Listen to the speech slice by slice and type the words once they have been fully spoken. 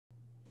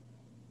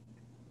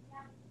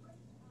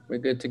We're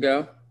good to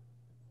go.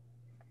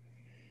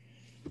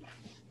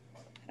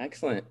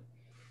 Excellent.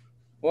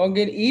 Well,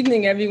 good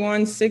evening,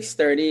 everyone.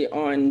 6:30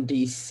 on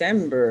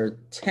December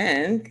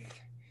 10th.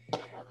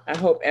 I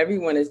hope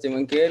everyone is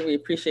doing good. We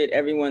appreciate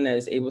everyone that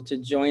is able to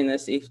join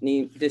us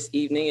this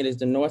evening. It is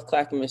the North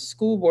Clackamas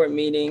School Board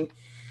meeting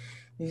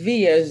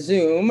via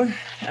Zoom.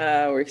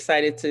 We're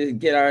excited to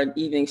get our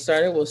evening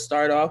started. We'll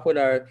start off with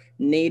our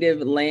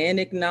native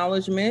land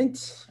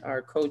acknowledgement.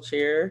 Our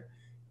co-chair,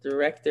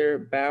 Director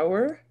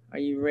Bauer, are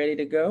you ready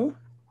to go?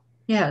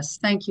 Yes,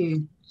 thank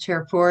you,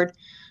 Chair Ford.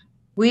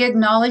 We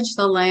acknowledge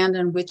the land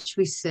on which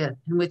we sit,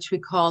 in which we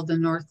call the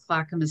North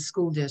Clackamas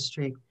School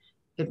District.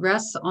 It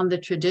rests on the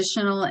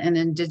traditional and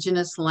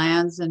indigenous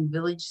lands and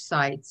village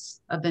sites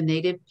of the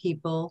native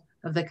people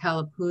of the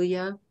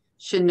Kalapuya,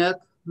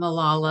 Chinook,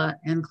 Molalla,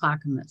 and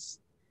Clackamas.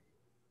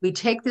 We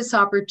take this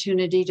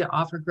opportunity to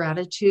offer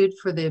gratitude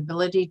for the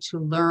ability to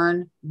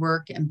learn,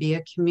 work, and be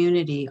a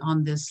community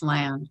on this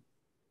land.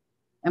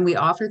 And we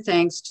offer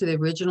thanks to the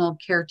original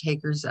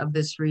caretakers of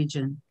this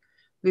region.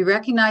 We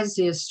recognize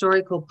the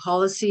historical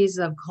policies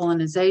of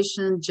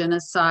colonization,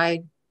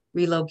 genocide,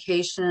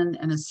 relocation,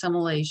 and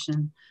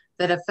assimilation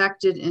that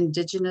affected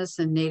Indigenous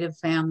and Native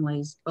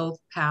families, both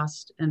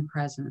past and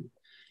present,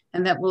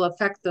 and that will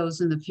affect those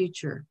in the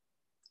future,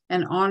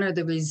 and honor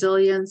the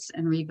resilience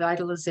and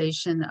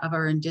revitalization of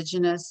our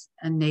Indigenous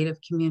and Native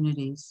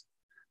communities.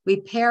 We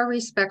pay our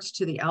respects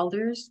to the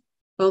elders,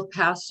 both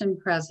past and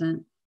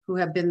present, who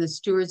have been the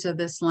stewards of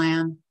this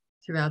land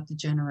throughout the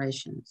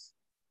generations.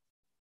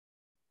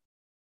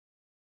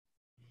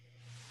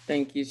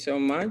 Thank you so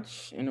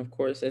much. And of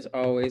course, as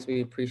always,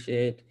 we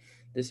appreciate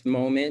this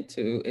moment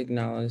to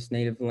acknowledge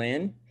native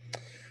land.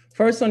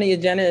 First on the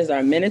agenda is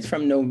our minutes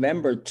from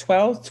November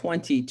 12th,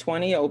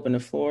 2020. I open the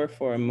floor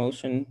for a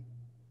motion.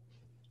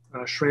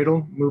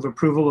 Schradel, move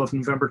approval of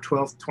November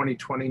 12th,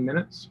 2020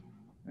 minutes.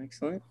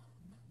 Excellent.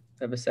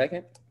 Have a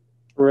second?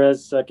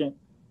 Perez, second.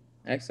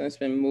 Excellent. It's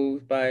been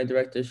moved by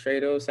Director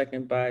Schradel,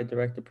 second by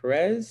Director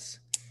Perez.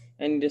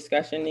 Any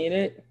discussion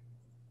needed?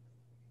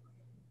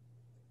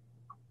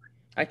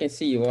 I can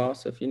see you all,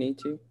 so if you need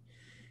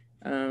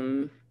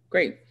to.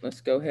 Great, let's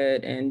go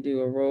ahead and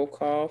do a roll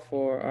call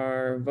for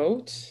our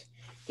votes.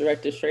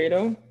 Director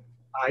Schradel?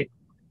 Aye.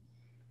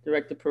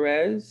 Director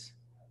Perez?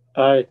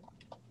 Aye.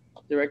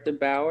 Director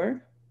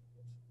Bauer?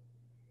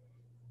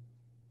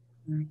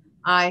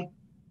 Aye.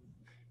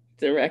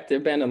 Director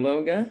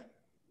Benaloga?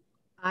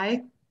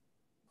 Aye.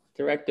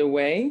 Director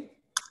Way?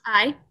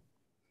 Aye.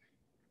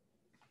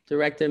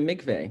 Director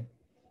McVeigh?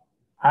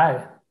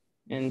 Aye.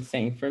 And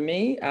same for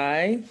me,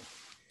 aye.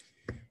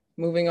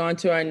 Moving on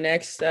to our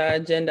next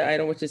agenda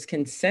item, which is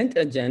consent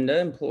agenda,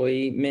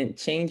 employment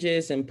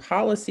changes and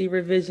policy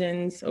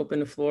revisions. Open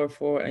the floor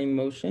for a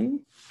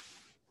motion.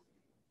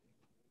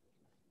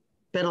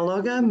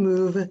 Benaloga,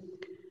 move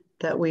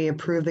that we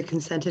approve the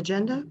consent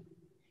agenda.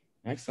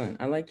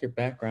 Excellent. I like your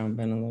background,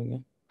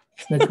 Benaloga.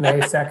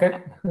 McVeigh,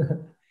 second.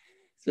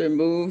 So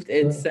moved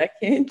in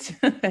second.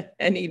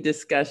 Any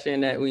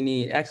discussion that we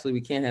need? Actually,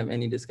 we can't have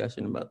any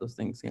discussion about those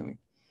things, can we?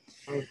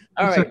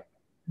 All right.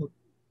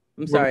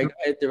 I'm sorry. Go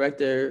ahead,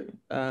 Director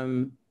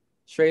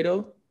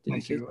Schradel.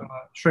 Thank you.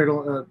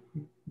 Schradel,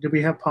 did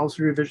we have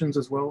policy revisions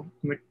as well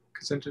in the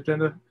consent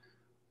agenda?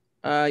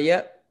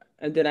 Yep.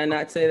 Did I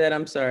not say that?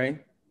 I'm sorry.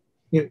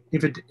 Yeah,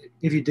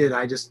 if you did,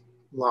 I just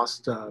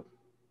lost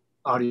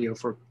audio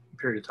for a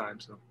period of time.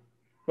 So.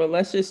 Well,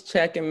 let's just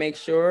check and make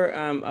sure.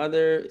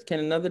 Can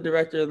another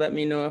director let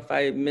me know if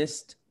I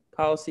missed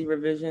policy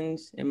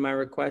revisions in my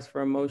request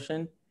for a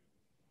motion?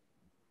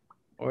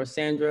 Or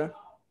Sandra?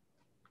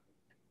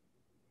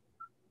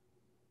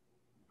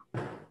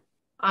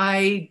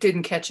 I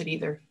didn't catch it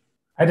either.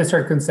 I just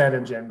heard consent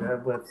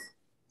agenda with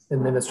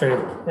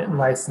administrative and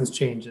license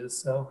changes.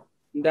 So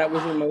that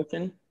was your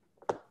motion?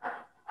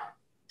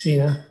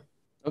 Gina.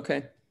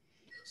 Okay.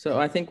 So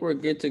I think we're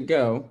good to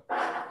go.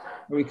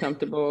 Are we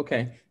comfortable?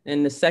 Okay.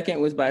 And the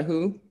second was by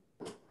who?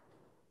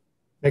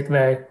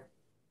 McVeigh.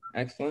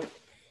 Excellent.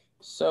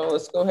 So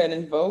let's go ahead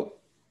and vote.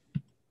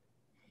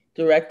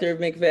 Director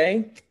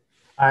McVeigh?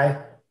 Aye.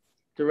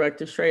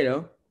 Director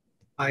Schradel?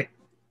 Aye.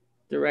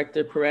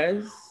 Director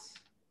Perez?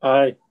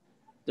 Aye.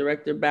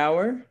 Director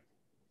Bauer?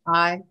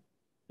 Aye.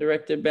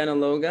 Director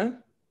Benaloga?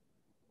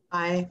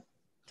 Aye.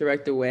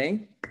 Director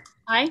Way?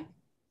 Aye.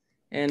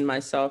 And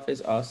myself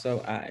is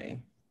also aye.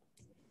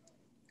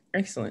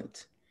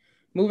 Excellent.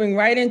 Moving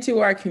right into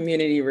our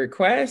community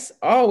requests.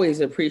 Always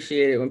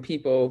appreciate it when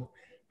people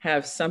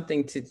have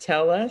something to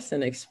tell us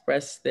and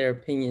express their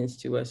opinions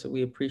to us. So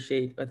we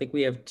appreciate, I think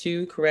we have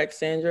two, correct,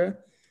 Sandra?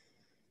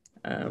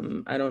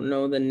 I don't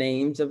know the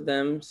names of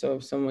them, so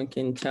if someone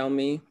can tell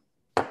me.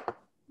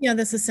 Yeah,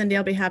 this is Cindy.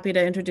 I'll be happy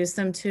to introduce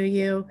them to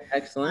you.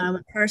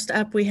 Excellent. First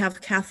up, we have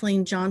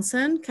Kathleen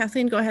Johnson.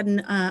 Kathleen, go ahead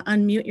and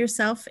unmute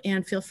yourself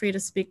and feel free to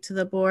speak to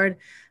the board.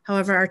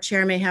 However, our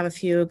chair may have a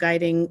few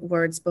guiding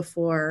words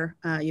before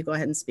you go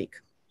ahead and speak.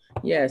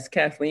 Yes,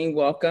 Kathleen,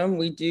 welcome.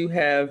 We do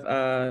have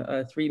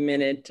a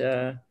 3-minute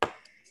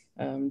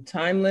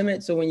time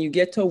limit. So when you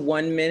get to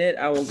 1 minute,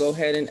 I will go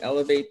ahead and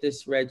elevate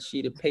this red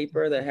sheet of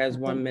paper that has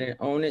 1 minute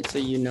on it so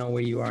you know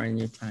where you are in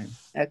your time.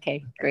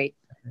 Okay, great.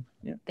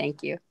 Yeah.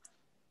 Thank you.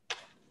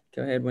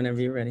 Go ahead whenever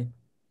you're ready.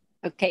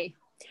 Okay.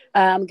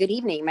 Good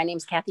evening. My name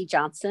is Kathy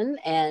Johnson,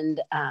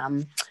 and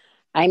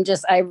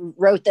I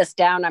wrote this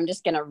down. I'm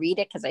just going to read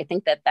it because I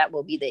think that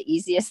will be the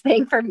easiest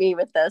thing for me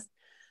with this.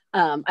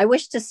 I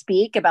wish to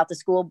speak about the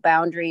school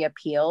boundary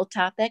appeal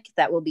topic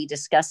that will be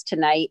discussed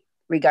tonight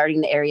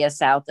regarding the area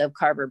south of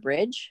Carver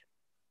Bridge.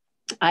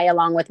 I,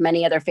 along with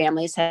many other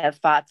families, have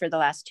fought for the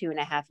last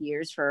 2.5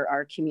 years for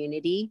our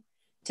community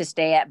to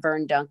stay at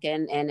Vern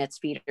Duncan and its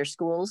feeder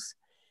schools.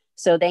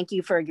 So thank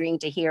you for agreeing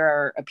to hear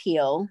our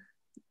appeal.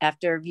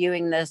 After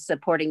viewing the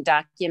supporting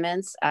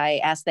documents, I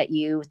ask that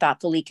you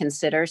thoughtfully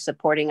consider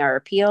supporting our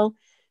appeal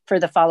for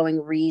the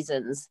following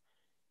reasons.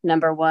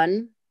 Number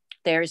one,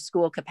 there is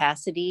school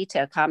capacity to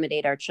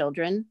accommodate our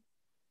children.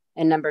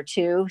 And number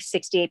two,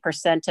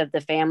 68% of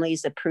the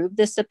families approved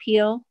this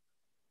appeal.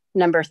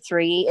 Number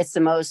three, it's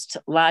the most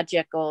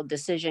logical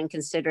decision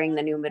considering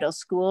the new middle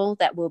school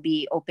that will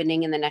be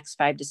opening in the next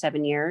 5 to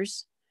 7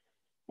 years.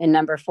 And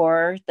number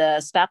four,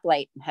 the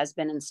stoplight has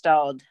been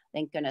installed,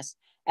 thank goodness,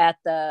 at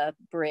the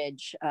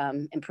bridge,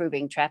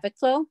 improving traffic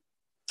flow.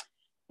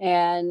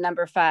 And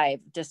number five,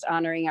 just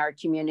honoring our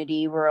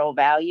community rural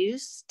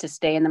values to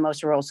stay in the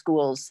most rural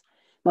schools.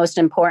 Most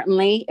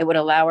importantly, it would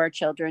allow our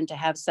children to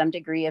have some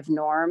degree of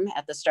norm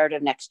at the start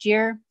of next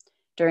year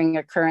during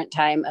a current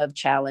time of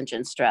challenge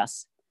and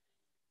stress.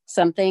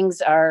 Some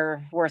things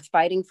are worth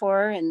fighting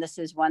for, and this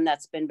is one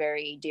that's been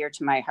very dear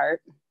to my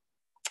heart.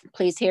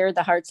 Please hear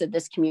the hearts of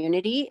this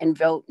community and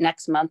vote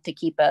next month to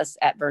keep us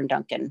at Vern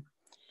Duncan.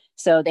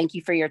 So thank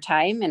you for your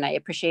time, and I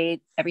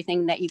appreciate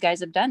everything that you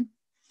guys have done.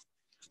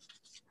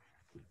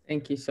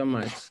 Thank you so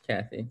much,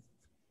 Kathy.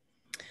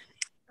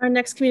 Our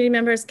next community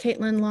member is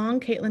Caitlin Long.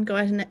 Caitlin, go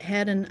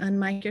ahead and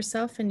unmic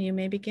yourself and you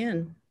may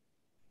begin.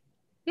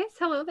 Yes,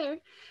 hello there.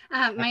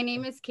 My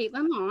name is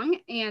Caitlin Long,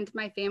 and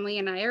my family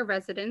and I are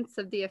residents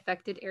of the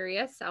affected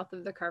area south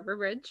of the Carver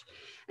Bridge.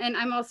 And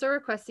I'm also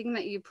requesting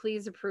that you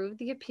please approve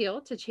the appeal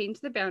to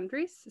change the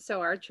boundaries so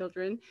our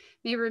children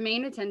may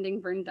remain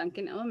attending Vern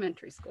Duncan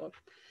Elementary School.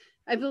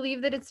 I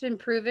believe that it's been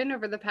proven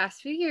over the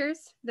past few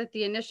years that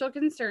the initial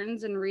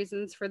concerns and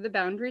reasons for the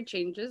boundary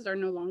changes are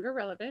no longer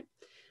relevant.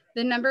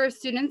 The number of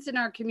students in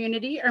our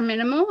community are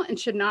minimal and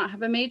should not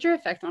have a major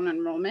effect on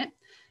enrollment.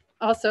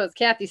 Also, as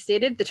Kathy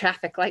stated, the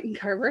traffic light in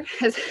Carver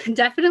has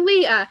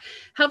definitely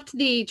helped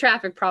the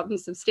traffic problem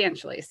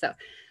substantially. So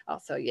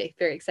also, yay,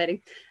 very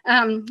exciting.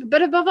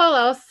 But above all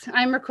else,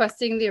 I'm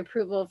requesting the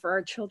approval for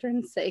our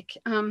children's sake.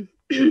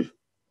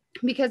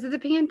 Because of the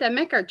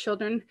pandemic, our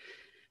children,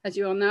 as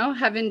you all know,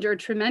 have endured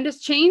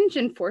tremendous change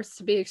and forced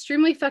to be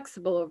extremely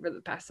flexible over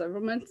the past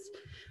several months.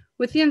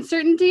 With the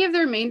uncertainty of the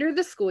remainder of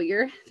the school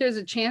year, there's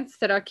a chance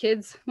that our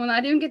kids will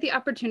not even get the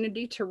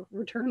opportunity to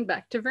return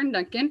back to Vern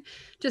Duncan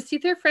to see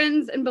their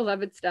friends and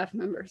beloved staff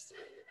members.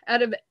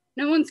 Out of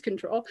no one's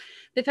control,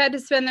 they've had to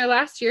spend their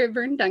last year at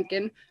Vern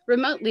Duncan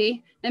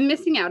remotely and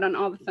missing out on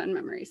all the fun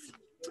memories.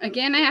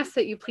 Again, I ask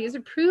that you please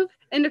approve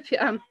and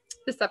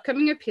this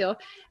upcoming appeal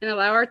and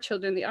allow our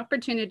children the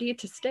opportunity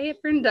to stay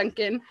at Vern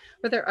Duncan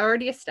where they're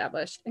already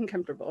established and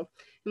comfortable.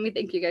 And we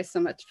thank you guys so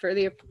much for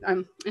the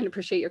and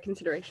appreciate your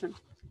consideration.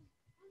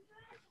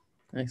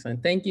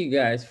 Excellent. Thank you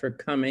guys for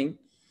coming.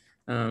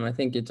 I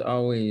think it's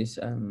always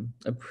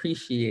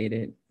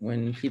appreciated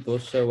when people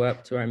show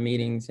up to our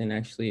meetings and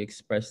actually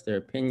express their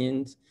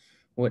opinions.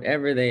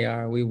 Whatever they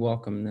are, we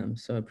welcome them.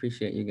 So I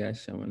appreciate you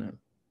guys showing up.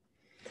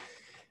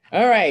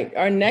 All right,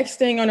 our next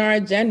thing on our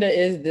agenda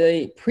is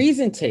the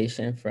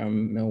presentation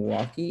from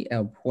Milwaukee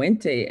El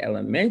Puente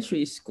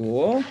Elementary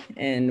School.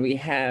 And we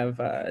have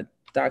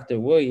Dr.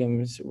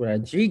 Williams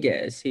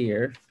Rodriguez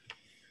here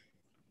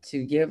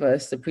to give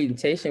us the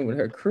presentation with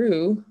her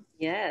crew.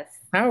 Yes.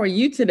 How are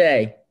you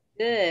today?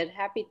 Good.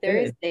 Happy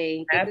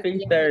Thursday.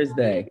 Happy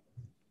Thursday.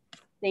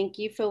 Thank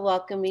you for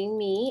welcoming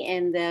me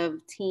and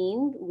the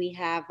team. We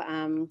have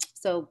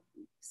so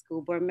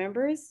school board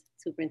members,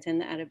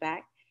 Superintendent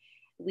Atterback.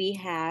 We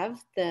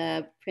have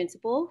the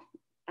principal,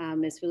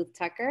 Ms. Ruth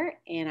Tucker,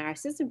 and our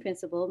assistant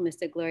principal,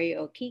 Mr. Gloria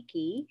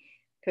Okiki,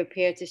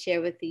 prepared to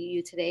share with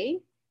you today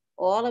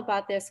all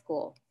about their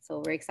school.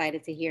 So we're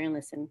excited to hear and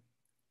listen.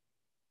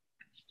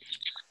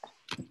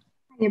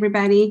 Hi,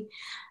 everybody.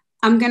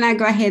 I'm gonna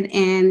go ahead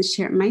and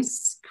share my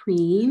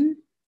screen.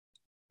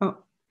 Oh,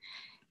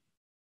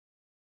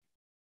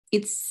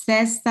 it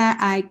says that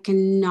I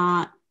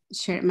cannot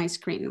share my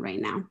screen right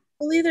now.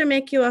 We'll either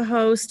make you a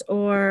host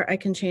or I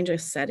can change a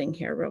setting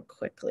here real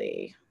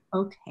quickly.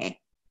 Okay.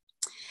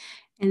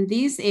 And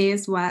this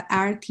is what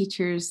our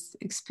teachers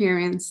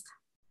experience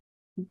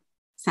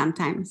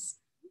sometimes.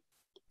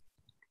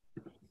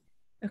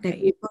 Okay,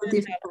 you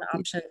have an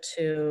option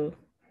to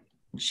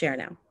share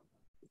now.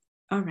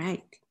 All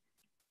right.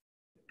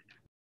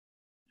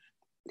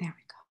 There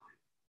we go.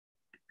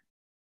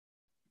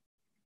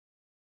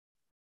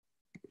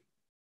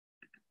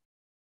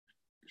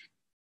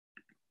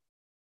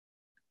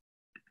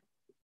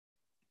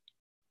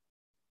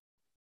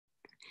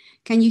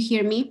 Can you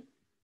hear me?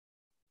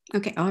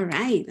 Okay, all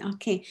right.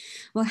 Okay.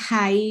 Well,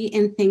 hi,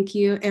 and thank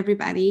you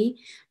everybody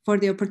for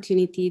the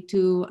opportunity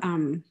to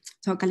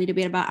talk a little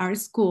bit about our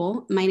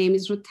school. My name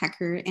is Ruth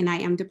Tucker, and I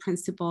am the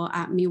principal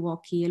at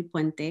Milwaukee El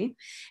Puente.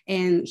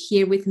 And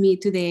here with me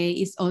today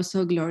is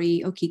also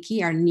Glory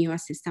Okiki, our new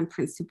assistant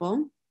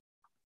principal.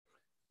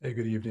 Hey,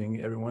 good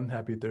evening, everyone.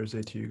 Happy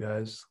Thursday to you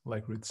guys.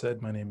 Like Ruth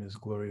said, my name is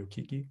Glory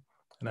Okiki,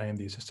 and I am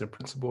the assistant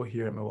principal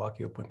here at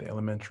Milwaukee El Puente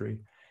Elementary.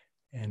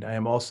 And I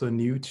am also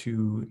new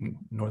to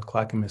North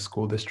Clackamas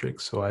School District,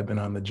 so I've been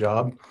on the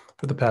job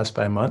for the past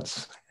 5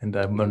 months, and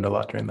I've learned a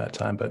lot during that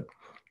time, but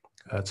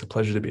it's a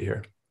pleasure to be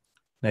here.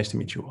 Nice to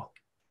meet you all.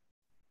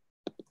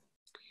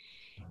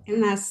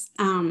 And as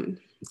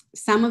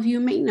some of you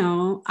may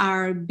know,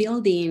 our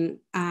building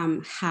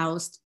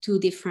housed two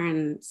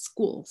different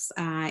schools.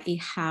 It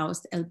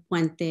housed El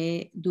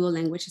Puente Dual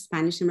Language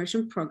Spanish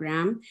Immersion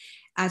Program,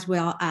 as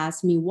well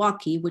as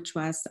Milwaukee, which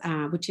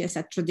is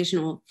a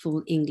traditional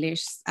full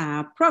English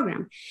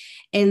program.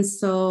 And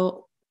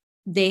so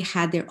they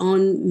had their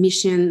own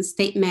mission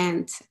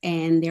statement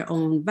and their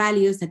own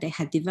values that they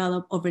had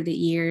developed over the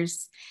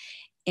years.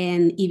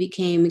 And it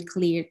became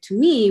clear to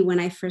me when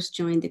I first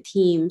joined the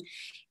team,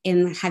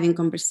 in having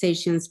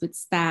conversations with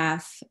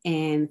staff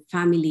and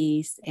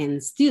families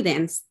and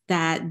students,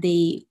 that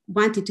they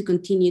wanted to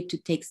continue to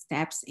take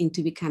steps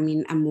into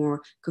becoming a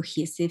more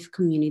cohesive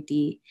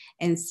community.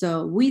 And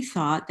so we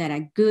thought that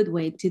a good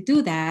way to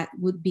do that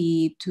would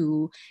be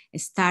to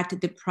start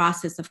the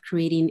process of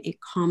creating a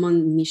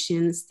common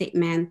mission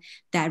statement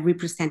that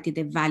represented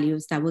the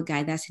values that will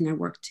guide us in our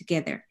work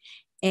together.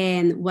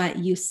 And what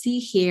you see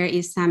here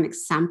is some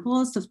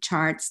examples of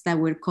charts that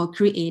were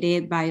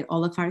co-created by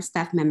all of our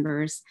staff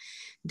members.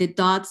 The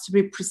dots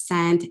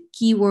represent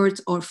keywords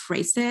or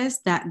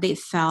phrases that they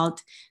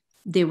felt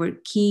they were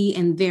key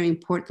and very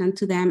important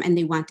to them, and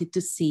they wanted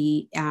to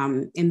see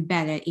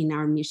embedded in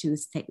our mission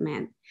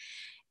statement.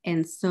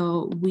 And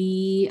so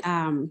we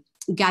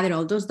gathered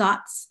all those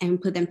dots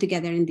and put them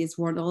together in this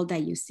wordle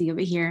that you see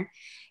over here.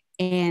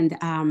 And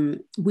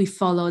we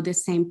follow the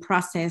same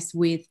process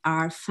with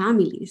our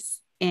families.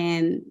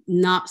 And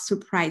not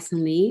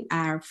surprisingly,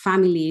 our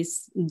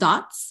families'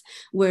 dots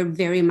were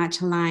very much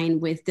aligned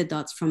with the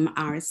dots from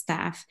our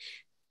staff.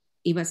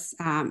 It was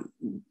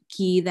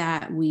key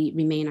that we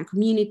remain a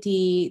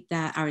community,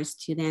 that our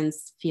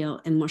students feel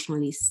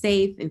emotionally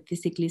safe and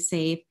physically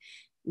safe,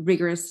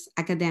 rigorous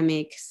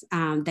academics,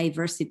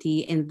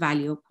 diversity, and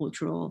value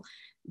cultural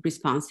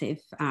responsive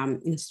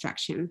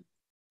instruction.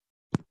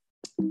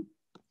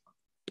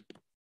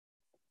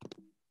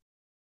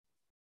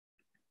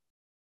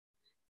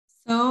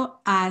 So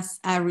as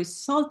a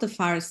result of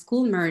our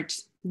school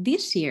merge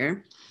this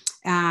year,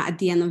 at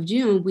the end of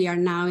June, we are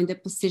now in the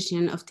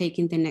position of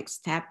taking the next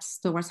steps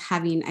towards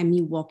having a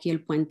Milwaukee El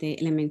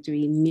Puente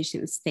Elementary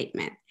mission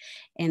statement.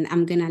 And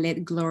I'm gonna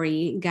let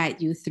Glory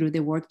guide you through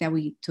the work that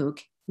we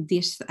took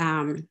this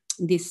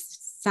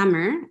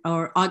summer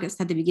or August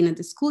at the beginning of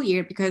the school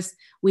year, because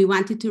we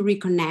wanted to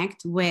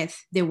reconnect with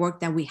the work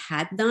that we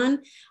had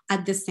done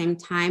at the same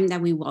time that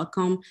we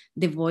welcome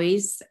the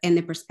voice and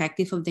the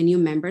perspective of the new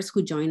members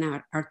who join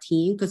our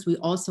team, because we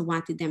also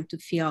wanted them to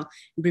feel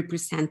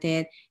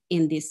represented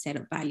in this set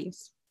of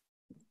values.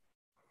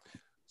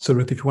 So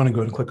Ruth, if you want to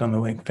go and click on the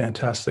link,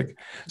 fantastic.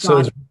 So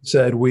as Ruth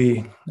said,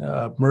 we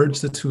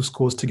merged the two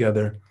schools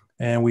together,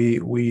 and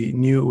we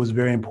knew it was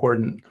very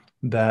important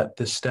that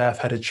the staff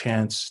had a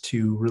chance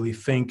to really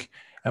think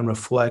and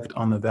reflect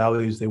on the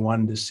values they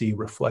wanted to see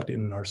reflected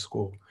in our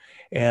school.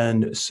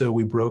 And so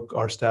we broke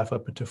our staff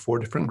up into 4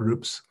 different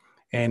groups,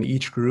 and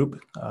each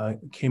group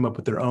came up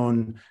with their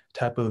own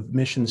type of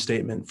mission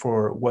statement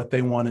for what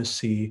they want to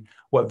see,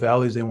 what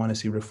values they want to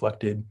see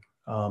reflected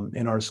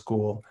in our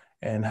school,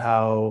 and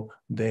how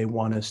they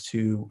want us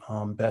to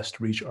best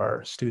reach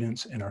our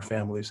students and our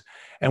families.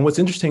 And what's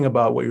interesting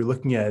about what you're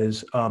looking at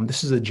is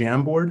this is a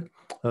Jamboard.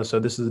 So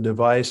this is a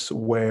device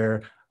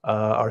where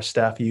our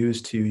staff use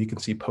to, you can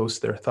see,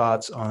 post their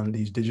thoughts on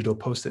these digital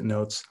Post-it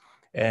notes.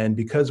 And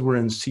because we're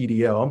in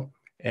CDL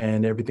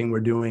and everything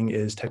we're doing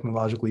is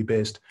technologically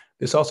based,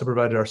 this also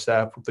provided our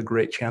staff with a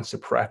great chance to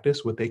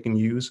practice what they can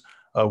use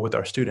with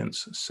our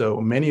students. So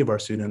many of our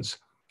students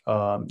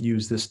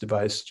use this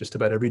device just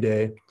about every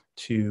day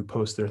to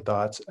post their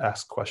thoughts,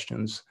 ask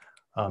questions,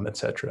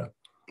 etc.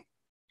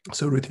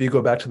 So Ruth, if you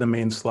go back to the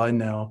main slide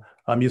now,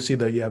 you'll see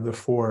that you have the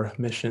 4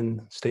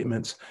 mission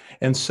statements.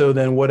 And so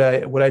then what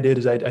I did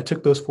is I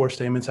took those 4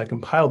 statements, I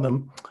compiled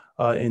them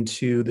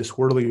into this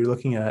wordle you're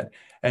looking at,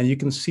 and you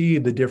can see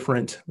the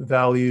different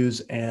values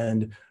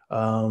and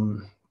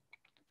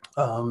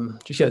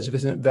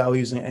different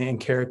values and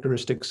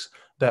characteristics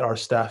that our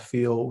staff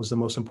feel was the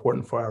most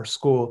important for our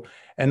school.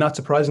 And not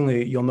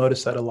surprisingly, you'll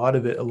notice that a lot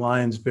of it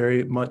aligns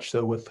very much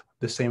so with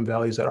the same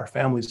values that our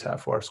families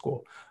have for our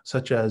school,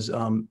 such as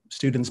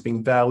students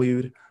being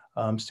valued,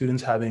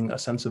 students having a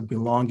sense of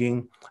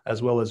belonging,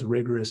 as well as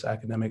rigorous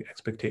academic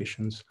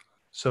expectations.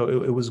 So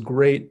it was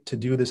great to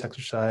do this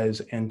exercise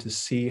and to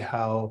see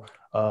how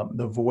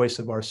the voice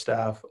of our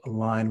staff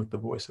aligned with the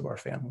voice of our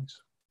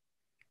families.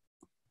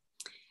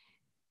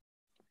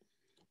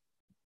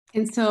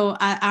 And so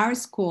at our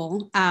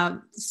school,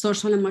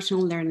 social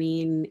emotional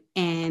learning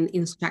and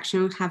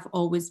instruction have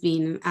always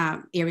been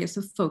areas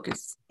of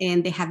focus,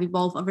 and they have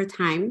evolved over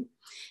time.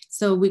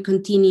 So we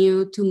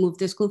continue to move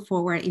the school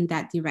forward in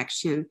that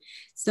direction.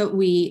 So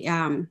we,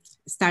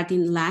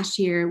 starting last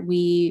year,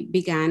 we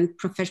began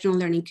professional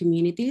learning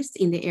communities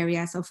in the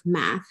areas of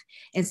math.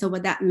 And so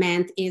what that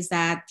meant is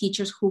that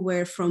teachers who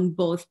were from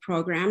both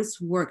programs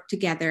worked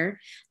together,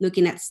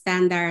 looking at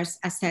standards,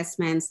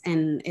 assessments,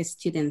 and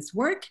students'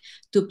 work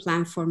to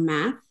plan for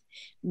math.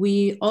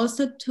 We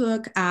also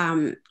took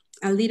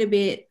a little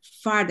bit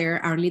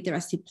farther our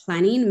literacy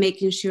planning,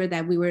 making sure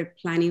that we were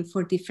planning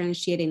for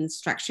differentiated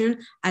instruction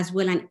as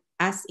well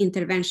as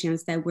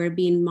interventions that were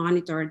being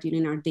monitored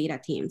during our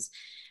data teams,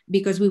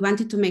 because we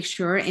wanted to make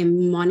sure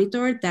and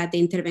monitor that the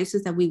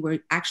interventions that we were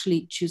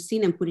actually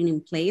choosing and putting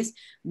in place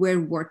were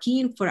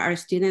working for our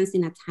students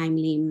in a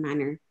timely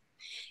manner.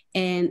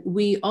 And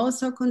we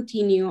also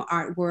continue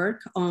our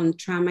work on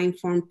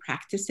trauma-informed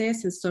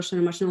practices and social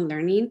emotional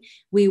learning.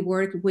 We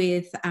work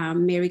with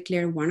Mary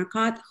Claire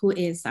Warnacott, who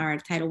is our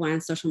Title I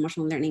social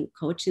emotional learning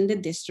coach in the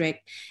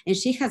district. And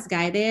she has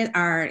guided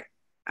our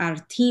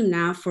team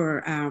now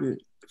for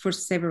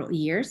several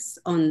years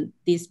on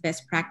these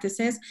best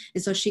practices.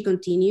 And so she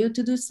continued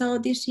to do so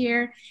this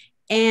year.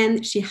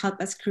 And she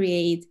helped us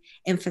create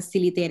and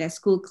facilitate a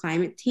school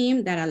climate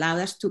team that allowed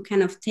us to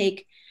kind of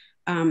take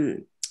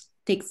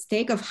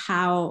stock of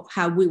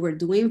how we were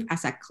doing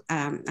as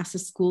a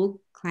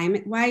school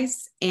climate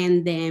wise,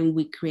 and then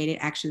we created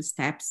action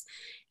steps,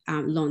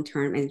 long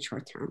term and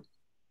short term.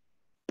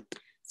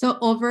 So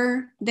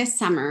over the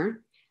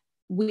summer,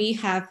 we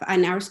have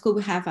in our school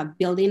we have a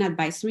building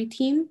advisory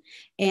team,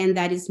 and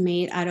that is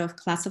made out of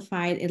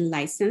classified and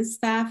licensed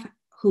staff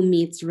who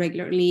meets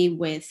regularly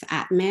with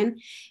admin.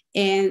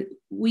 And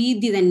we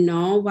didn't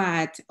know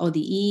what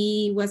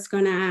ODE was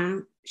gonna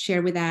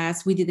share with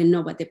us. We didn't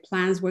know what the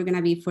plans were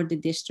gonna be for the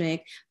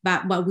district,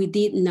 but what we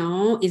did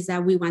know is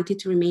that we wanted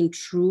to remain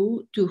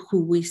true to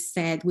who we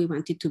said we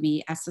wanted to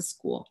be as a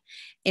school.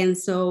 And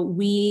so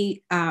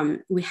we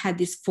had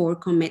these 4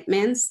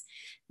 commitments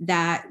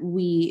that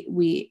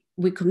we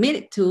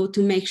committed to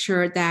make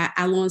sure that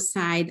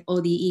alongside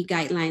ODE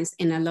guidelines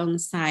and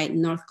alongside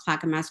North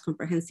Clackamas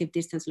Comprehensive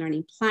Distance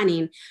Learning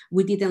Planning,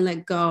 we didn't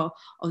let go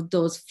of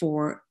those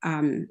 4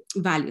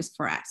 values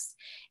for us.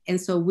 And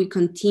so we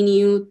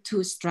continue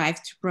to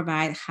strive to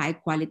provide high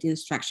quality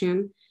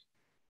instruction.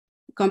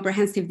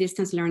 Comprehensive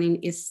distance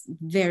learning is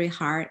very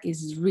hard,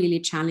 is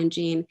really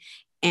challenging,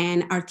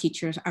 and our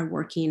teachers are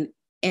working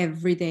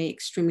every day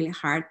extremely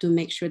hard to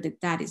make sure that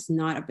that is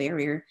not a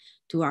barrier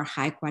to our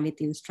high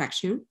quality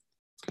instruction.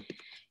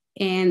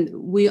 And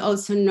we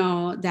also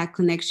know that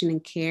connection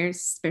and care,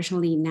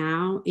 especially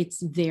now,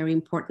 it's very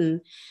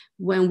important.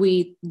 When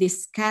we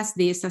discuss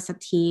this as a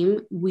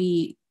team,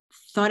 we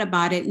thought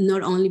about it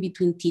not only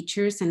between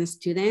teachers and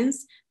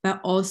students, but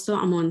also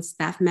among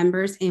staff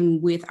members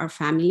and with our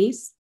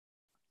families.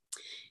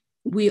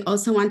 We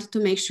also wanted to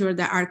make sure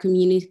that our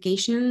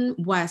communication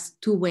was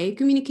two-way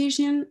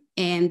communication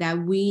and that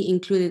we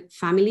included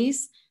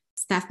families,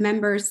 staff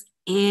members,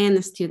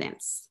 and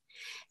students.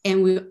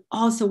 And we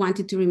also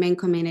wanted to remain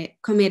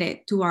committed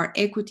to our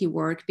equity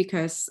work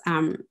because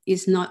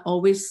it's not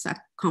always a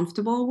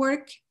comfortable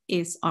work.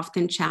 It's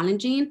often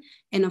challenging.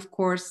 And of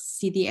course,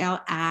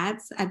 CDL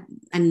adds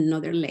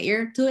another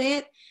layer to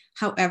it.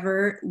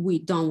 However, we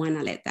don't want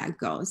to let that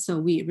go. So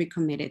we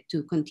recommitted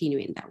to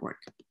continuing that work.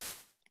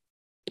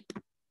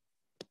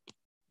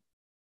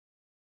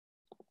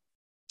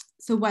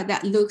 So what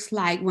that looks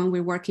like when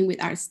we're working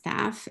with our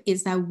staff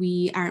is that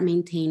we are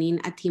maintaining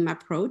a team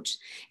approach,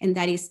 and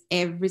that is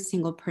every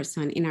single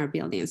person in our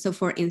building. So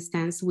for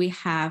instance, we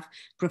have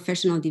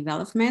professional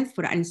development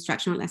for our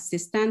instructional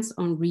assistants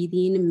on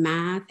reading,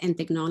 math, and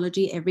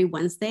technology every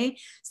Wednesday.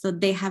 So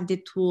they have the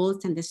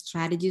tools and the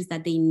strategies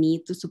that they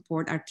need to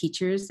support our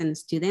teachers and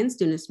students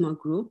in a small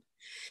group.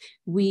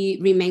 We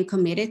remain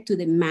committed to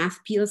the math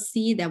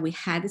PLC that we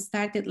had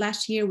started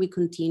last year. We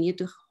continue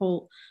to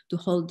hold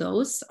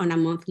those on a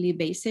monthly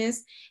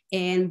basis.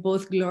 And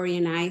both Gloria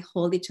and I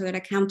hold each other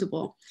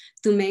accountable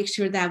to make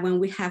sure that when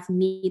we have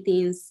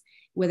meetings,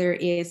 whether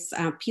it's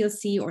a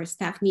PLC or a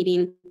staff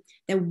meeting,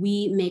 that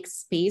we make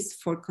space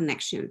for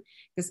connection.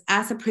 Because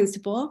as a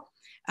principal,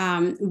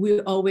 we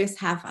always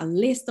have a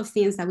list of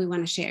things that we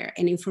want to share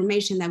and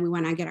information that we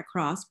want to get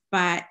across,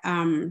 but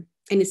and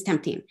it's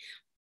tempting.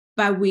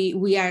 But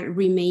we are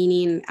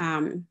remaining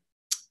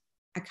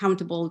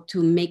accountable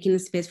to making a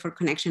space for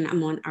connection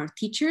among our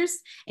teachers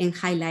and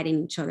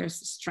highlighting each other's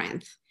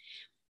strength.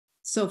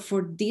 So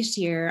for this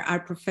year,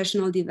 our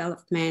professional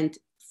development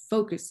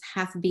focus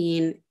has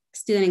been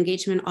student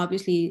engagement.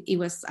 Obviously, it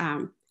was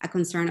a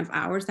concern of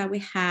ours that we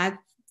had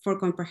for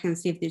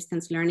comprehensive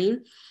distance learning.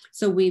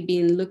 So we've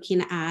been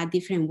looking at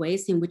different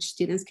ways in which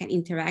students can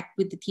interact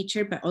with the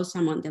teacher, but also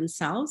among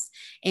themselves,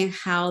 and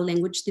how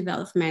language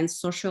development,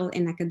 social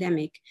and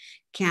academic,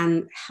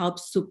 can help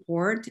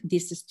support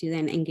this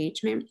student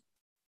engagement.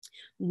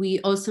 We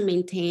also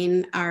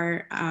maintain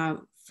our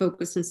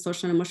focus on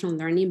social and emotional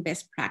learning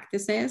best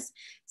practices.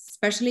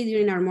 especially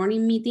during our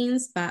morning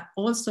meetings, but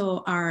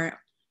also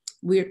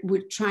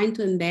we're trying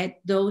to embed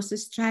those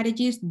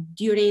strategies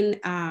during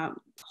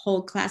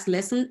whole class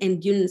lesson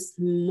and during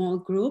small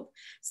group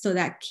so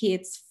that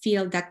kids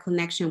feel that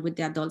connection with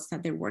the adults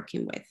that they're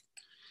working with.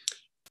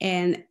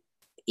 And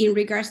in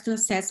regards to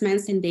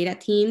assessments and data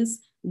teams,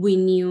 we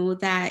knew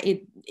that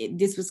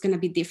this was going to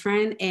be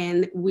different,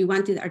 and we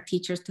wanted our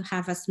teachers to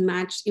have as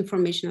much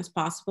information as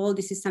possible.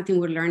 This is something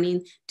we're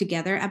learning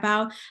together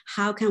about.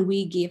 How can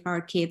we give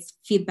our kids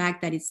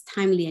feedback that is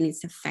timely and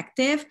it's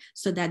effective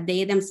so that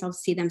they themselves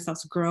see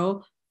themselves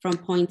grow from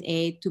point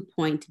A to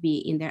point B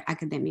in their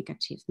academic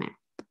achievement?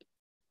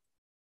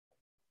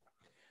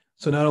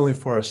 So not only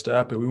for our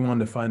staff, but we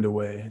wanted to find a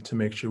way to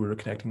make sure we were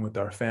connecting with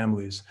our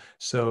families.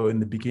 So in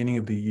the beginning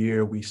of the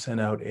year, we sent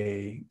out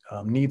a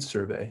needs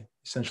survey,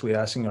 essentially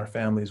asking our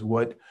families,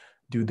 what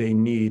do they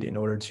need in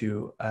order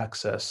to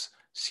access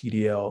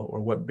CDL, or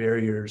what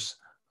barriers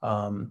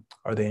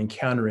are they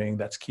encountering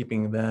that's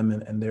keeping them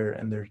and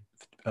their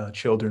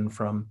children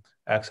from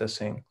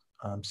accessing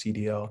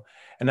CDL.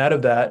 And out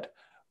of that,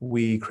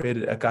 we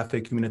created a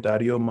Café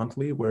Comunitario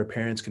monthly where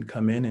parents can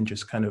come in and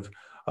just kind of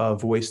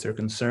voice their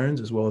concerns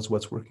as well as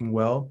what's working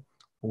well.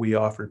 We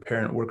offered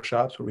parent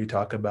workshops where we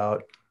talk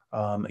about,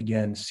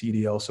 again,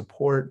 CDL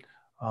support,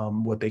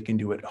 what they can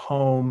do at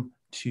home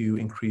to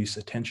increase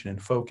attention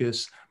and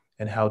focus,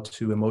 and how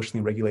to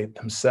emotionally regulate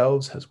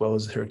themselves as well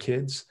as their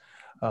kids.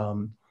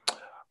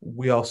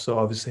 We also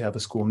obviously have a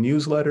school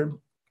newsletter.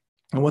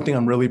 And one thing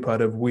I'm really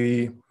proud of,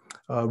 we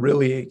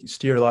really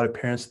steer a lot of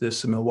parents to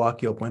this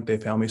Milwaukee El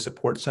Puente Family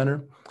Support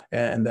Center.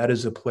 And that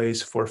is a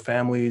place for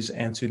families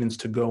and students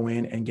to go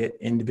in and get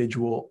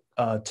individual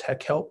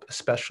tech help,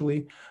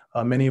 especially.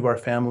 Many of our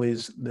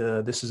families,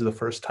 this is the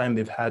first time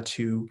they've had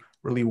to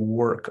really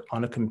work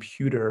on a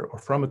computer or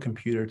from a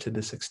computer to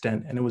this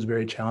extent. And it was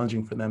very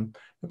challenging for them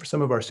and for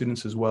some of our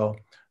students as well.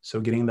 So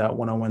getting that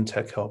one-on-one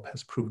tech help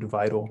has proved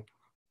vital.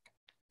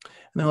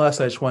 And then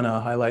last, I just want to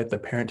highlight the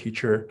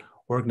parent-teacher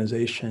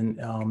organization,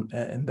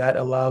 and that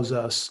allows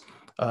us,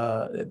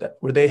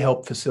 where they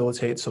help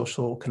facilitate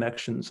social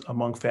connections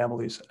among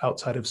families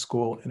outside of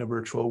school in a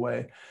virtual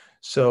way.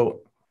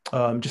 So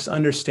just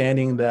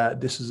understanding that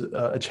this is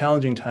a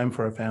challenging time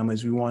for our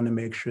families, we want to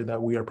make sure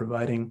that we are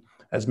providing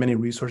as many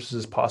resources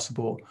as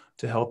possible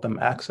to help them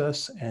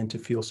access and to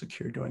feel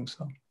secure doing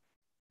so.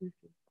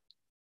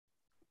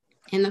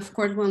 And of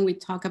course, when we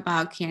talk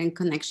about care and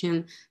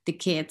connection, the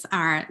kids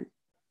are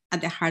at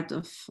the heart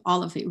of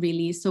all of it,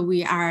 really. So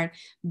we are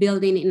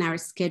building in our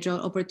schedule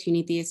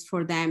opportunities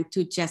for them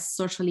to just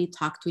socially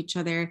talk to each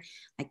other,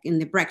 like in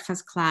the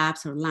breakfast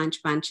clubs or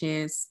lunch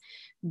bunches.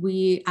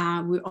 We're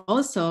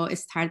also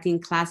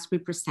starting class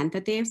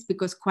representatives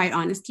because, quite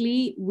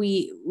honestly,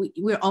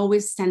 we're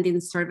always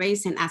sending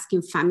surveys and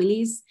asking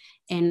families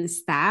and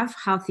staff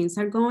how things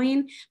are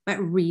going. But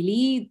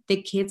really,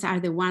 the kids are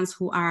the ones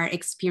who are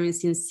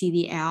experiencing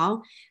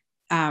CDL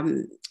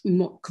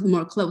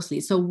more closely.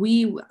 So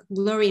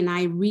Gloria and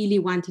I really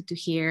wanted to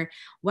hear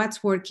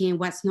what's working,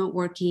 what's not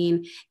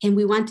working. And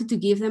we wanted to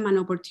give them an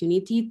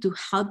opportunity to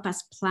help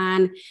us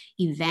plan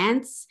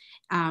events,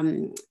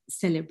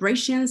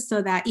 celebrations,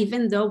 so that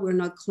even though we're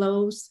not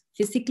close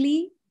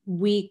physically,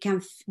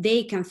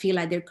 they can feel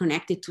like they're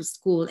connected to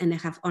school and they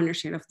have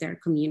ownership of their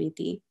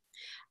community.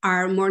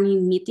 Our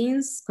morning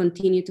meetings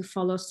continue to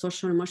follow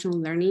social emotional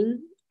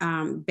learning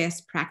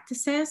best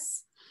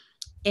practices.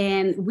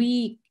 And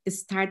we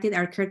started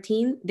our care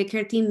team. The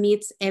care team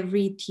meets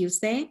every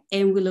Tuesday,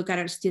 and we look at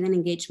our student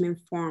engagement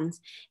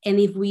forms. And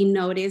if we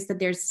notice that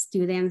there's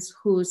students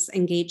whose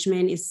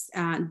engagement is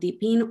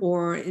dipping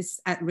or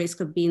is at risk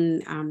of being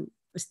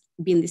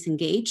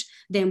disengaged,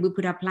 then we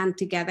put a plan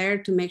together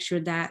to make sure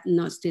that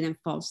no student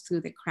falls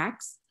through the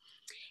cracks.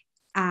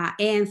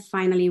 And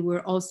finally,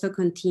 we're also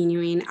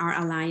continuing our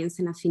alliance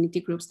and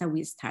affinity groups that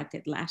we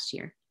started last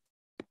year.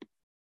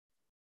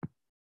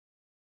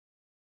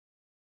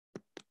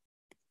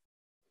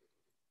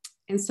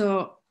 And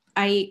so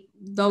I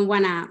don't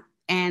want to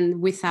end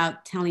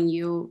without telling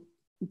you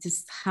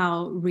just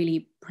how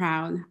really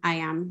proud I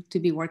am to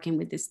be working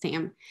with this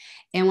team.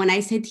 And when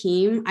I say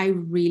team, I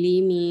really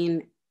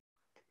mean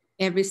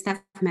every staff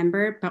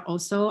member, but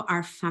also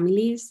our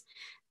families.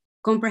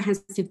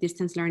 Comprehensive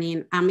distance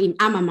learning. I mean,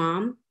 I'm a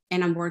mom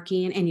and I'm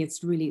working, and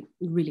it's really,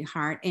 really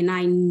hard. And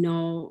I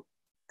know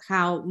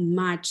how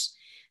much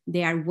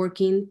they are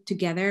working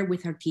together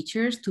with our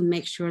teachers to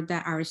make sure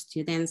that our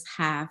students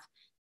have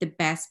the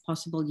best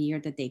possible year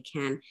that they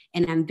can.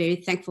 And I'm very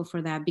thankful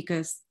for that,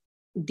 because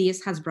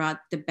this has brought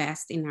the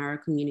best in our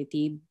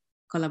community.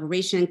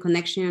 Collaboration,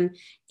 connection,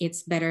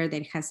 it's better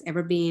than it has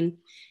ever been.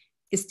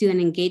 Student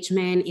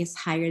engagement is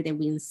higher than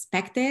we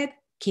expected.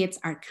 Kids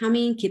are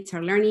coming, kids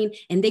are learning,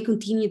 and they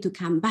continue to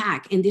come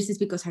back. And this is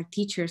because our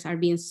teachers are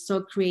being so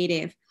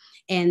creative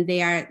and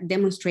they are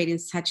demonstrating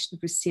such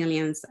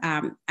resilience.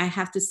 I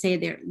have to say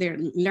they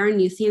learn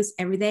new things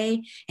every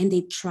day and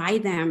they try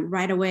them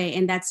right away.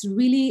 And that's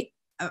really,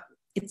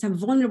 it's a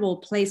vulnerable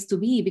place to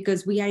be,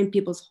 because we are in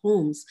people's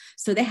homes.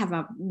 So they have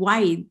a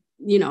wide,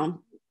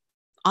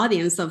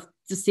 audience of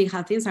to see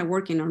how things are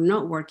working or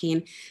not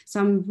working.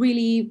 So I'm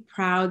really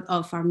proud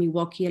of our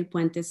Milwaukee El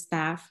Puente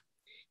staff,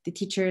 the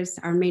teachers,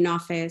 our main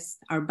office,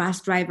 our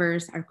bus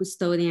drivers, our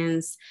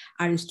custodians,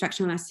 our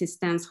instructional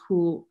assistants,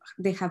 who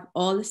they have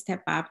all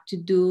stepped up to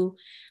do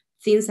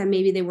things that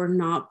maybe they were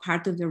not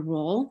part of the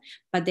role,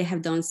 but they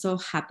have done so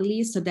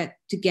happily, so that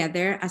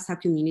together as a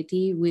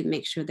community, we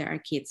make sure that our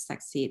kids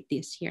succeed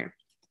this year.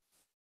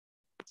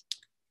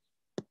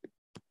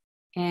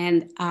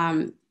 And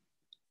I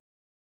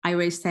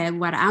already said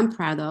what I'm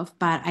proud of,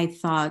 but I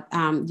thought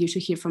you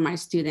should hear from our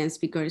students,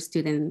 because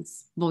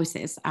students'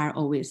 voices are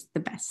always the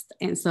best.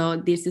 And so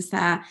this is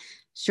a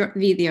short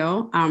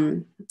video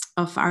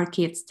of our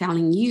kids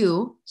telling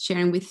you,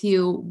 sharing with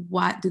you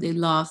what do they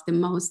love the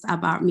most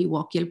about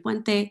Milwaukee El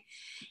Puente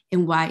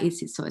and why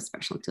is it so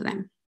special to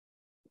them.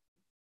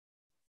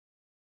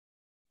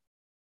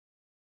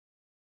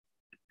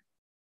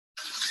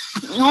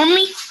 Yo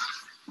me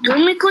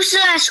gusta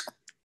la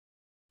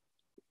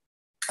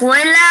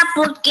escuela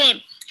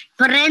porque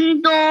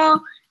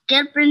quiero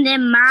aprender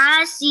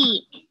más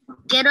y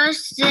quiero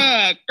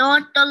hacer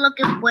todo lo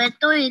que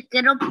puedo y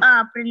quiero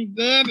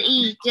aprender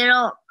y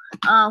quiero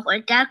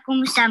jugar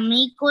con mis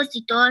amigos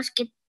y todos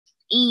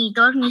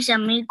mis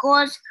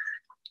amigos.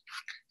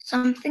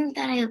 Something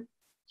that I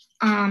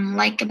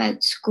like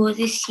about school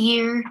this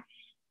year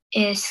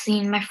is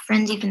seeing my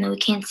friends, even though we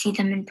can't see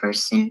them in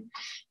person.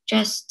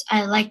 Just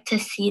I like to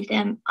see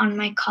them on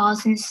my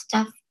calls and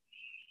stuff,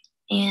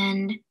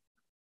 and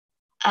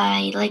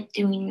I like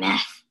doing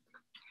math.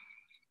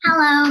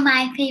 Hello,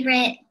 my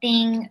favorite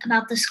thing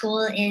about the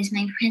school is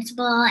my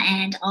principal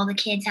and all the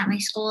kids at my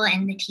school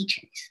and the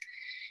teachers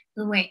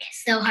who work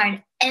so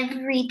hard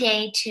every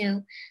day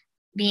to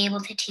be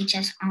able to teach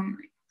us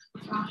online.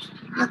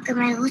 Lo que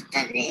me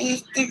gusta de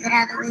este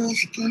grado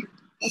es que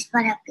es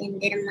para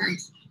aprender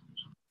más.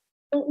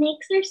 What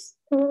makes our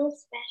school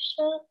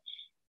special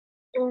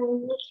is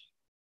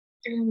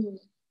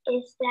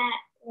that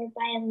we're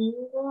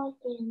bilingual,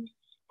 and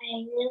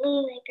I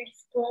really like our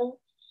school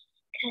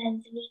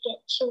because we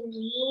get to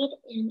read,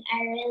 and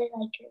I really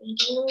like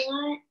reading a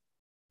lot. I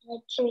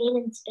like to read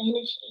in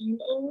Spanish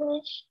and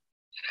English.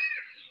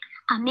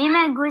 A mí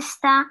me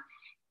gusta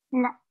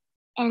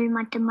el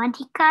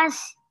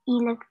matemáticas y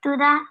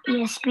lectura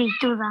y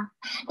escritura.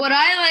 What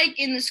I like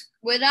in the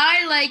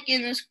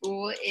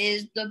school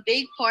is the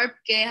big park.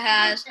 It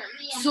has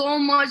so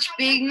much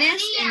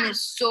bigness and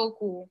it's so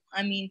cool.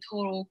 I mean,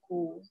 total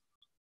cool.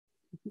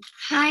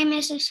 Hi,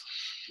 Mrs.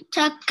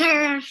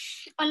 Tucker.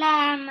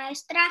 Hola,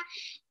 maestra.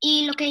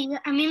 Y lo que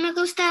a mí me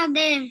gusta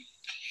de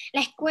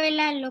la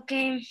escuela, lo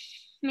que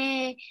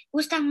me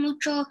gusta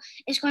mucho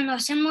es cuando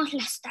hacemos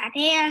las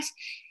tareas.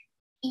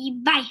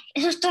 Y bye.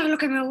 Eso es todo lo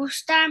que me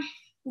gusta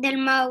del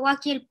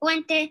Milwaukee El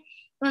Puente,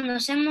 cuando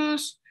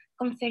hacemos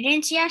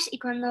conferencias y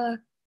cuando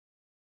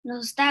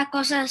nos da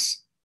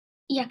cosas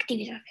y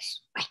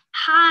actividades. Bye.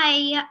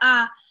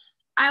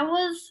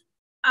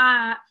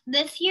 Hi,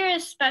 this year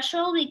is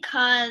special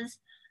because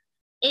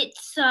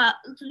it's,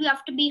 we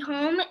have to be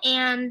home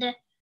and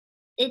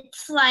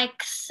it's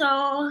like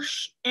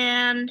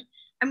and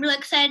I'm really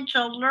excited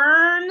to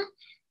learn,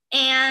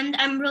 and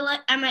I'm really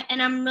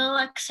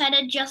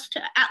excited just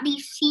to at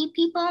least see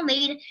people.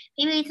 Maybe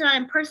it's not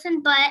in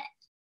person, but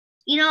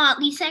you know, at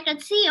least I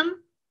could see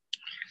them.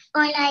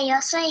 Hola, yo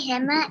soy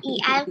Gemma y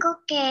algo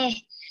que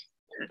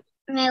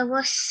me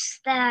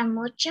gusta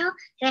mucho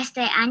de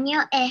este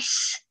año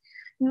es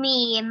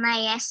mi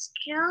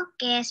maestro,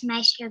 que es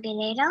Maestro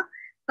Guerrero,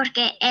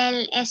 porque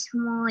él es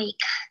muy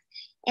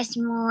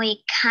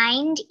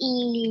kind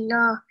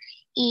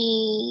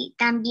y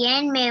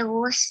también me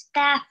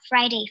gusta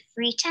Friday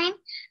Free Time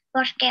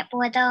porque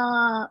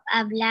puedo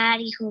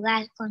hablar y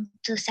jugar con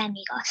tus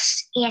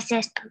amigos. Y es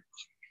esto.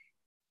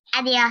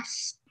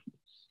 Adiós.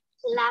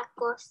 La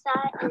cosa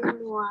en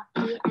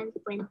Milwaukee El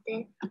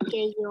Puente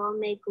que yo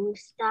me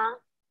gusta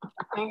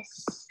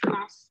es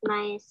las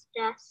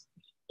maestras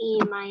y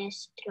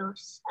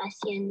maestros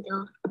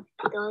haciendo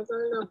todo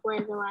lo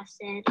puedo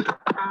hacer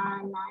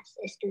a las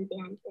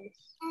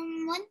estudiantes.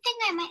 One thing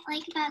I might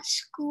like about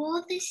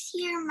school this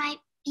year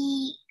might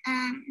be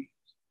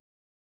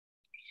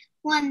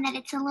one, that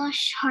it's a little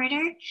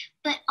shorter,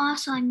 but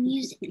also I'm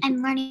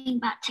learning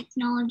about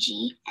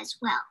technology as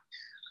well.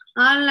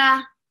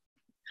 Hola.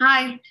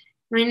 Hi,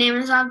 my name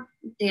is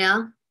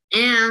Abdel,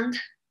 and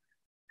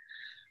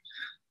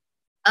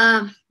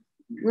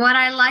what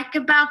I like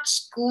about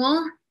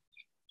school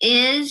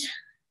is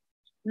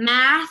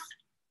math,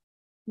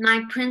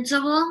 my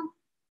principal,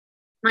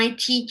 my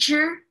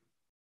teacher,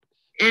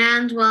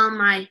 and well,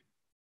 my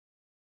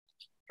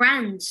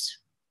friends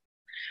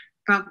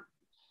from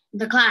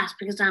the class,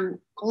 because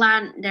I'm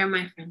glad they're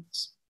my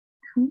friends.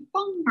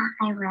 Something that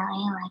I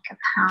really like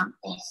about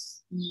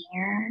this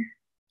year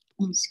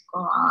in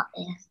school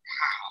is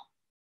that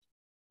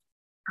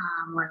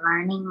we're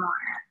learning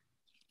more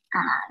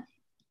and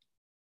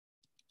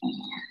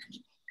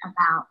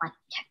about like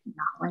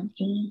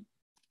technology.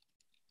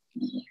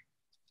 Yeah.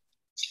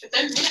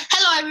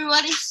 Hello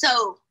everybody.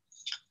 So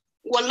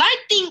what I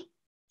think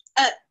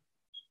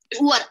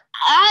what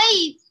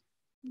I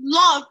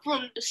love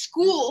from the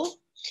school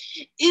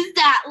is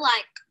that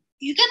like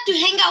you get to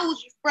hang out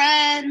with your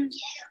friends,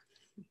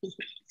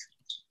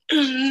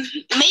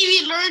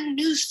 maybe learn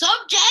new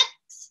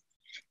subjects.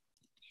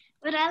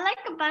 What I like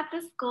about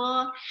the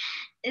school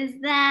is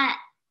that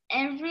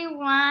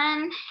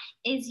everyone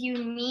is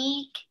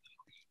unique,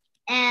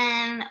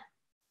 and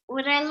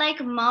what I like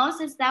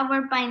most is that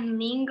we're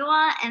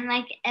bilingual and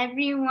like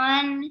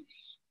everyone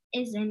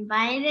is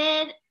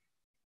invited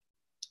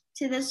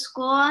to the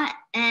school.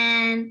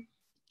 And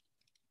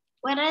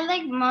what I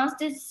like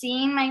most is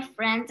seeing my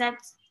friends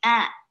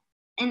at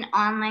an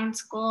online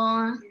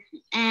school,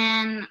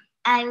 and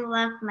I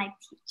love my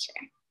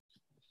teacher.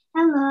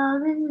 Hello,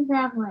 this is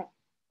Evelyn.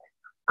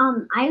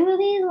 I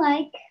really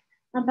like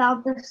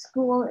about the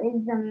school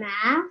is the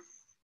math.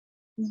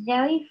 It's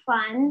very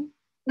fun,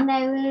 and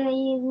I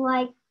really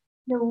like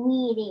the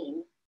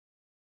reading.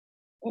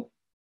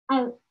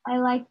 I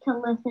like to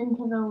listen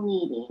to the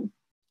reading.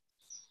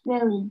 It's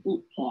very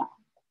detailed.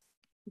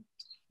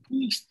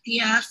 Mis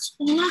días,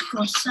 una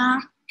cosa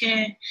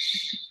que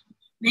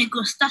me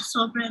gusta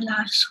sobre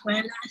la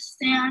escuela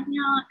este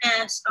año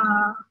es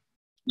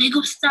me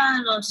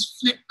gustan los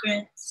flip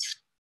grids.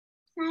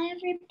 Hi,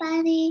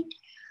 everybody.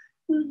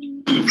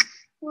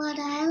 What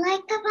I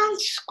like about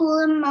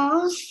school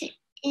most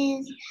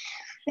is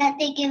that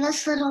they give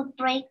us little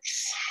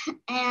breaks,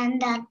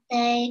 and that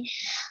I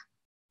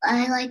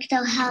like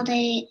how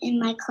they, in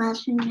my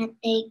classroom, that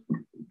they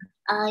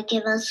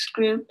give us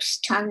groups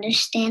to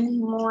understand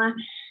more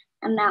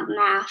about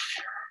math.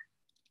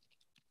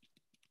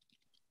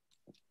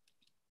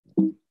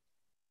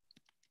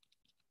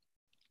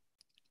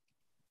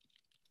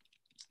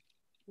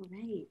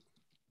 Right.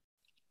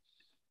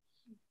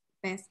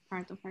 Best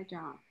part of our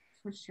job,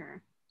 for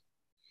sure.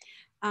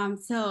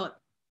 So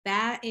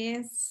that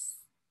is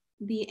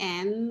the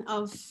end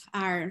of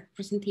our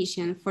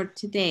presentation for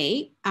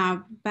today,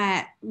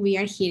 but we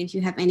are here if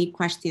you have any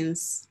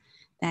questions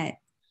that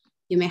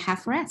you may have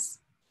for us.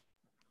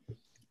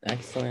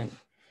 Excellent.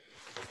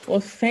 Well,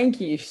 thank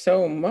you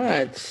so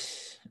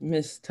much,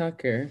 Ms.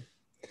 Tucker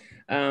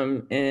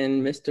and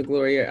Mr.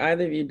 Gloria. Are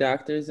either of you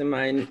doctors, am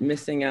I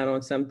missing out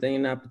on something,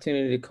 an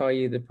opportunity to call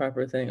you the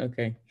proper thing?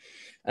 Okay.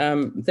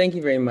 Thank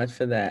you very much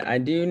for that. I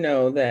do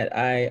know that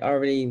I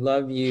already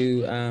love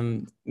you,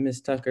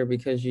 Ms. Tucker,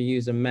 because you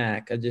use a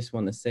Mac. I just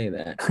want to say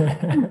that.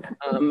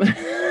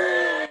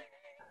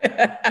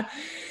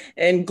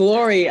 And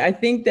Glory, I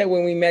think that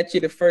when we met you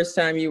the first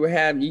time,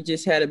 you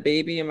just had a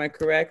baby. Am I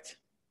correct?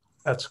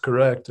 That's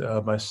correct.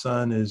 My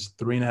son is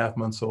 3.5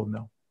 months old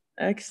now.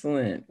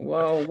 Excellent.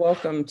 Well,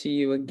 welcome to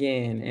you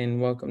again, and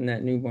welcome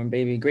that newborn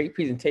baby. Great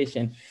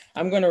presentation.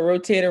 I'm going to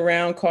rotate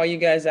around, call you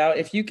guys out.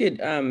 If you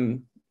could undo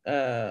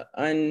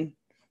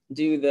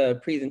the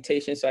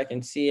presentation so I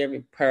can see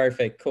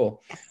perfect,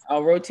 cool.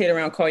 I'll rotate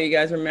around, call you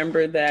guys.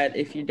 Remember that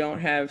if you don't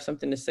have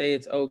something to say,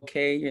 it's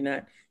okay.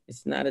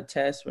 It's not a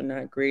test. We're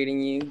not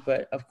grading you,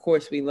 but of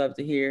course we love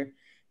to hear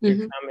your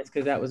comments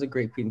because that was a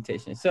great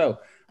presentation. So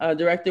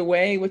Director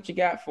Way, what you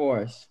got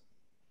for us?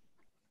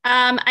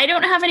 I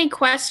don't have any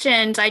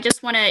questions. I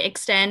just want to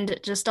extend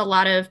just a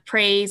lot of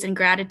praise and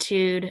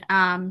gratitude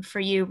for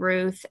you,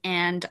 Ruth,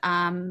 and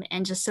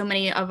just so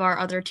many of our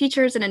other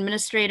teachers and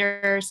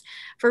administrators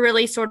for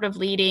really sort of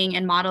leading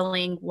and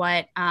modeling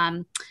what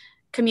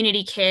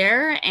community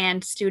care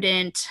and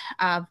student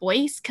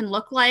voice can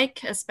look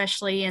like,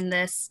 especially in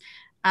this,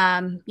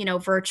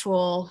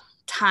 virtual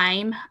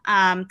time.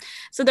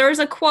 So there was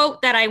a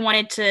quote that I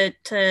wanted to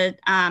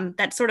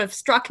that sort of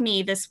struck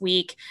me this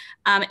week.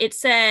 It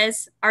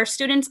says, "Our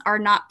students are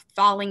not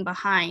falling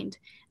behind.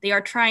 They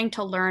are trying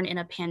to learn in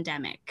a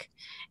pandemic."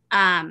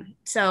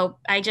 So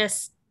I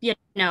just,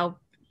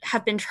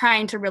 have been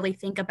trying to really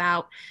think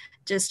about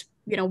just,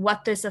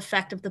 what this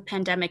effect of the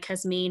pandemic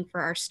has mean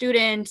for our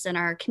students and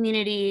our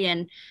community,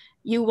 and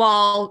you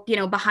all,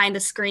 behind the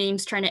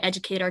screens trying to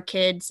educate our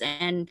kids.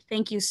 And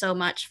thank you so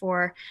much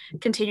for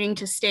continuing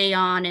to stay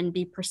on and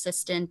be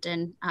persistent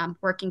and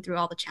working through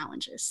all the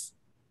challenges.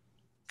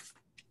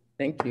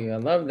 Thank you. I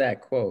love that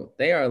quote.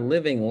 They are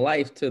living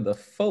life to the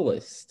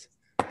fullest.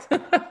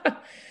 All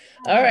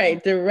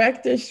right,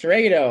 Director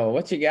Strado,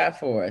 what you got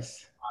for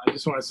us? I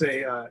just want to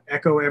say,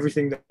 echo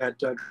everything that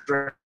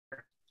Director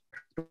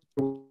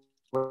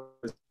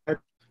said.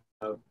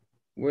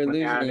 We're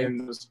losing add you. in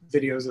those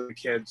videos of the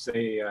kids.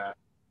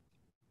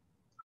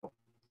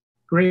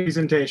 Great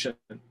presentation.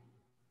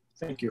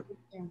 Thank you.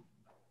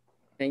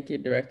 Thank you,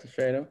 Director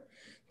Strado.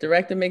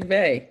 Director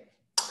McVeigh.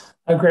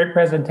 A great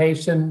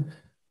presentation,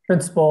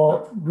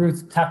 Principal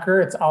Ruth Tucker.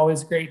 It's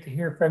always great to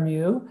hear from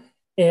you.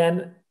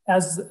 And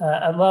as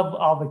I love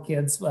all the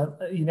kids,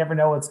 you never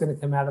know what's going to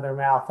come out of their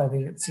mouth. I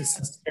think it's just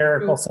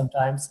hysterical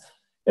sometimes.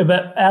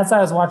 But as I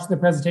was watching the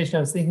presentation,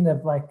 I was thinking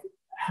of like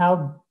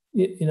how,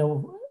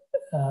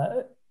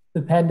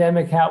 the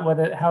pandemic, how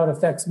it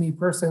affects me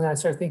personally. And I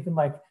started thinking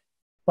like,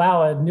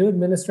 wow, a new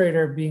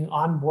administrator being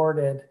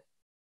onboarded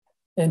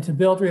and to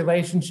build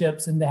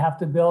relationships and to have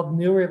to build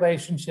new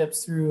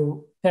relationships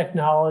through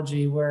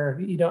technology where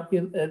you don't,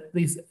 at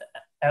least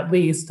at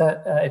least,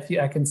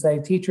 I can say,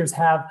 teachers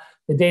have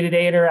the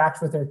day-to-day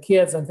interaction with their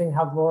kids. I'm thinking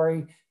how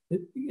Glory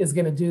is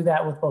going to do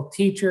that with both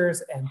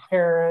teachers and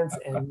parents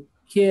and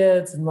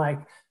kids, and like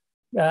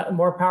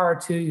more power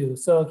to you.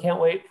 So can't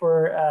wait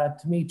to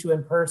meet you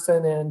in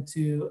person and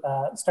to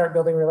start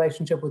building a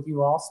relationship with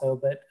you also.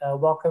 But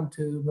welcome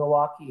to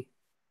Milwaukee.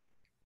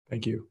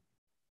 Thank you.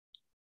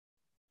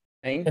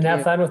 And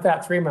have fun with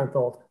that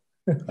 3-month-old.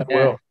 I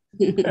will.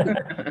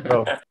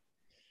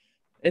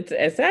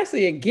 It's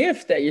actually a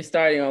gift that you're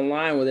starting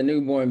online with a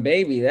newborn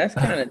baby. That's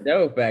kind of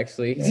dope,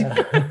 actually.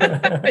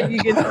 Yeah. You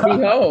get to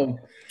be home.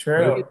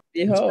 True.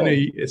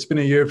 It's been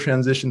a year of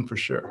transition for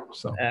sure.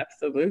 So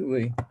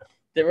absolutely.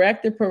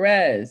 Director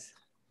Perez.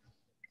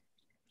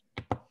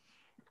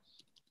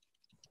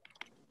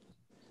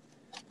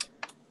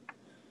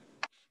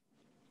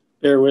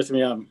 Bear with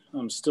me.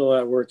 I'm still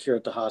at work here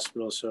at the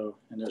hospital,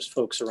 and there's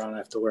folks around. I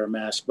have to wear a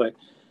mask, but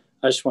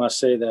I just want to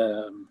say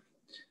that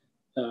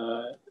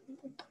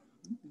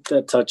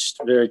that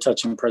very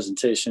touching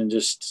presentation.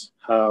 Just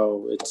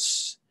how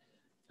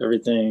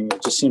everything.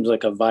 It just seems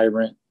like a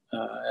vibrant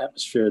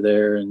atmosphere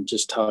there, and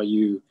just how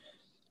you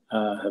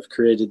have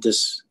created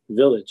this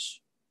village,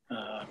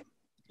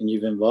 and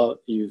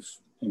you've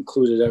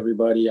included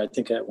everybody. I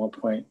think at one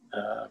point,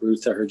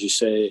 Ruth, I heard you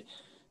say,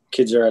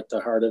 kids are at the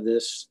heart of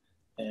this.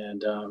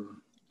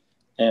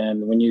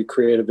 And when you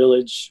create a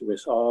village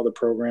with all the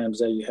programs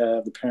that you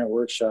have, the parent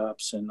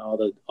workshops and all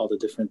the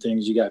different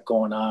things you got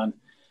going on,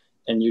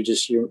 and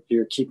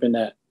you're keeping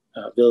that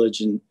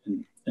village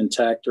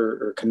intact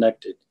or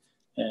connected,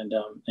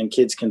 and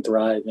kids can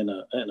thrive in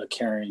a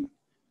caring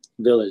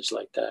village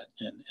like that,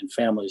 and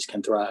families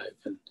can thrive,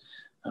 and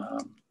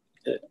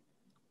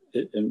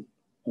it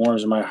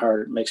warms my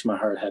heart, makes my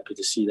heart happy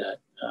to see that.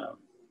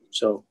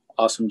 So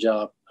awesome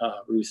job,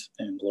 Ruth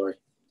and Glory.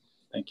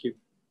 Thank you.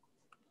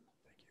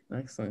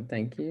 Excellent.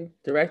 Thank you.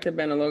 Director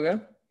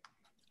Benaloga.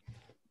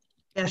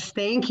 Yes,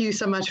 thank you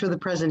so much for the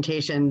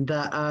presentation.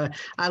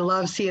 I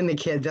love seeing the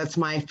kids. That's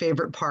my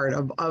favorite part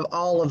of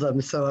all of them.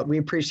 So we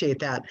appreciate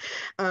that.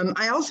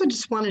 I also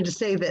just wanted to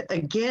say that,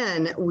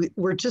 again,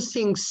 we're just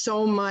seeing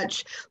so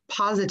much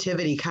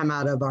positivity come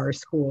out of our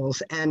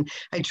schools. And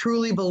I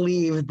truly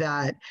believe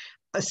that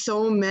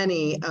so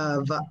many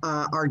of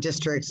our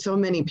districts, so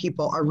many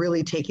people are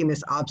really taking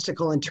this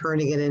obstacle and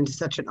turning it into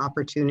such an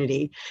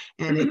opportunity.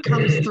 And it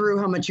comes through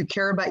how much you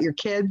care about your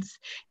kids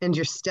and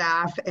your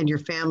staff and your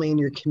family and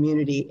your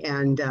community.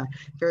 And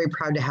very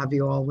proud to have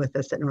you all with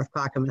us at North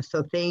Clackamas.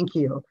 So thank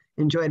you.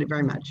 Enjoyed it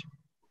very much.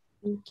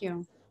 Thank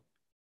you.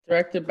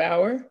 Director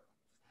Bauer.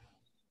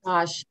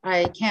 Gosh,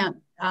 I can't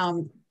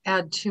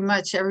add too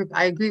much.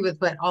 I agree with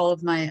what all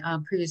of my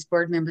previous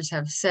board members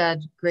have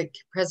said. Great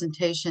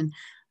presentation.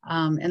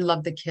 And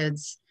love the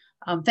kids.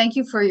 Thank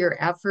you for your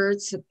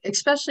efforts,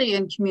 especially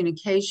in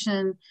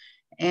communication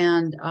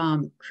and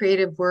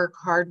creative work,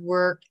 hard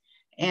work,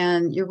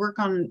 and your work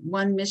on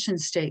one mission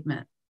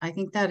statement. I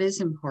think that is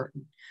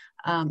important.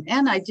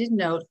 And I did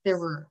note there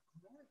were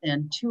more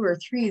than 2 or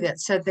 3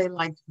 that said they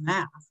liked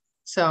math.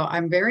 So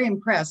I'm very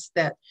impressed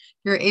that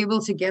you're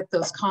able to get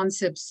those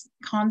concepts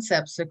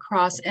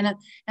across. And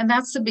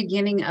that's the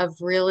beginning of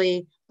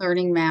really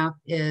learning math,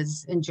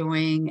 is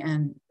enjoying,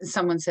 and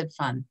someone said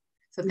fun.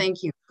 So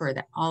thank you for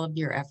that, all of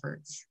your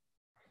efforts.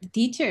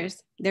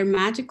 Teachers, they're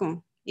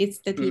magical. It's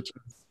the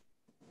teachers.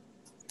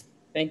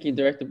 Thank you,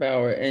 Director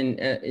Bauer. And,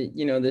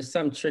 there's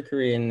some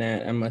trickery in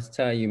that, I must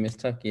tell you, Ms.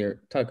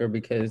 Tucker,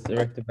 because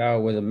Director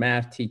Bauer was a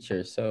math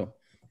teacher. So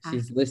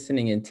she's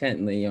listening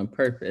intently on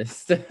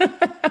purpose.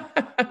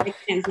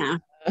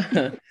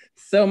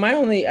 So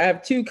I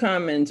have 2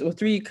 comments, or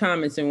 3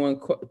 comments in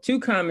 2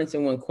 comments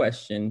and 1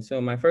 question. So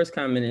my first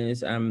comment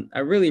is, I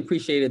really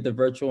appreciated the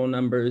virtual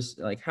numbers,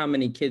 like how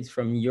many kids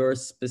from your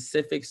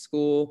specific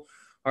school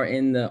are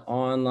in the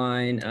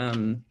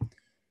online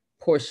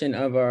portion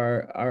of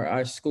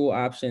our school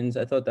options.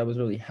 I thought that was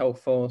really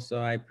helpful. So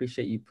I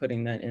appreciate you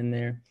putting that in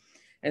there.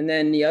 And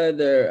then the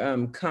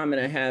other comment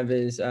I have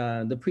is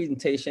the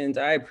presentations.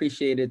 I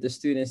appreciated the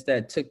students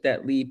that took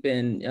that leap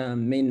and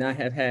may not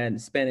have had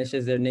Spanish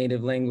as their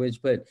native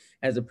language, but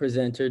as a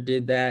presenter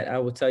did that. I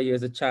will tell you,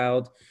 as a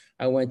child,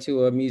 I went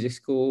to a music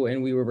school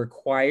and we were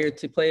required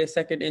to play a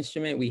second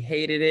instrument. We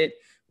hated it,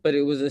 but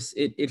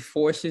it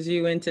forces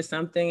you into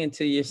something,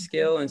 into your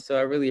skill. And so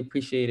I really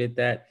appreciated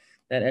that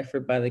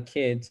effort by the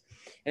kids.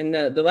 And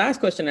the last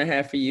question I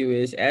have for you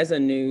is, as a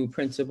new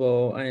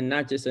principal, and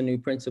not just a new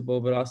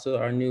principal, but also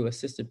our new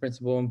assistant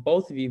principal, and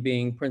both of you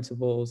being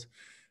principals,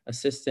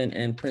 assistant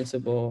and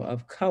principal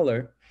of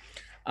color,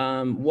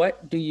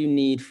 what do you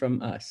need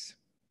from us?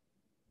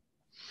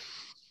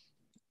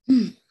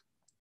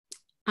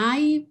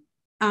 I'm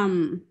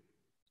gonna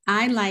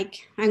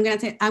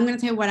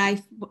tell you what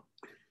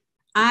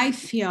I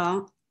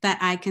feel that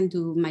I can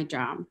do my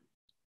job.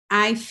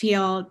 I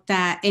feel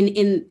that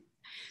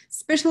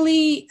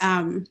especially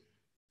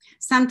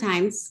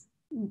sometimes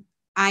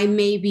I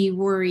may be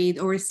worried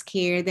or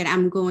scared that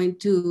I'm going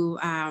to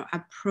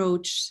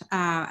approach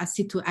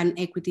an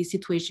equity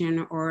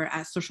situation or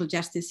a social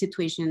justice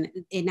situation,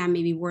 and I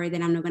may be worried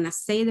that I'm not going to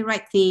say the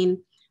right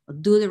thing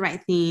do the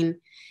right thing.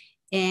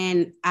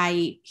 And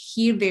I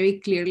hear very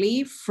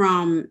clearly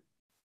from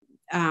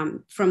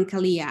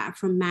Kalia,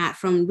 from Matt,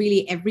 from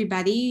really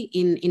everybody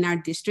in our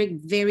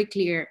district, very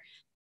clear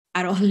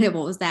at all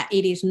levels that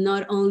it is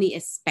not only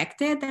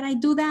expected that I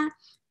do that,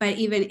 but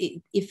even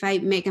if I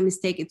make a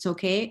mistake, it's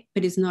okay,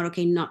 but it's not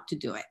okay not to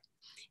do it.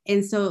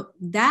 And so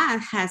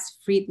that has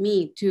freed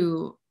me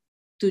to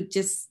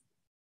just,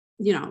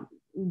 you know,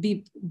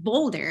 be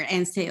bolder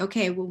and say,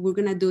 okay, well, we're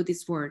gonna do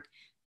this work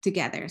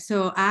together.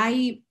 So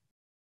I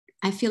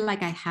feel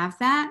like I have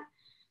that.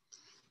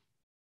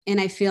 And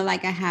I feel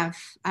like I have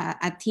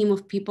a team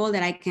of people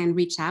that I can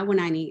reach out when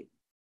I need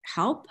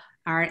help.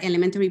 Our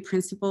elementary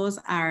principals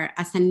are,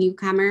 as a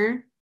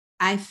newcomer,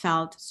 I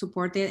felt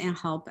supported and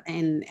helped,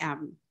 and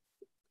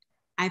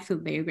I feel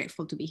very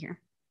grateful to be here.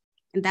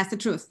 And that's the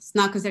truth. It's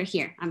not because they're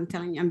here. I'm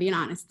telling you, I'm being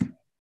honest.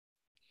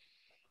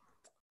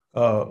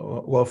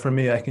 Well, for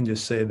me, I can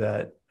just say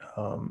that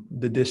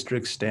the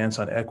district's stance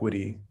on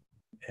equity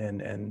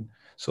and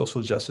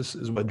social justice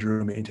is what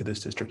drew me into this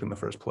district in the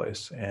first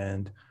place.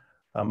 And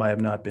I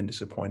have not been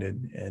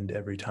disappointed. And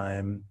every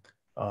time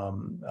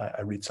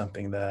I read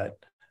something that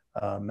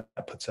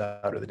Matt puts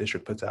out or the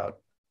district puts out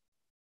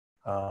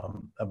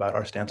about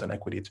our stance on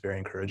equity, it's very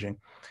encouraging.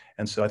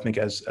 And so I think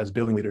as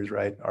building leaders,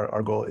 right,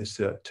 our goal is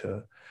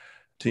to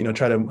you know,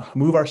 try to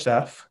move our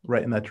staff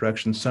right in that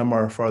direction. Some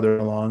are farther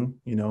along,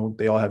 you know,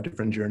 they all have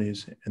different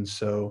journeys. And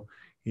so,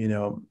 you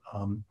know,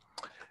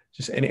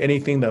 just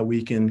anything that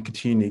we can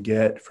continue to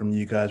get from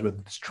you guys, whether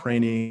it's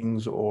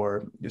trainings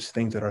or just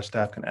things that our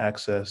staff can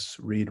access,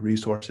 read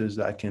resources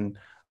that can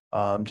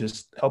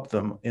just help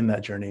them in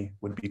that journey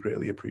would be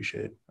greatly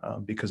appreciated,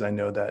 because I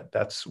know that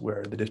that's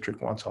where the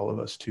district wants all of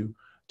us to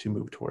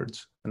move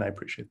towards, and I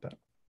appreciate that.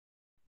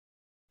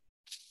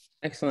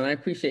 Excellent. I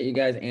appreciate you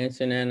guys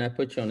answering that, and I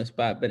put you on the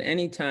spot. But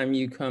anytime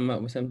you come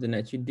up with something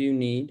that you do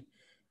need,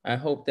 I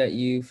hope that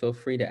you feel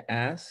free to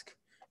ask.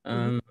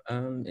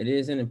 It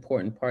is an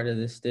important part of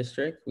this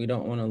district. We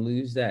don't want to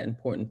lose that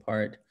important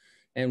part.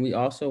 And we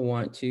also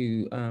want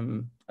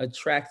to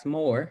attract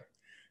more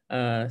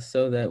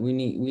so that we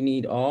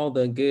need all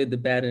the good, the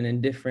bad, and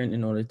indifferent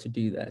in order to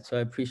do that. So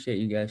I appreciate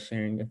you guys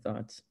sharing your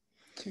thoughts.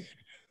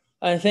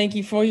 Thank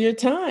you for your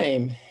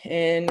time.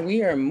 And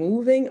we are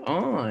moving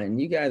on.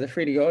 You guys are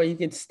free to go. You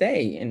can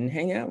stay and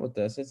hang out with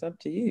us. It's up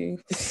to you.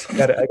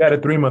 I got a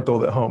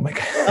 3-month-old at home.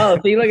 Oh,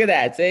 see, look at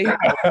that. See?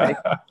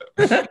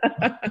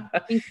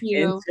 Thank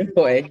you.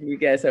 Enjoy. You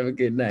guys have a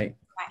good night.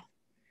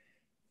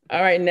 Bye.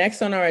 All right.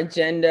 Next on our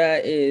agenda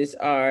is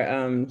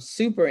our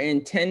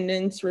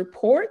superintendent's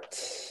report.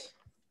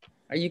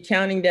 Are you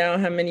counting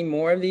down how many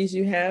more of these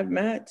you have,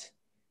 Matt?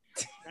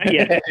 Not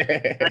yet. Not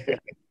yet.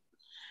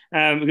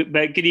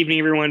 But good evening,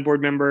 everyone,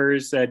 board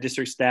members,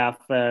 district staff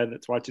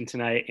that's watching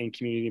tonight, and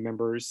community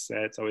members.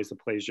 It's always a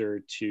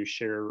pleasure to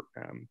share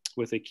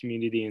with the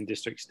community and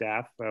district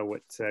staff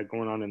what's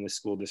going on in the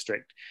school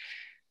district.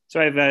 So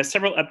I have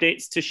several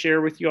updates to share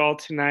with you all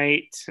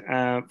tonight.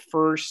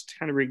 First,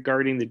 kind of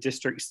regarding the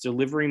district's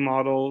delivery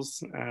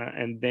models,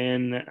 and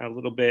then a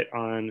little bit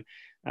on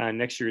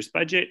next year's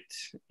budget,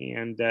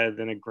 and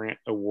then a grant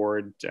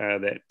award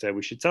that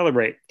we should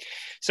celebrate.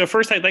 So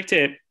first, I'd like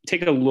to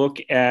take a look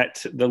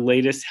at the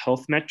latest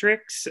health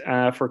metrics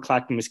for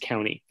Clackamas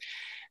County.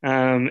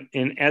 And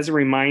as a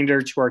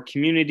reminder to our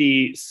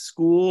community,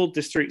 school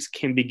districts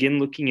can begin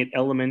looking at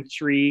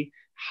elementary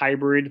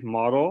hybrid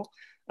model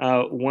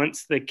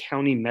once the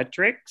county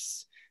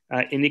metrics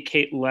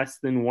indicate less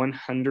than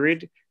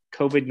 100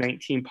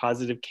 COVID-19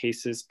 positive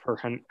cases per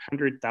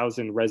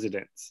 100,000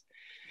 residents.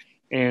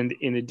 And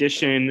in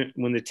addition,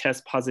 when the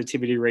test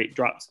positivity rate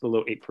drops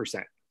below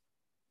 8%.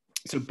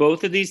 So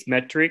both of these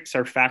metrics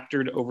are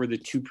factored over the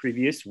 2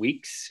 previous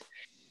weeks.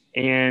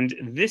 And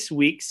this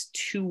week's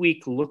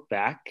 2-week look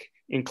back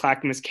in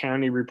Clackamas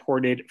County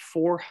reported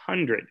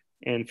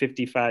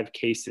 455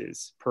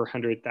 cases per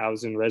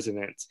 100,000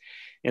 residents.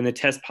 And the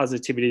test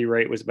positivity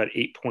rate was about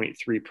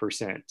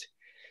 8.3%.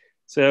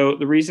 So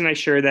the reason I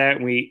share that,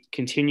 and we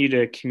continue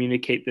to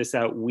communicate this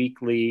out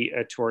weekly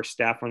to our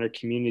staff and our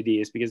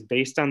community, is because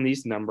based on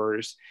these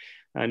numbers,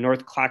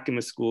 North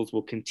Clackamas schools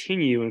will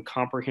continue in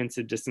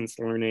comprehensive distance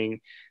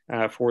learning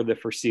for the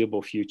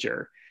foreseeable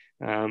future.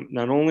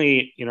 Not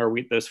only are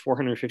we those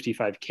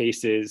 455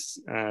 cases,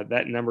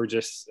 that number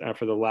just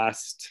for the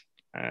last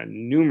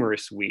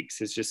numerous weeks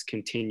has just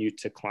continued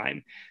to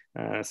climb.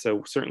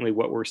 So certainly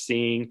what we're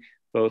seeing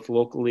both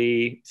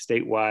locally,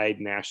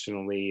 statewide,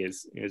 nationally,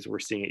 is we're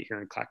seeing it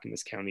here in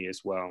Clackamas County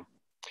as well.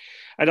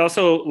 I'd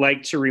also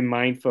like to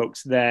remind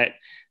folks that,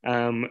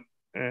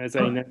 as I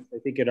announced, I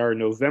think at our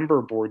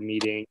November board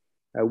meeting,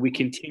 we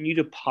continue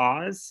to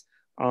pause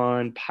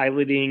on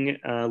piloting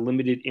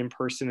limited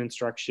in-person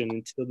instruction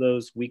until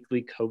those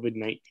weekly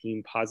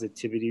COVID-19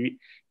 positivity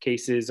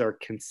cases are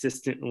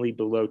consistently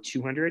below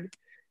 200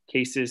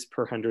 cases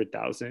per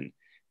 100,000.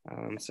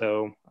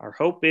 So our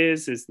hope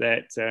is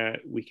that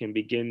we can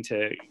begin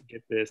to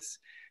get this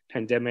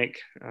pandemic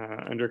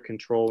under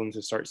control and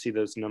to start to see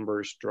those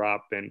numbers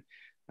drop. And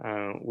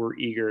we're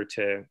eager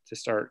to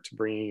start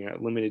bringing a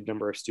limited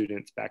number of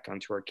students back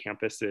onto our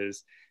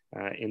campuses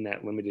in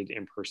that limited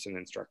in-person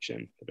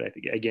instruction. But I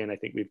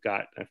think we've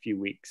got a few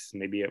weeks,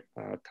 maybe a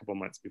couple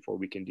months before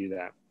we can do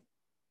that.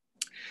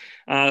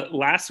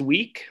 Last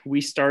week,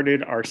 we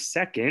started our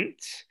second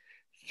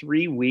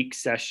 3-week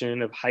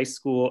session of high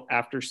school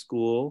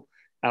after-school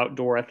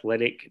outdoor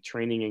athletic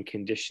training and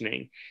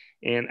conditioning.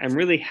 And I'm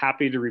really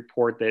happy to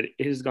report that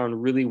it has gone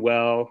really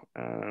well.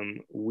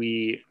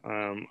 We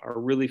are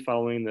really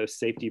following those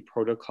safety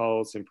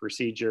protocols and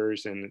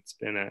procedures, and it's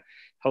been a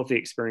healthy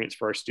experience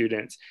for our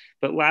students.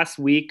 But last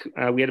week,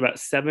 we had about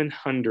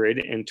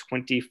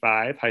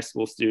 725 high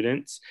school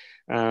students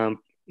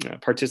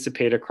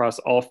participate across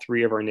all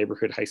 3 of our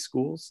neighborhood high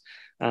schools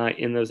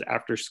in those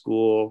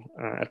after-school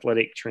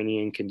athletic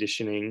training and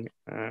conditioning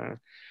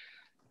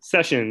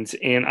sessions.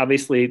 And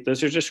obviously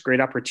those are just great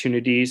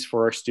opportunities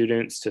for our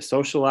students to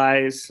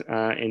socialize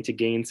and to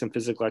gain some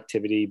physical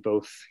activity.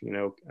 Both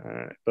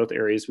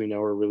areas we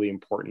know are really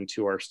important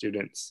to our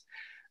students'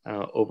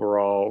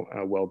 overall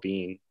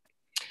well-being.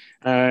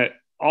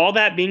 All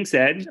that being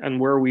said, on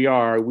where we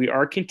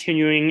are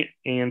continuing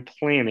and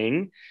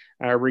planning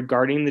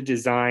regarding the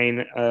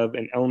design of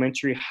an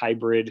elementary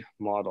hybrid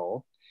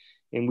model.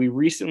 And we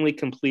recently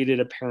completed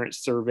a parent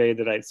survey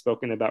that I'd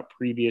spoken about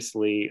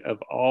previously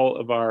of all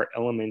of our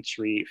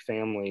elementary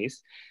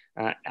families,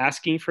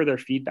 asking for their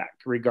feedback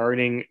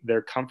regarding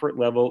their comfort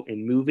level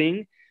in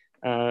moving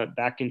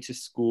back into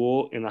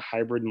school in a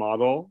hybrid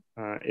model,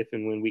 if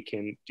and when we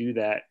can do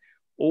that,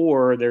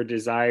 or their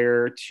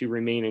desire to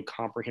remain in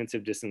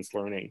comprehensive distance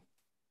learning.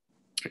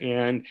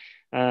 And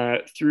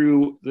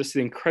through this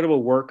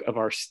incredible work of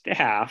our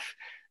staff,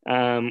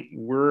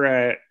 we're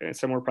at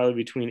somewhere probably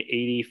between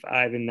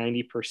 85 and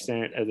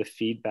 90% of the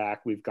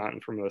feedback we've gotten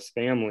from those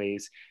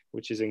families,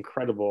 which is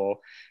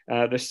incredible.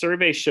 The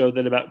survey showed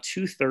that about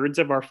 2/3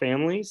 of our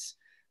families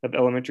of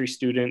elementary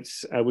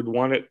students would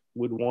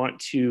want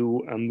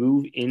to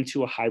move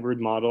into a hybrid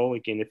model,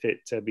 again, if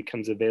it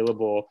becomes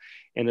available,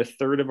 and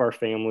 1/3 of our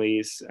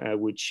families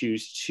would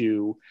choose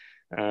to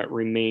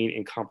remain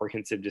in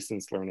comprehensive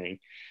distance learning.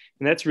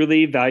 And that's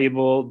really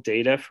valuable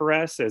data for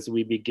us as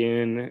we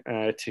begin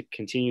to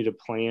continue to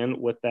plan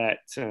what that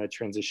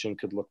transition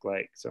could look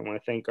like. So I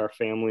want to thank our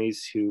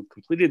families who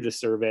completed the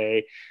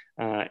survey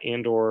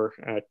and or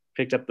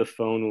picked up the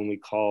phone when we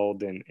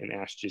called and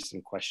asked you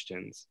some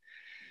questions.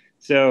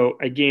 So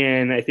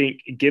again, I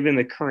think given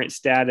the current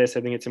status,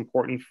 I think it's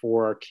important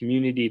for our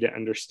community to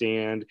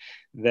understand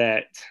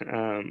that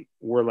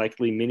we're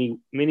likely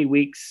many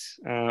weeks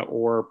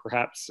or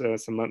perhaps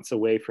some months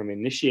away from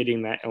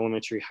initiating that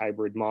elementary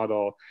hybrid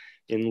model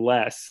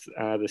unless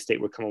the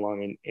state would come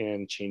along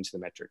and change the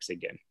metrics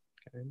again.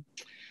 Okay.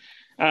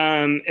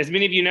 As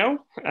many of you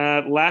know,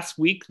 last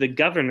week, the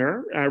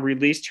governor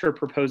released her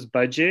proposed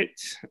budget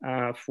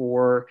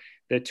for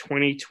the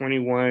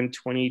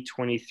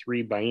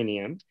 2021-2023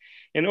 biennium.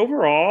 And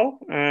overall,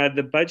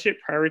 the budget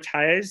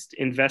prioritized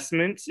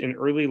investments in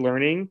early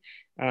learning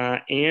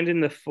and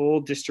in the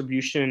full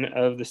distribution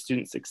of the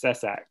Student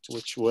Success Act,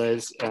 which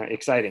was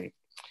exciting.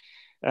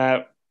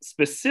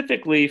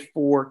 Specifically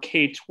for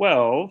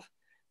K-12,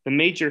 the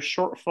major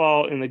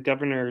shortfall in the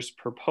governor's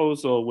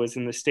proposal was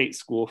in the state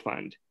school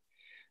fund.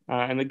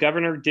 And the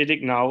governor did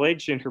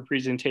acknowledge in her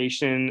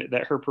presentation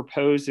that her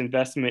proposed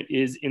investment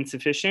is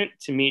insufficient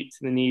to meet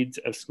the needs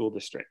of school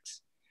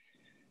districts.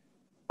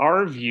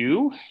 Our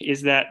view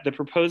is that the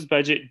proposed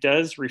budget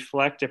does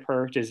reflect a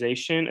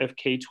prioritization of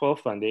K-12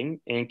 funding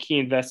and key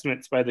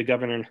investments by the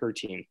governor and her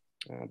team.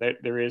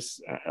 There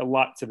is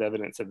lots of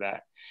evidence of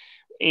that.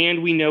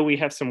 And we know we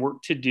have some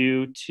work to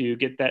do to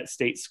get that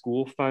state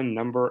school fund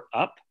number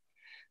up.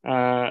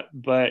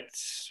 But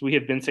we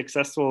have been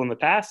successful in the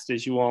past,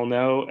 as you all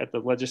know, at the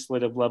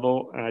legislative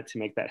level to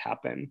make that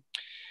happen.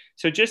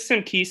 So just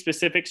some key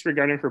specifics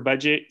regarding her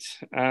budget.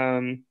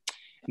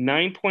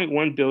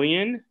 9.1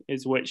 billion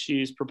is what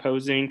she's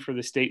proposing for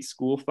the state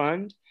school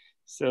fund.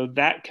 So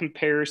that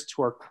compares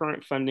to our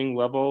current funding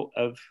level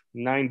of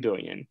 9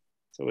 billion.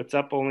 So it's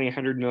up only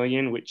 100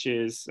 million, which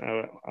is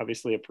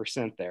obviously a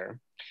percent there.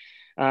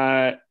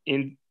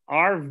 In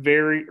our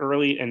very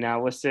early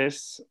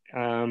analysis,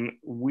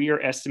 we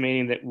are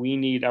estimating that we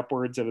need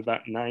upwards of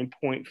about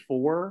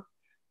 9.4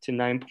 to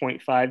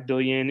 9.5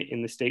 billion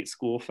in the state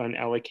school fund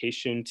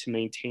allocation to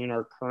maintain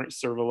our current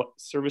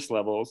service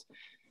levels,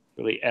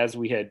 really as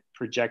we had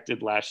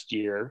projected last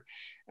year,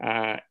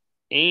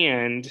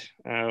 and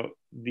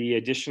the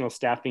additional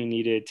staffing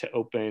needed to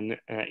open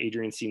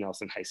Adrian C.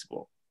 Nelson High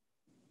School.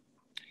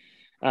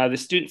 The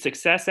Student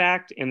Success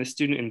Act and the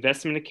Student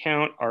Investment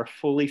Account are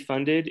fully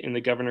funded in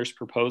the governor's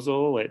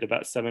proposal at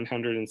about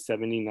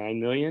 779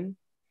 million.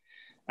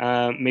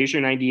 Measure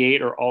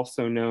 98, or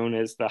also known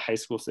as the High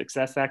School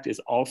Success Act, is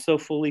also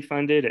fully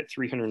funded at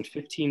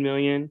 315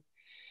 million.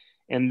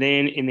 And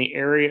then in the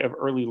area of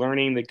early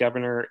learning, the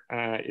governor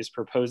is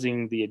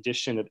proposing the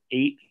addition of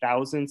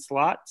 8,000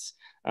 slots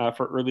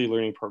for early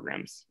learning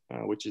programs,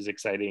 which is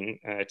exciting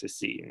to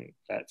see. And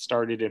that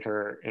started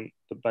in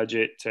the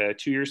budget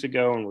 2 years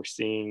ago, and we're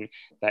seeing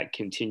that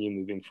continue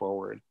moving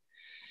forward.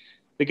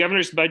 The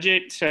governor's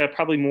budget,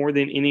 probably more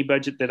than any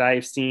budget that I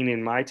have seen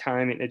in my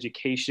time in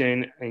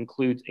education,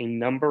 includes a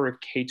number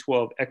of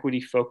K-12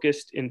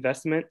 equity-focused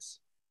investments.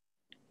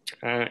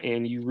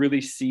 And you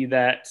really see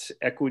that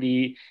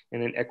equity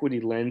and an equity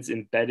lens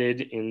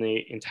embedded in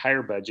the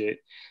entire budget.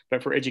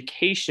 But for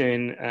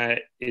education,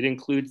 it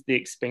includes the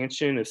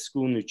expansion of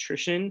school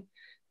nutrition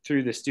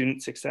through the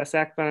Student Success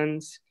Act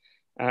funds,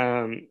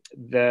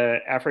 the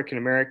African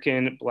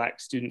American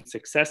Black Student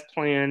Success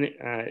Plan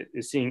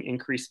is seeing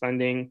increased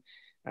funding.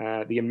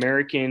 The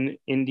American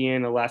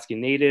Indian Alaska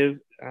Native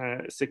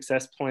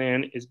Success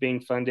Plan is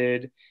being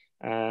funded.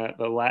 The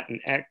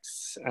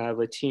Latinx,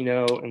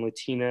 Latino, and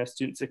Latina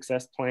Student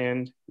Success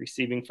Plan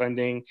receiving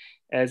funding,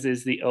 as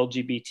is the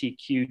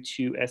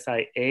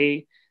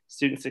LGBTQ2SIA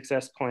Student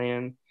Success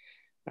Plan.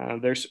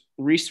 There's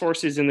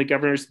resources in the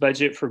governor's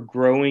budget for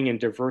growing and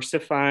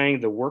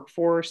diversifying the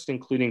workforce,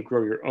 including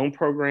Grow Your Own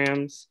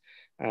programs,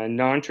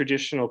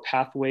 non-traditional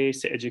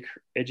pathways to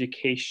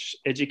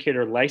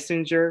educator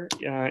licensure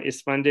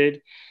is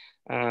funded.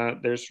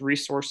 There's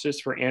resources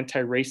for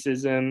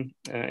anti-racism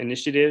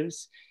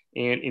initiatives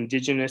and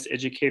Indigenous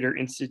Educator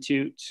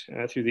Institute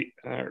through the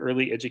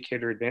Early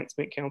Educator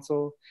Advancement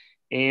Council.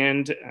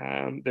 And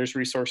there's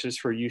resources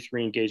for youth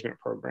re-engagement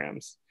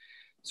programs.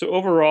 So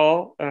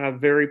overall, a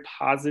very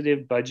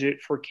positive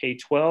budget for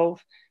K-12,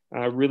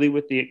 really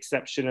with the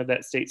exception of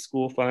that state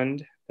school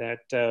fund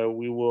that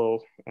we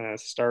will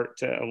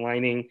start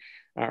aligning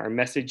our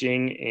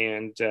messaging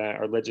and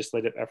our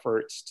legislative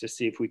efforts to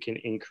see if we can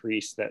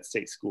increase that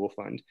state school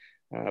fund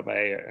by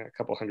a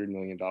couple $100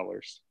 million.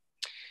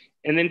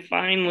 And then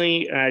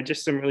finally,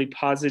 just some really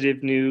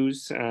positive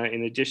news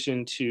in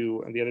addition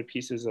to the other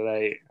pieces that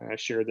I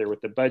shared there with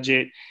the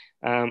budget.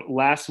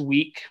 Last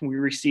week, we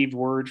received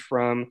word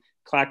from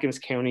Clackamas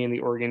County and the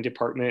Oregon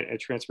Department of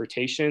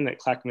Transportation that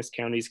Clackamas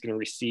County is going to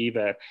receive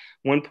a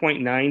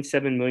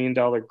 $1.97 million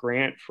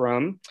grant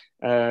from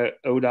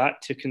ODOT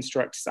to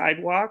construct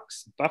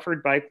sidewalks,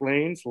 buffered bike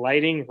lanes,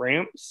 lighting,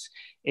 ramps,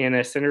 and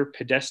a center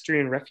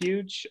pedestrian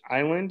refuge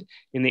island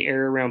in the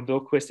area around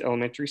Billquist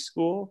Elementary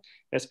School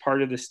as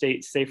part of the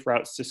state's Safe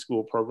Routes to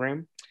School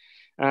program.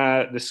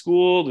 The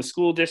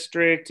school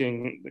district,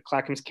 and the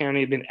Clackamas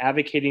County have been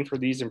advocating for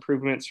these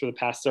improvements for the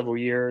past several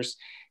years.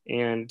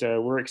 And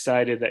we're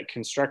excited that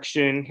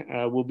construction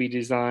will be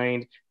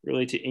designed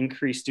really to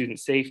increase student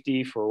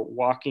safety for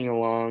walking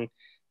along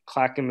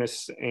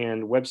Clackamas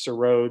and Webster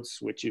roads,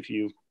 which if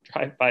you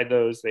drive by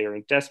those, they are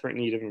in desperate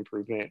need of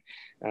improvement.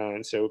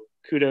 And so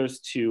kudos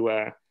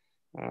to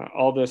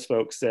all those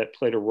folks that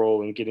played a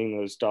role in getting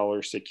those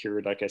dollars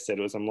secured. Like I said,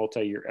 it was a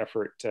multi-year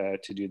effort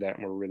to do that,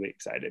 and we're really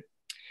excited.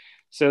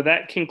 So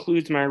that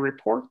concludes my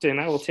report,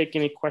 and I will take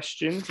any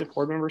questions if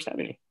board members have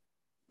any.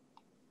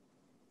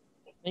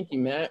 Thank you,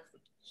 Matt.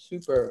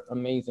 Super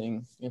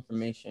amazing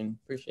information.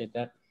 Appreciate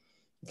that.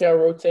 Okay, I'll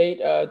rotate.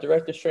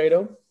 Director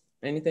Strado,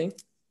 anything?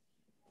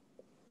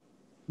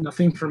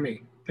 Nothing for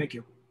me. Thank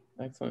you.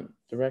 Excellent.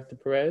 Director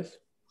Perez?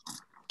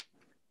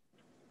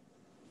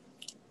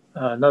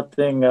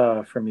 Nothing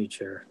for me,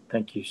 Chair.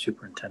 Thank you,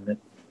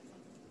 Superintendent.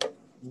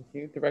 Thank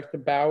you. Director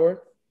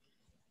Bauer?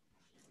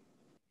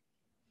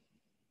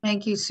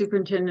 Thank you,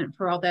 Superintendent,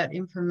 for all that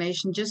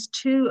information. Just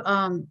two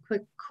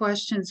quick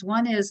questions.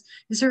 One is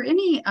there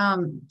any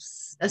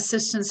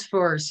assistance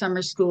for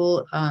summer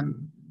school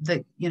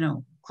that,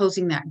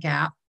 closing that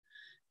gap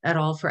at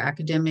all for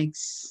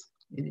academics?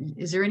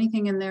 Is there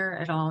anything in there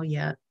at all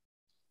yet?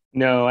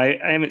 No, I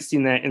haven't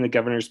seen that in the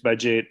governor's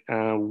budget.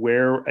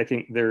 Where I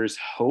think there's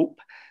hope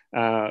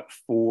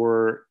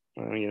for,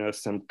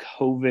 some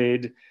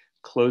COVID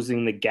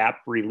closing the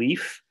gap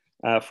relief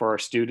for our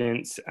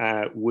students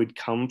would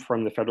come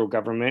from the federal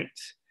government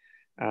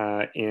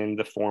in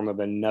the form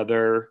of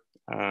another,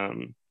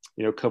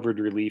 COVID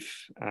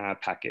relief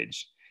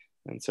package.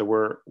 And so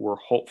we're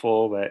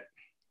hopeful that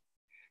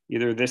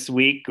either this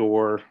week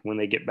or when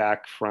they get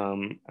back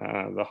from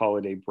the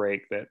holiday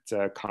break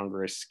that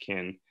Congress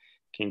can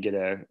get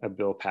a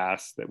bill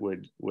passed that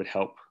would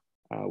help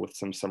with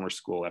some summer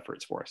school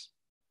efforts for us.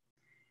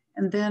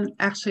 And then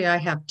actually I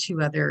have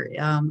two other,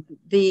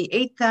 the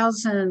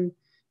 8,000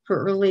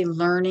 for early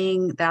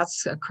learning,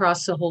 that's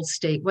across the whole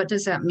state. What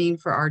does that mean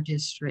for our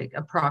district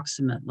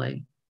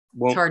approximately?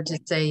 Well, it's hard to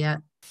say yet.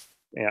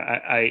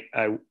 Yeah,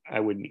 I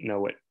wouldn't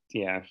know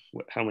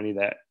how many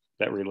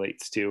that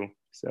relates to,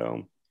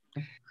 so.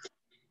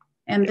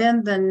 And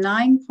then the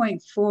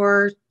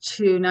 9.4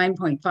 to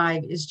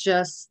 9.5 is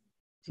just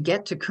to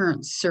get to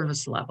current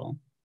service level,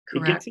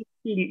 correct?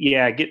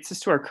 It gets us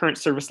to our current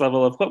service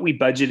level of what we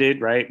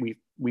budgeted, right?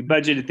 We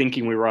budgeted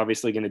thinking we were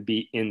obviously going to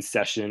be in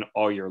session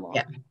all year long.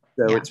 Yeah.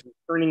 So it's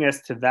returning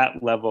us to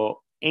that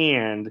level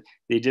and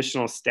the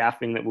additional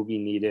staffing that will be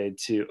needed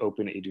to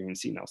open Adrian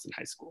C. Nelson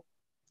High School.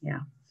 Yeah,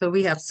 so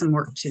we have some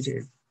work to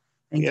do.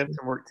 We have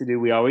some work to do.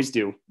 We always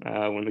do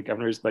when the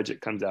governor's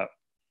budget comes out.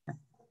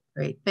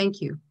 Great, thank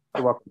you.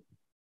 You're welcome.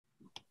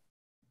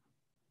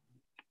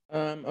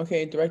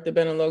 Okay, Director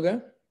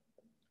Benaloga.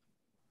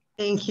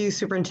 Thank you,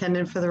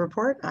 Superintendent, for the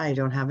report. I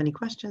don't have any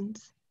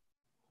questions.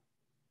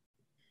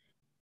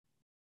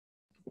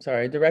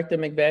 Sorry, Director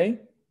McVeigh.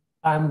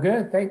 I'm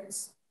good,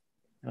 thanks.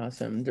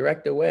 Awesome.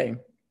 Director Way.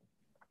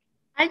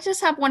 I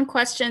just have one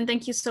question.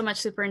 Thank you so much,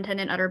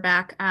 Superintendent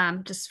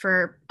Utterback, just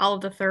for all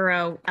of the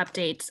thorough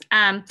updates.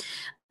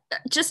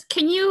 Just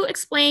can you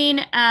explain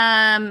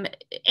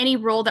any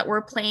role that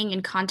we're playing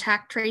in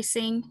contact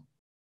tracing?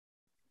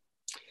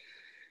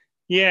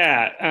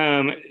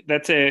 Yeah,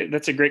 that's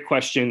a great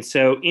question.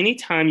 So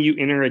anytime you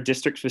enter a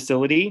district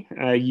facility,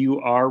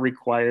 you are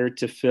required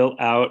to fill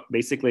out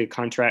basically a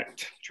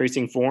contract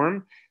tracing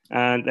form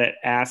that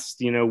asks,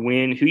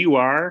 who you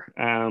are,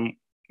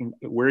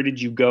 where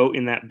did you go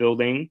in that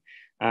building,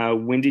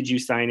 when did you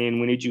sign in,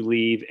 when did you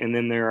leave, and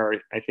then there are,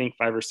 I think,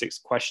 5 or 6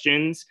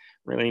 questions.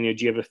 Really,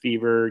 do you have a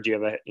fever? Do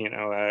you have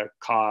a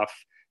cough?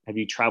 Have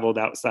you traveled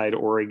outside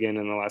Oregon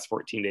in the last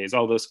 14 days?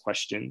 All those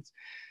questions.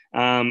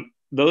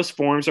 Those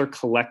forms are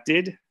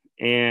collected,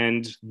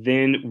 and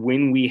then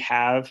when we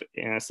have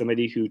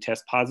somebody who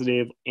tests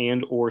positive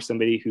and or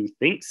somebody who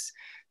thinks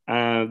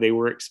they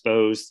were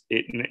exposed,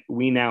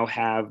 we now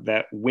have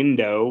that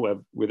window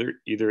of whether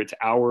either it's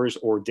hours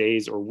or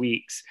days or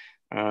weeks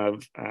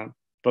of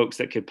folks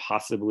that could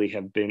possibly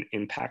have been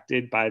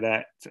impacted by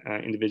that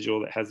individual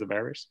that has the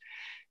virus.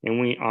 And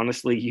we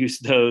honestly use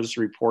those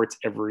reports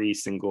every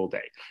single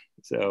day.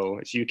 So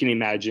as you can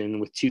imagine,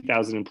 with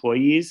 2,000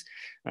 employees,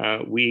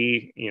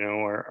 we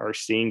are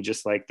seeing,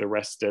 just like the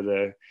rest of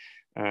the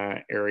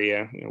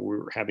area,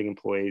 we're having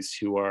employees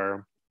who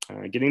are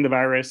getting the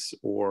virus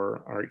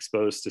or are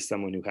exposed to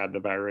someone who had the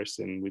virus.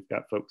 And we've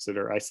got folks that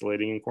are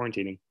isolating and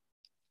quarantining.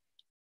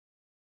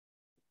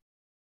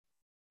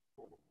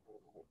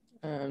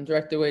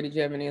 Director Way, did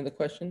you have any other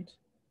questions?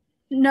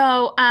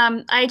 No,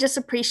 I just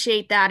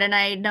appreciate that. And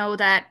I know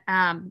that,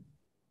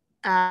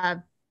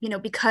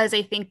 because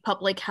I think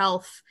public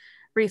health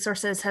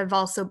resources have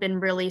also been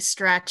really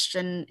stretched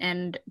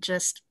and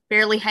just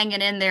barely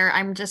hanging in there.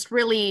 I'm just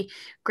really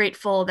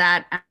grateful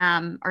that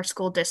our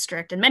school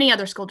district and many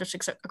other school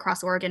districts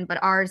across Oregon,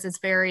 but ours is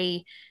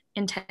very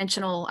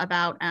intentional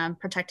about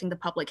protecting the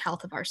public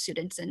health of our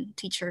students and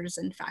teachers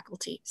and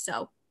faculty.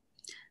 So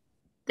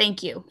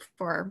thank you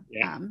for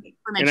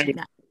mentioning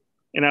that.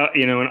 And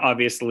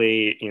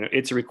obviously,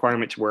 it's a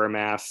requirement to wear a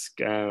mask.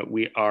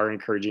 We are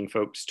encouraging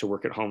folks to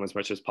work at home as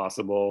much as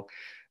possible.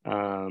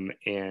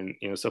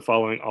 So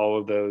following all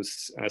of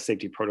those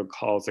safety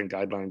protocols and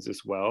guidelines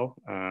as well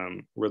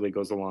really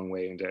goes a long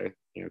way into,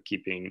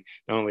 keeping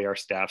not only our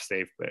staff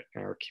safe, but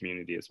our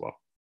community as well.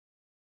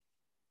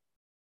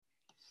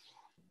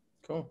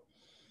 Cool.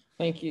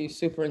 Thank you,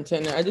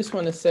 Superintendent. I just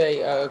want to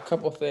say a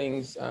couple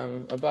things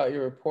about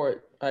your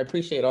report. I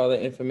appreciate all the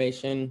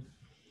information.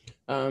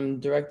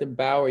 Director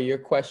Bauer, your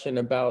question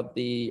about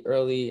the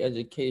early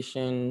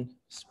education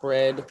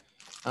spread,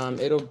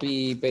 it'll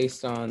be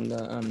based on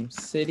the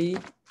city.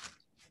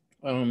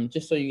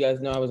 Just so you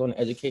guys know, I was on the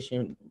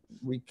Education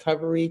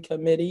Recovery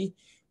Committee,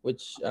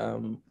 which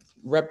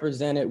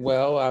represented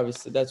well.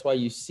 Obviously, that's why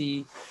you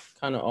see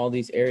kind of all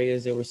these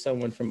areas. There was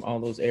someone from all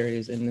those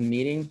areas in the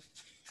meeting.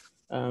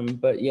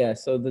 But yeah,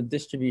 so the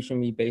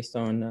distribution will be based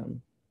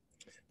on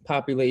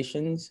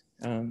populations,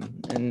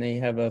 and they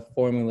have a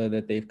formula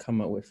that they've come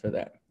up with for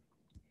that.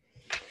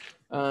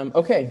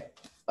 Okay,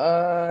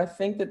 I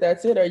think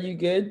that's it. Are you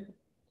good,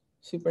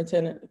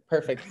 Superintendent?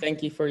 Perfect.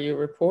 Thank you for your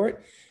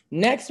report.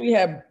 Next, we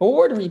have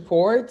board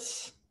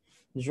reports.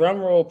 Drum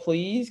roll,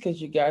 please,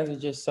 because you guys are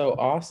just so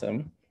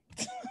awesome.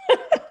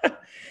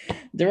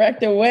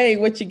 Director Way,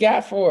 what you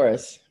got for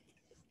us?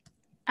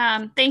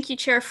 Thank you,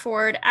 Chair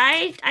Ford.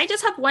 I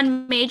just have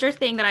one major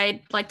thing that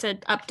I'd like to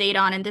update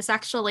on, and this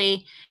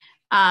actually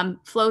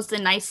flows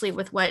in nicely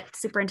with what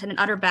Superintendent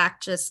Utterback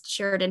just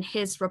shared in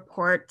his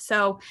report.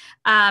 So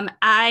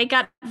I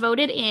got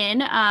voted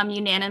in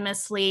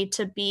unanimously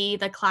to be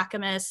the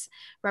Clackamas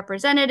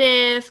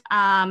representative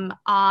on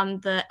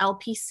the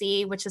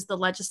LPC, which is the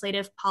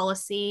Legislative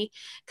Policy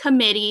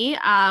Committee,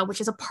 which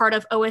is a part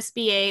of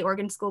OSBA,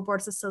 Oregon School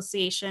Boards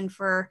Association,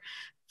 for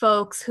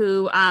folks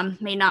who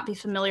may not be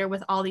familiar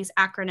with all these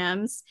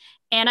acronyms.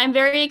 And I'm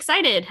very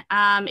excited.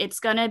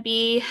 It's going to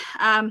be,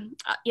 a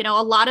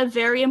lot of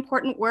very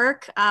important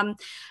work,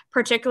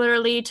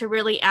 particularly to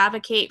really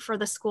advocate for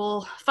the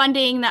school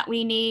funding that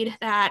we need,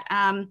 that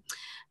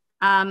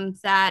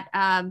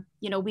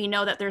we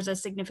know that there's a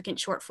significant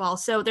shortfall.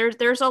 So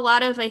there's a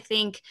lot of, I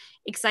think,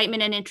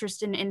 excitement and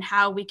interest in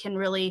how we can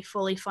really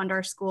fully fund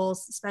our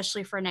schools,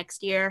 especially for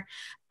next year.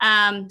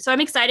 So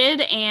I'm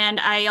excited. And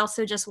I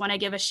also just want to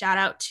give a shout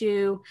out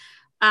to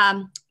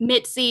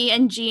Mitzi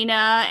and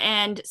Gina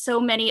and so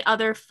many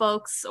other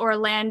folks,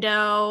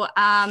 Orlando,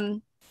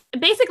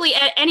 basically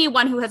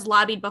anyone who has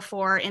lobbied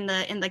before in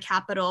the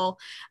Capitol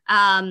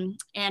and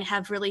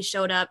have really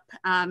showed up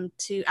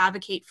to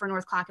advocate for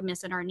North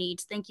Clackamas and our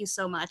needs. Thank you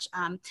so much.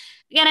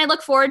 Again, I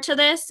look forward to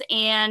this,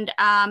 and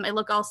I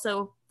look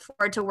also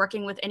forward to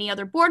working with any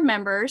other board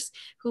members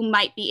who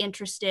might be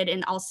interested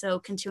in also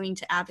continuing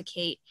to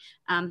advocate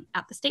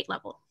at the state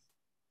level.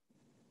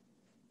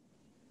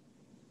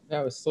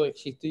 That was slick.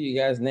 She threw you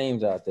guys'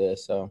 names out there,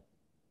 so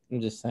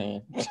I'm just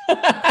saying.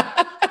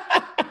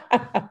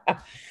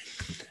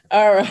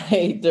 All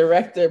right,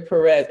 Director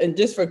Perez. And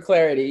just for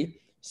clarity,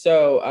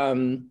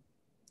 so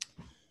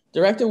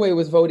Director Way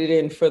was voted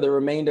in for the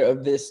remainder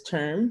of this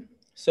term.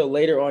 So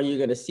later on, you're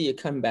going to see it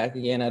come back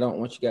again. I don't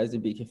want you guys to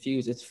be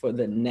confused. It's for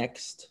the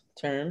next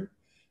term.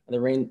 The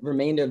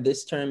remainder of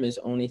this term is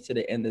only to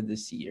the end of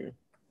this year.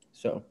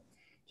 So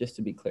just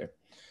to be clear.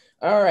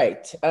 All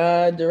right,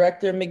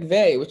 Director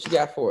McVeigh, what you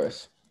got for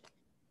us?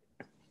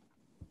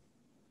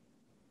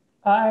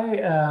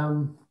 I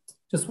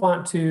just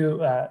want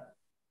to,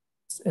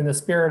 in the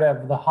spirit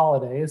of the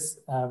holidays,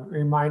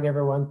 remind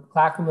everyone,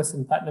 Clackamas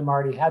and Putnam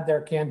already had their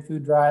canned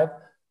food drive.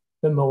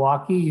 In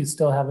Milwaukee, you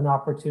still have an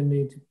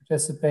opportunity to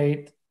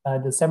participate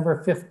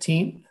December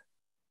 15th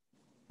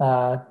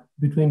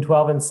between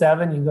 12 and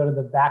 7. You can go to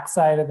the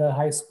backside of the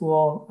high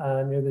school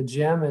near the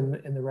gym and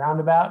in the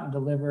roundabout and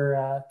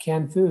deliver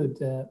canned food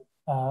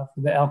for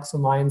the Elks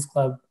and Lions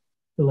Club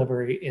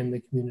delivery in the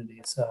community.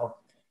 So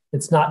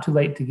it's not too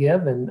late to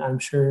give, and I'm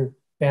sure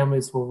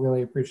families will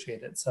really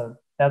appreciate it. So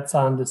that's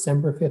on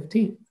December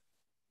 15th.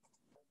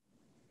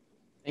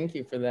 Thank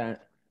you for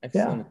that.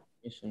 Excellent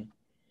information.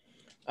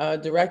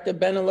 Director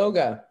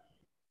Benaloga.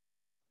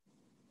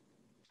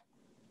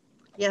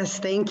 Yes,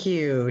 thank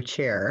you,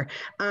 Chair.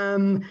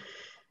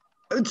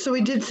 So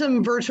we did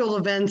some virtual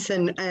events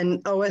and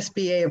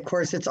OSBA, of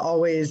course, it's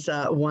always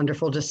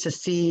wonderful just to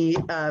see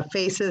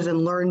faces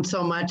and learn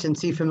so much and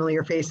see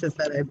familiar faces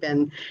that I've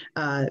been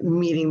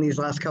meeting these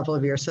last couple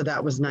of years. So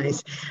that was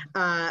nice.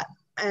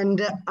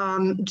 And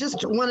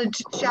just wanted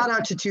to shout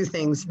out to two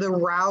things. The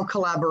ROW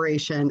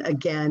collaboration,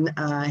 again,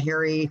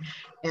 Harry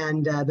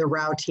and the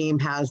ROW team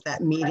has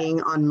that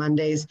meeting on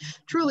Mondays.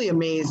 Truly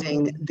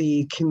amazing,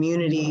 the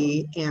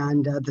community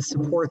and the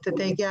support that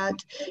they get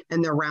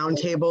and the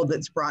roundtable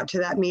that's brought to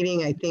that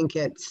meeting. I think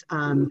it's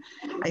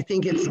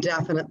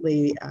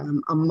definitely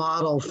a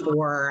model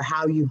for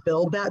how you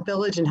build that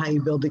village and how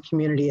you build the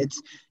community. It's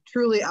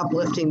truly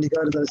uplifting to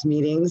go to those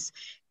meetings.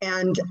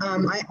 And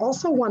I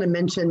also want to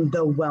mention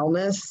the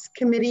Wellness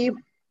Committee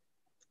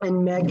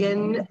and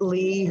Megan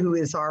Lee, who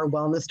is our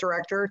Wellness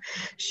Director.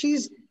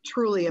 She's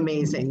truly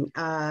amazing.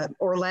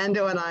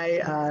 Orlando and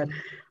I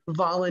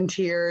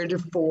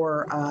volunteered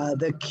for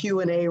the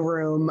Q&A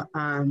room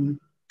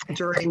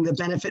during the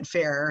benefit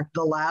fair,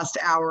 the last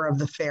hour of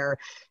the fair.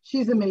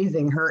 She's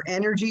amazing. Her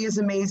energy is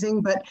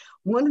amazing. But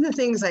one of the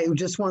things I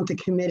just want the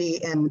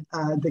committee and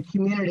the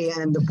community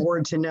and the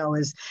board to know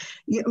is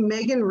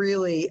Megan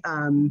really,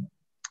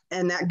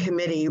 and that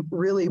committee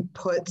really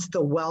puts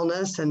the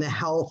wellness and the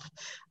health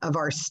of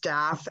our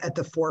staff at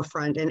the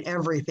forefront in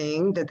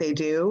everything that they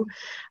do.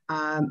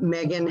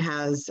 Megan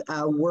has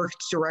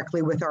worked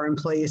directly with our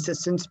employee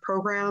assistance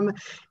program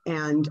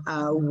and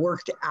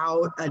worked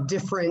out a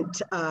different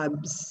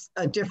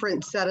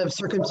set of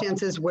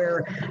circumstances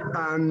where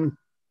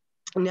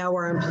now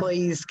our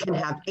employees can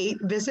have 8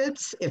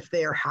 visits if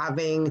they're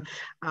having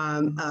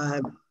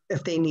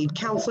if they need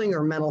counseling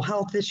or mental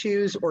health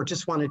issues or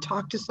just want to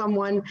talk to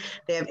someone.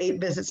 They have 8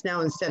 visits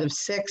now instead of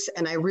 6.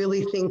 And I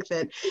really think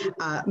that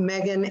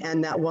Megan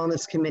and that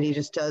wellness committee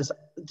just does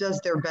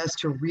their best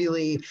to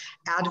really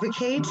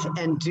advocate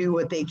and do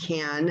what they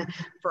can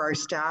for our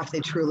staff. They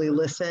truly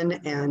listen,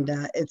 and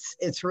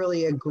it's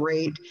really a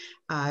great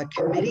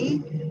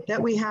committee that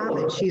we have,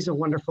 and she's a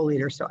wonderful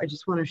leader. So I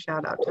just want to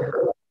shout out to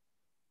her.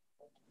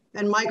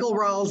 And Michael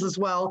Rawls as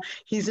well.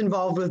 He's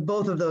involved with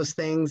both of those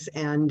things,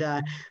 and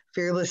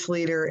fearless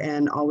leader,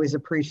 and always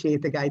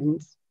appreciate the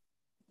guidance.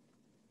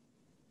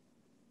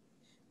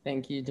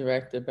 Thank you,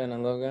 Director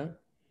Benaloga.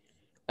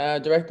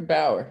 Director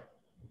Bauer.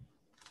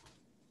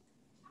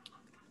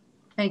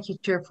 Thank you,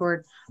 Chair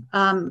Ford.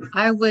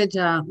 I would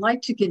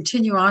like to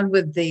continue on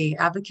with the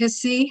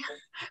advocacy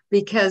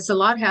because a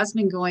lot has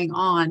been going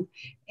on,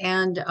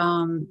 and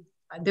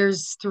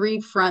there's 3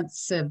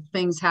 fronts of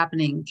things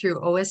happening through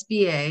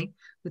OSBA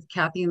with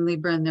Kathy and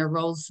Libra and their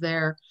roles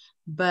there.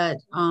 But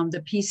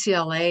the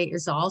PCLA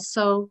is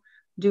also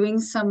doing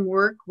some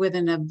work with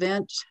an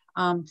event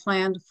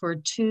planned for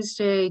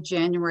Tuesday,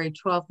 January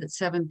 12th at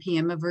 7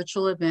 p.m., a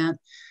virtual event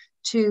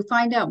to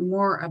find out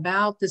more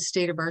about the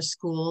state of our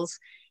schools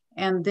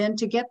and then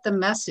to get the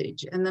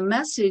message. And the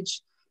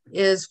message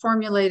is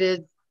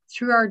formulated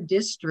through our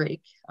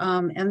district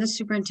and the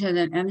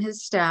superintendent and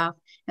his staff.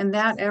 And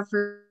that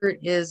effort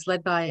is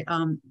led by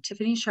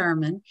Tiffany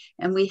Sharman.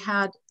 And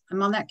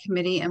I'm on that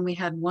committee, and we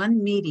had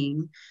one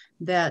meeting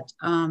that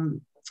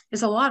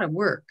is a lot of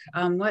work.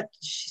 What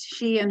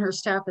she and her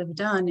staff have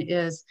done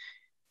is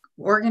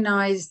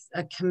organize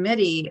a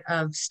committee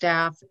of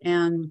staff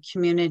and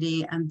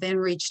community, and then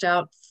reached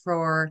out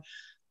for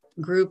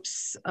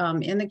groups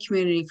in the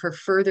community for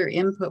further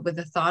input with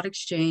a thought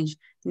exchange.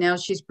 Now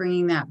she's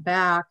bringing that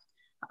back.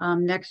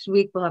 Next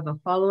week, we'll have a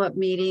follow-up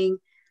meeting,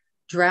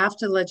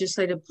 draft a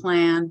legislative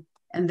plan,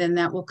 and then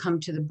that will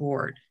come to the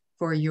board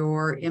for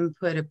your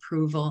input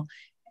approval.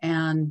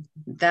 And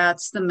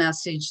that's the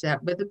message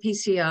that with the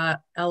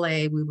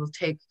PCLA, we will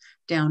take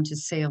down to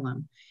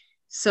Salem.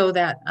 So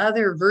that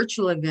other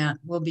virtual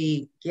event will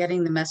be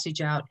getting the message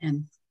out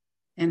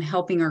and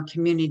helping our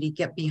community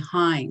get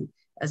behind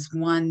as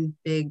one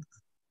big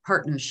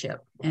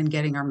partnership and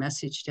getting our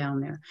message down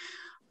there.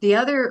 The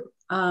other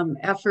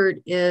effort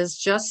is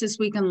just this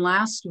week and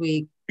last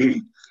week,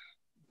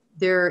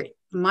 there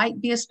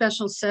might be a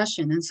special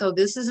session. And so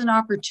this is an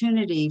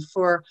opportunity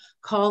for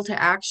call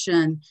to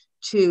action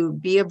to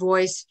be a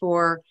voice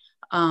for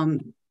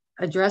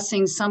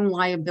addressing some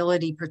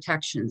liability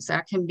protections.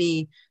 That can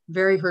be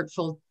very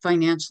hurtful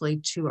financially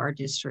to our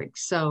district.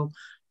 So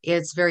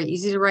it's very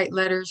easy to write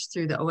letters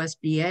through the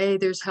OSBA,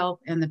 there's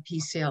help, and the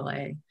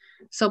PCLA.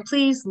 So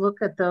please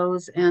look at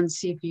those and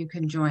see if you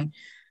can join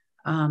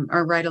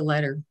or write a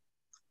letter.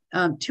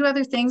 Two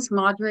other things,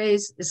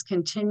 Madres is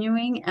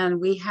continuing, and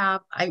we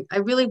have, I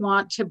really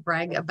want to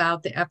brag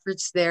about the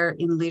efforts there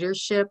in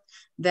leadership,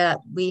 that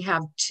we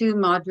have 2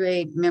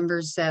 Madre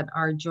members that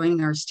are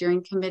joining our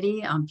steering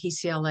committee on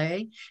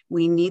PCLA.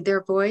 We need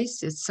their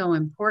voice, it's so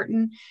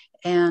important,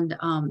 and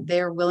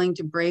they are willing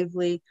to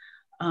bravely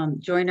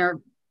join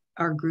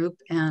our group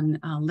and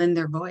lend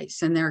their voice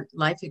and their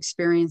life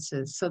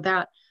experiences. So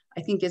that,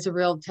 I think, is a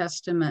real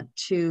testament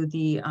to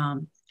the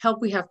help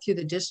we have through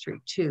the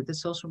district too, the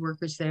social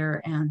workers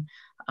there and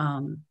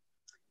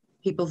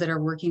people that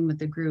are working with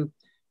the group.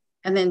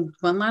 And then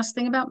one last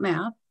thing about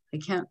math, I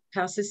can't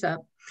pass this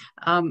up.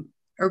 A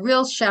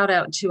real shout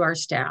out to our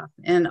staff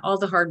and all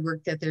the hard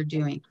work that they're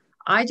doing.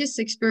 I just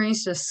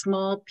experienced a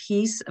small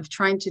piece of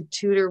trying to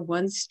tutor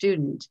one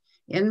student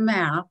in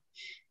math,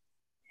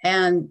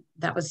 and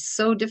that was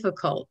so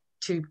difficult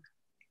to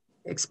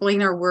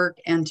explain our work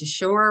and to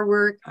show our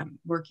work. I'm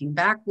working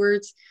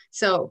backwards.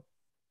 So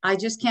I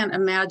just can't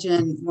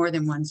imagine more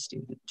than one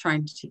student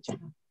trying to teach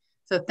them.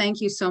 So thank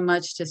you so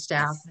much to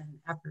staff and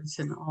efforts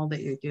and all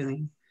that you're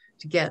doing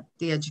to get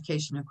the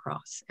education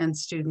across, and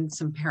students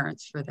and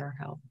parents for their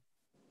help.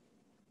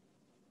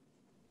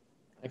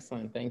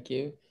 Excellent, thank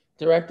you.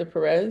 Director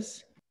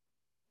Perez.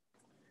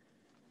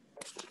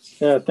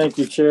 Yeah, thank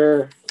you,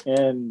 Chair.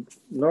 And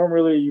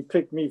normally you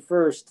pick me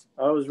first.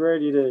 I was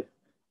ready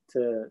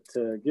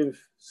to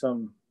give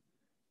some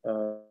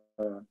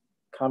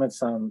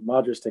comments on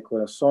Madres de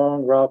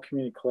Corazon, Raw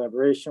Community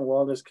Collaboration,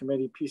 Wellness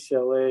Committee,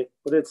 PCLA,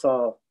 but it's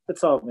all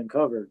been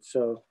covered.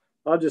 So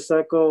I'll just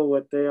echo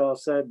what they all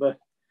said, but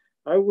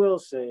I will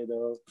say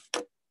though,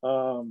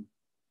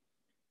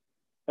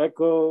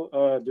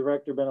 echo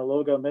Director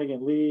Benaloga,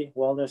 Megan Lee,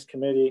 Wellness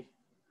Committee,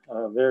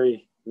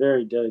 very,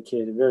 very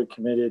dedicated, very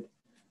committed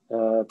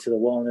to the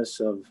wellness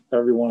of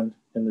everyone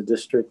in the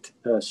district.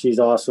 She's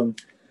awesome.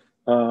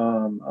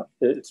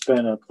 It's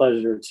been a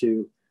pleasure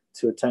to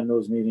attend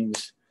those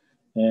meetings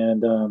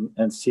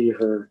and see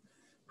her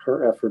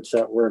efforts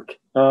at work.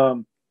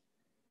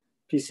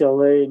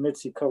 PCLA,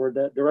 Mitzi covered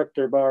that.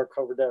 Director Bauer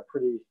covered that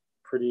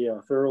pretty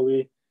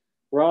thoroughly.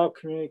 Raw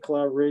Community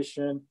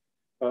Collaboration,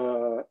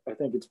 I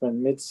think it's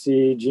been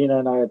Mitzi, Gina,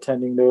 and I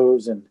attending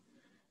those, and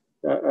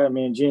I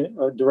mean,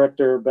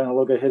 Director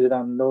Benaloga hit it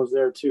on those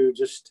there too.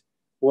 Just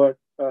what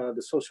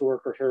the social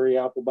worker Harry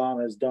Applebaum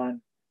has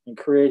done in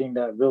creating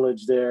that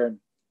village there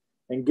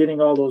and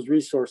getting all those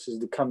resources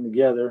to come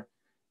together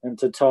and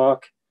to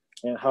talk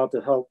and how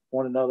to help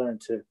one another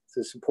and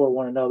to support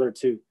one another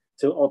to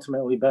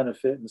ultimately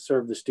benefit and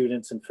serve the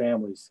students and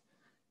families.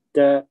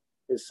 That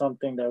is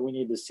something that we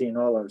need to see in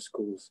all our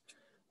schools.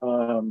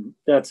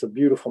 That's a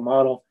beautiful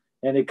model,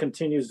 and it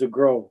continues to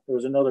grow. There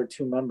was another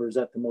 2 members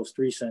at the most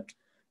recent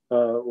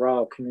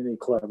Raw Community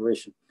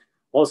Collaboration.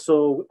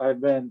 Also,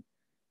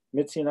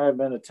 Mitzi and I have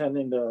been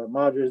attending the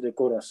Madres de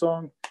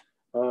Corazon.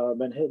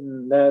 Been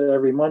hitting that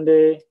every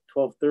Monday,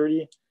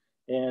 12:30,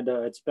 and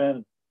it's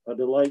been a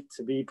delight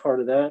to be part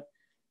of that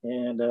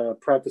and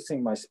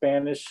practicing my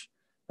Spanish.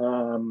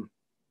 And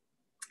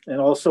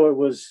also it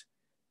was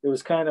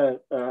kind of,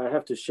 I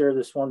have to share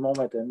this one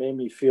moment that made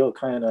me feel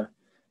kind of,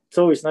 it's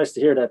always nice to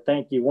hear that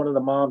thank you. One of the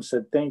moms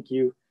said, thank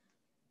you.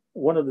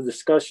 One of the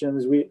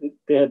discussions,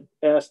 they had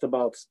asked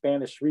about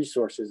Spanish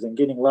resources and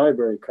getting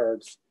library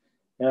cards.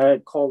 And I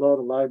had called all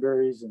the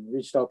libraries and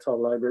reached out to all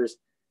the libraries.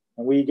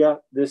 And we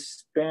got this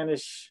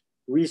Spanish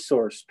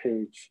resource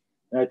page.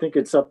 And I think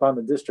it's up on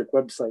the district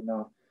website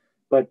now.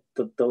 But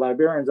the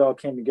librarians all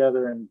came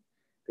together and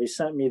they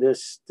sent me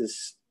this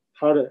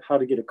how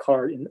to get a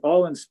card,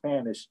 all in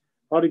Spanish,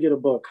 how to get a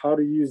book, how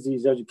to use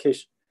these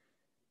education.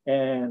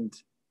 And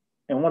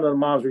one of the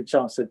moms reached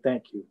out and said,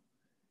 thank you.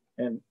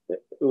 And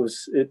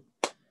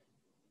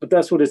but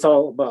that's what it's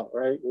all about,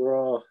 right? We're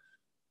all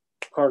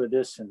part of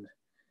this and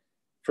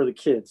for the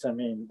kids. I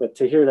mean, but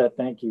to hear that,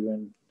 thank you.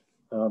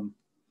 And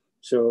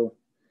so,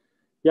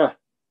 yeah,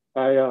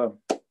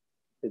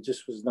 it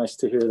just was nice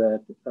to hear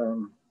that.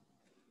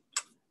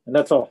 And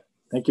that's all.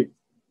 Thank you.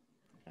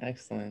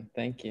 Excellent.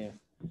 Thank you.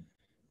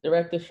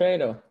 Director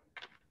Fredo.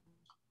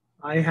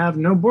 I have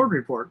no board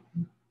report.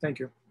 Thank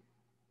you.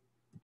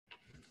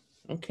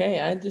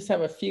 Okay, I just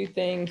have a few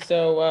things.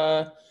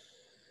 So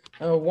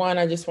one,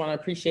 I just want to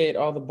appreciate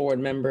all the board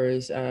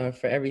members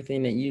for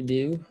everything that you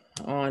do.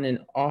 on and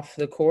off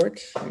the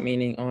court,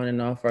 meaning on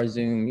and off our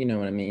Zoom, you know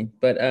what I mean.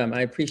 But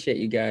I appreciate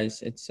you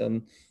guys. It's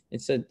a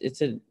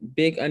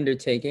big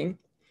undertaking,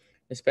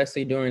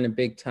 especially during a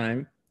big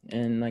time.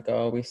 And like I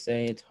always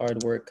say, it's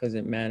hard work because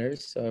it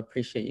matters. So I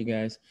appreciate you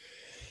guys.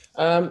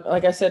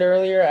 Like I said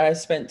earlier, I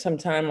spent some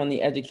time on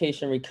the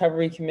Education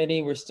Recovery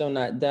Committee. We're still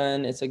not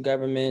done. It's a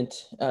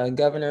government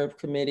governor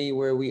committee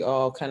where we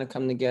all kind of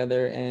come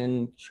together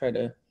and try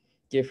to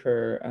give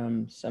her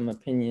some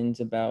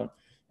opinions about,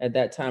 at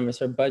that time, it's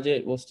her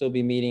budget. We'll still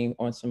be meeting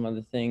on some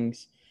other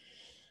things.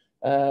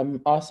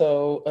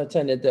 Also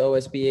attended the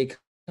OSBA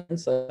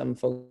conference, like some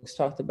folks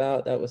talked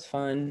about. That was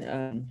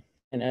fun.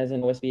 And as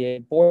an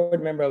OSBA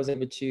board member, I was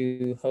able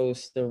to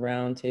host the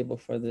roundtable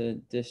for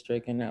the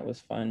district, and that was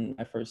fun,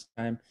 my first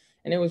time.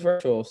 And it was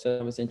virtual, so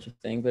it was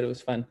interesting, but it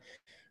was fun.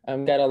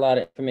 Got a lot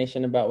of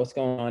information about what's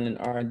going on in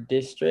our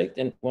district,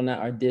 and well, not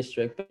our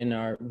district, but in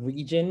our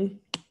region,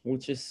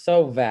 which is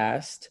so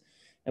vast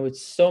and with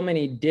so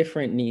many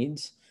different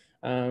needs.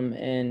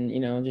 And, you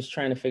know, just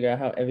trying to figure out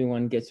how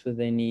everyone gets what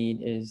they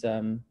need is,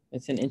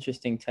 it's an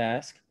interesting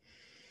task.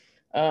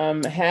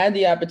 Had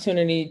the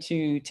opportunity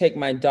to take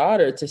my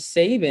daughter to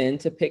Sabin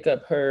to pick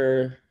up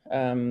her,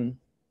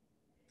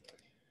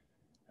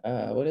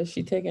 what is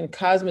she taking? A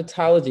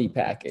cosmetology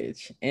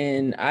package.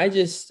 And I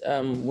just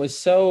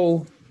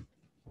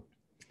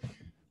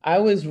I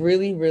was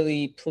really,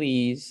 really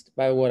pleased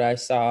by what I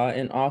saw,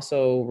 and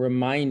also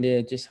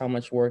reminded just how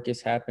much work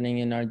is happening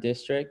in our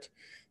district.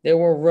 There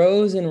were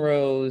rows and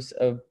rows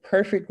of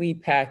perfectly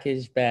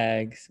packaged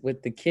bags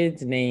with the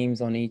kids'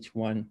 names on each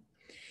one.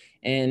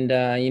 And,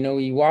 you know,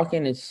 you walk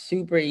in, it's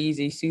super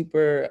easy,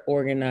 super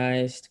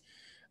organized.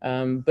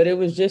 But it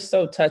was just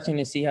so touching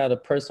to see how the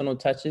personal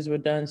touches were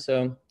done.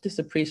 So just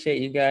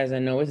appreciate you guys. I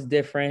know it's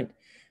different.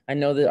 I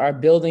know that our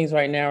buildings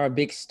right now are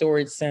big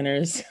storage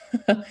centers,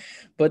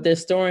 but they're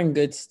storing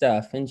good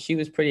stuff. And she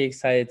was pretty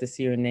excited to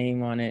see her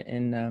name on it.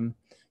 And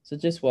so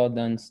just well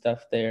done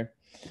stuff there.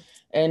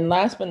 And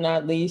last but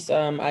not least,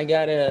 I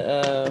got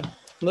a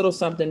little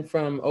something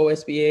from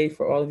OSBA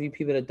for all of you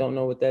people that don't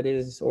know what that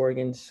is. It's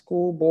Oregon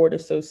School Board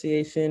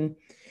Association.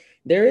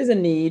 There is a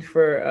need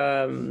for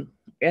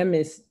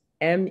MESD,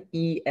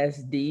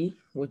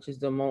 which is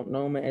the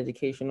Multnomah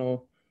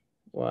Educational,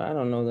 well, I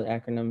don't know the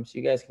acronyms.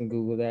 You guys can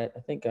Google that. I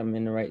think I'm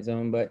in the right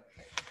zone, but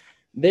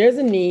there's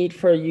a need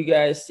for you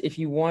guys, if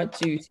you want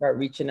to start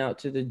reaching out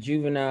to the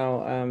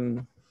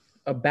juvenile,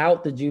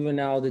 about the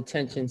juvenile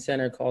detention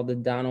center called the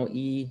Donald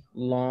E.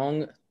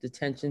 Long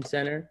Detention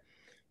Center.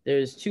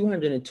 There's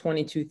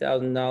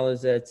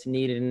 $222,000 that's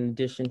needed in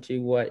addition to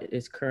what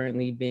is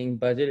currently being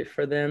budgeted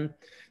for them.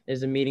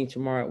 There's a meeting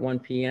tomorrow at 1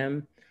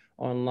 p.m.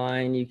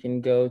 online. You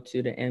can go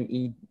to the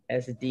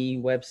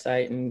MESD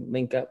website and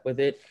link up with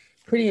it.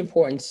 Pretty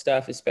important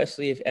stuff,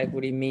 especially if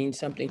equity means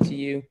something to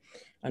you.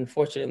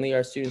 Unfortunately,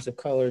 our students of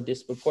color are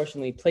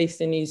disproportionately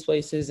placed in these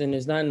places, and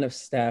there's not enough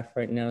staff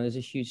right now. There's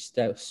a huge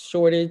staff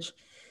shortage.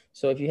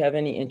 So if you have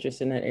any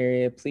interest in that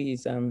area,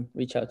 please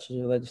reach out to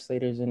your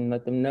legislators and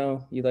let them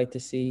know you'd like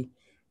to see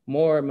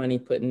more money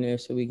put in there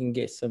so we can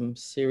get some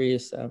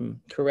serious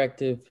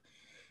corrective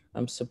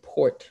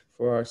support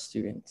for our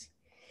students.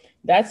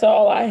 That's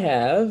all I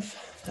have.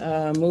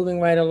 Moving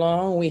right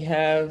along, we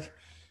have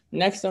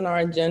next on our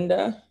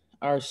agenda,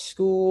 our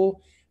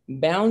school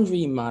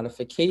boundary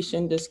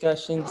modification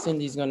discussion.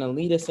 Cindy's going to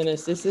lead us in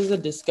this. This is a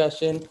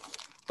discussion,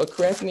 but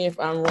correct me if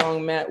I'm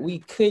wrong, Matt. We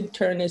could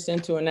turn this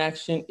into an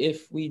action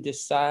if we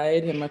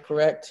decide. Am I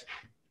correct?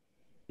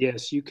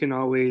 Yes, you can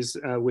always,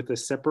 with a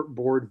separate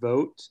board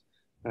vote,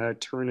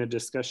 turn a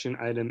discussion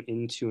item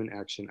into an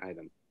action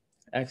item.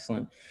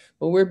 Excellent.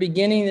 Well, we're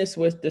beginning this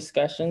with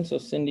discussion, so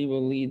Cindy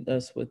will lead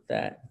us with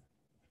that.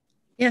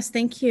 Yes,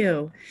 thank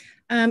you.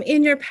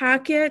 In your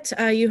packet,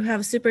 you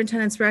have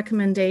superintendent's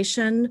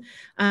recommendation.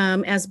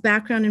 As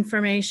background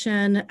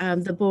information,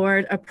 the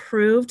board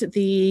approved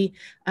the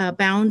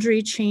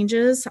boundary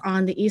changes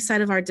on the east side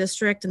of our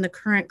district in the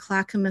current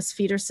Clackamas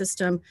feeder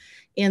system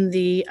in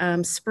the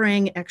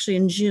spring, actually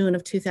in June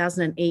of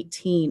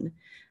 2018.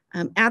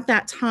 At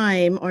that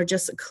time, or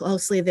just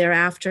closely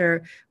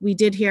thereafter, we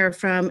did hear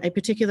from a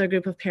particular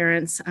group of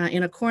parents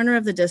in a corner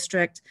of the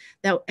district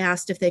that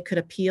asked if they could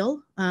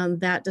appeal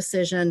that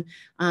decision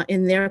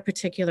in their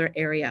particular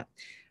area.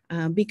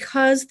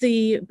 Because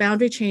the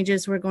boundary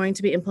changes were going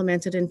to be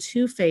implemented in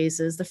 2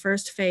 phases, the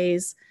first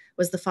phase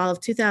was the fall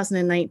of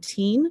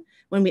 2019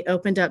 when we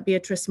opened up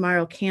Beatrice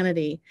Morrow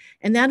Kennedy.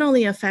 And that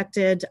only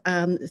affected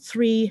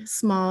 3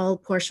 small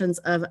portions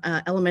of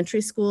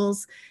elementary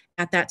schools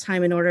at that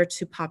time in order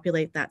to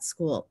populate that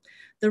school.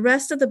 The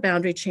rest of the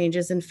boundary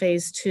changes in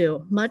phase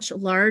 2, much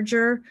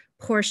larger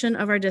portion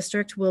of our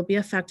district will be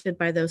affected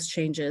by those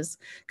changes,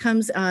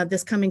 comes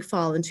this coming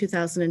fall in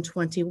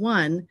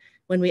 2021,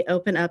 when we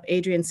open up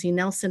Adrian C.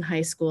 Nelson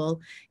High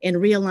School and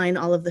realign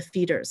all of the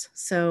feeders.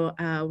 So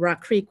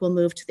Rock Creek will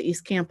move to the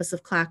east campus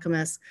of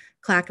Clackamas.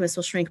 Clackamas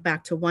will shrink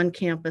back to one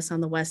campus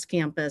on the west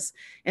campus.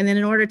 And then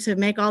in order to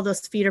make all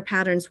those feeder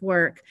patterns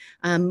work,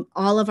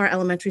 all of our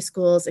elementary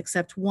schools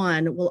except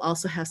one will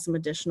also have some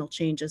additional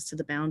changes to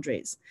the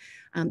boundaries.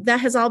 That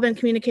has all been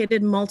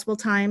communicated multiple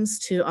times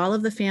to all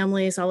of the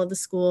families, all of the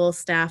school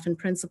staff and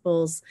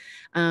principals.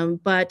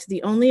 But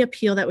the only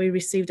appeal that we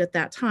received at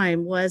that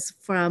time was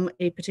from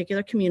a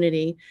particular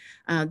community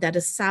that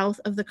is south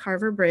of the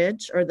Carver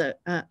Bridge, or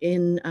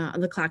in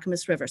the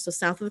Clackamas River. So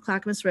south of the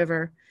Clackamas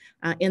River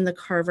in the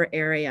Carver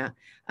area.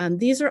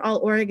 These are all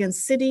Oregon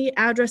City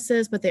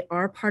addresses, but they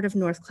are part of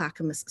North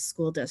Clackamas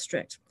School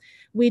District.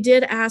 We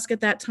did ask at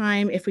that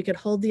time if we could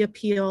hold the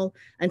appeal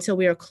until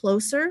we are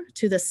closer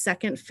to the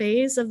second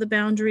phase of the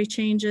boundary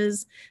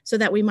changes so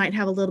that we might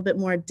have a little bit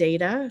more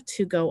data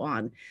to go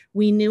on.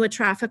 We knew a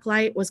traffic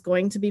light was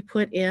going to be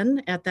put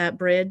in at that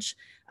bridge,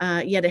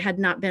 yet it had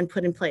not been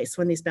put in place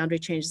when these boundary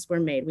changes were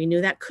made. We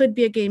knew that could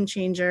be a game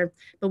changer,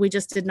 but we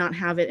just did not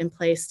have it in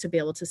place to be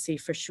able to see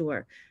for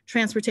sure.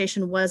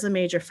 Transportation was a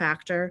major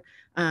factor,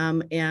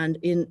 and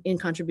in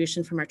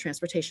contribution from our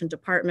transportation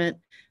department,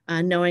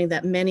 knowing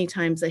that many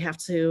times they have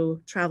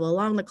to travel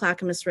along the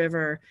Clackamas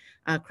River,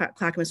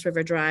 Clackamas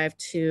River Drive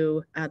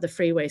to the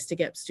freeways to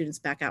get students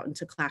back out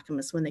into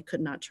Clackamas when they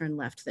could not turn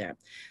left there.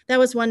 That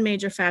was one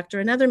major factor.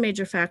 Another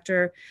major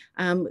factor,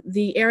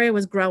 the area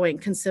was growing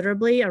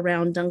considerably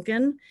around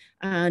Duncan.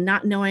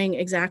 Not knowing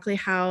exactly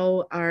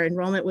how our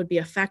enrollment would be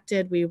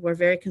affected, we were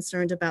very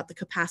concerned about the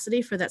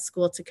capacity for that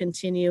school to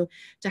continue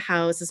to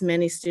house as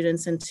many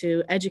students and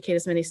to educate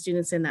as many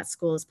students in that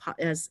school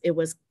as it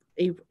was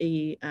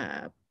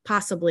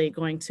possibly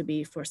going to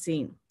be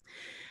foreseen.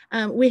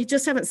 We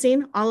just haven't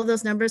seen all of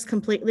those numbers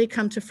completely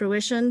come to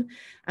fruition.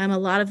 A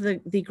lot of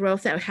the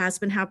growth that has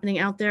been happening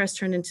out there has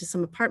turned into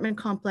some apartment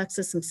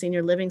complexes, some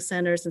senior living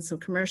centers, and some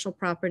commercial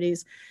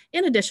properties,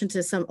 in addition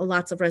to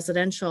lots of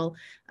residential,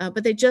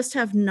 but they just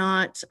have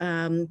not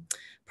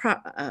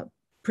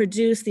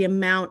produced the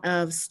amount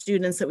of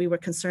students that we were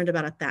concerned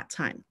about at that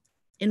time.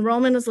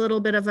 Enrollment is a little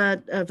bit of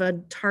a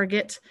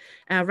target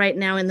right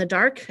now in the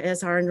dark,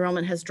 as our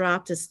enrollment has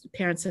dropped, as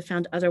parents have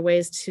found other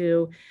ways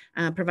to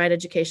provide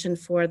education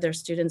for their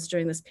students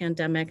during this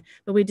pandemic.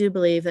 But we do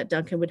believe that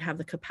Duncan would have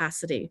the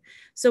capacity.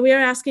 So we are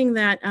asking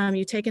that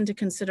you take into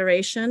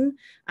consideration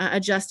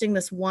adjusting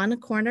this one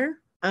corner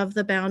of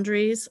the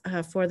boundaries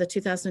for the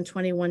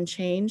 2021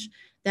 change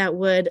that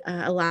would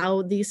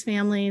allow these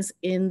families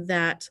in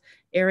that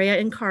area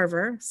in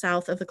Carver,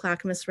 south of the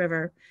Clackamas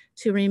River,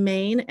 to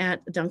remain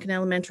at Duncan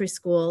Elementary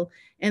School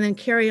and then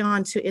carry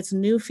on to its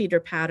new feeder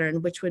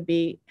pattern, which would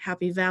be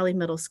Happy Valley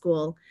Middle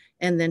School,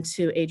 and then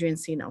to Adrian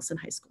C. Nelson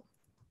High School.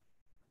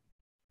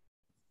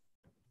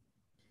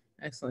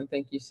 Excellent,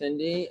 thank you,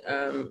 Cindy.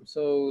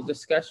 So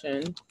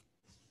discussion,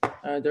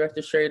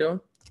 Director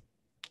Schradel.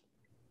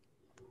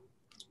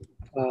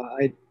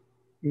 I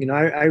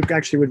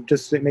actually would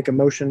just make a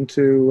motion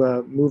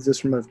to move this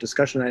from a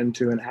discussion item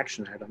to an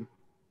action item.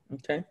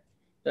 Okay,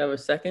 do I have a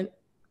second?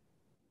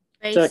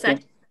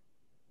 Second.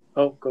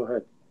 Oh, go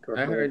ahead.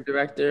 I heard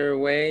Director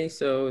Way,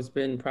 so it's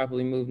been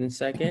properly moved in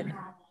second.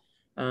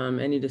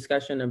 Any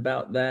discussion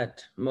about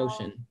that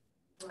motion?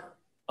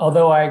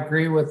 Although I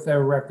agree with the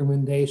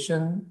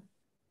recommendation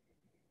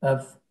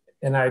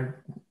and I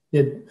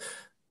did,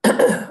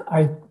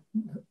 I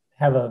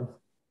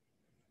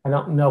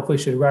don't know if we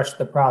should rush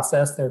the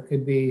process. There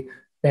could be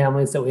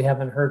families that we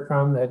haven't heard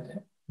from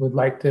that would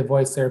like to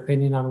voice their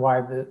opinion on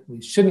why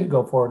we shouldn't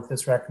go forward with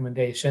this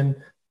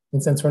recommendation.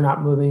 And since we're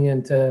not moving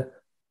into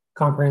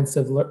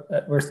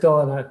we're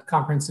still in a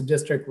comprehensive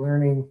district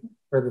learning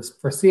for the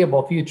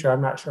foreseeable future,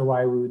 I'm not sure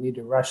why we would need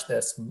to rush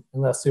this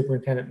unless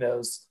superintendent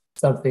knows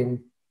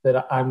something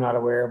that I'm not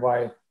aware of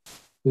why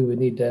we would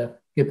need to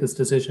get this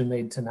decision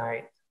made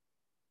tonight.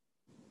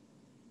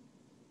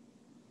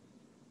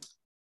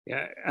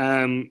 Yeah,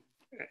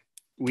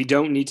 we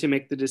don't need to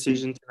make the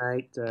decision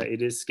tonight.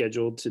 It is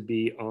scheduled to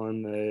be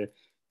on the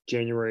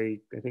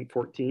January, I think,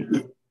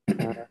 14th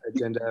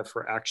agenda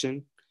for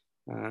action.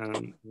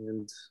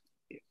 And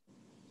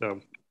so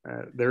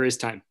there is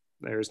time.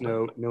 There's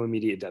no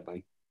immediate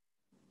deadline.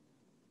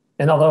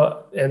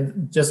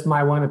 And just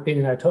my one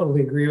opinion, I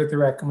totally agree with the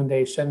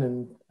recommendation.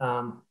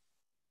 And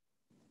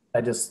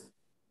I just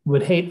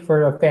would hate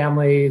for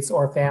families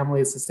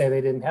to say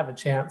they didn't have a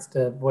chance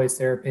to voice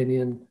their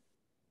opinion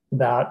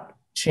about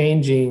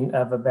changing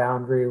of a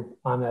boundary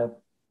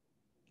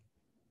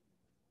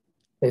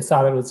they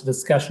saw that it was a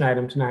discussion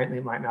item tonight and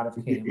they might not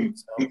have came.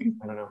 So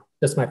I don't know,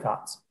 just my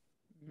thoughts.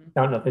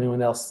 I don't know if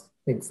anyone else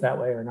thinks that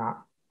way or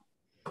not.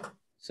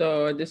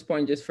 So at this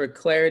point, just for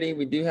clarity,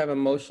 we do have a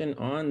motion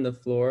on the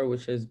floor,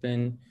 which has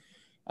been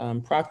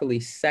properly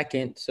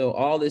second. So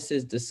all this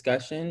is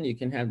discussion. You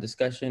can have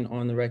discussion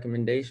on the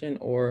recommendation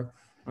or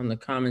on the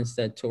comments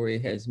that Tori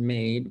has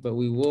made, but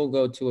we will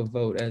go to a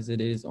vote as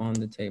it is on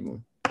the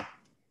table.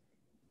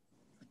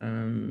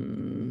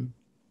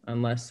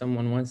 Unless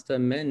someone wants to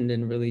amend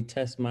and really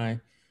test my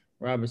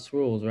Robert's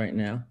rules right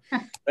now.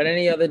 But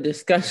any other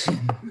discussion?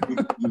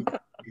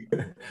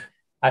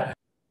 I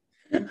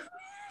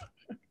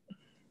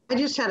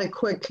just had a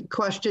quick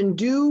question.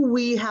 Do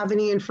we have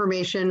any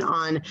information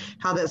on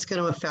how that's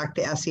going to affect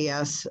the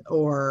SES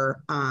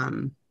or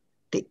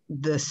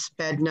the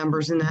SPED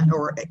numbers in that,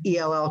 or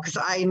ELL? Because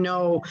I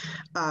know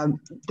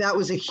that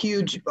was a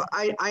huge,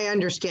 I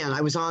understand.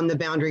 I was on the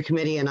boundary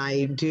committee, and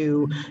I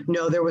do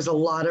know there was a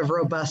lot of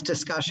robust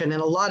discussion,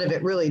 and a lot of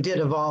it really did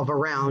evolve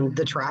around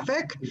the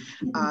traffic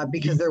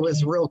because there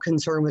was real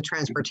concern with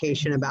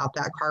transportation about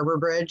that Carver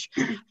Bridge.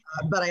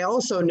 But I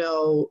also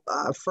know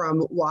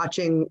from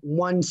watching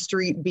one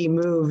street be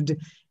moved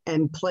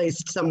and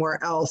placed somewhere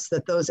else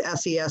that those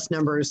SES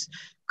numbers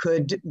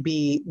could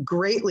be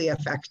greatly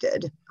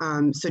affected.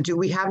 So do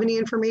we have any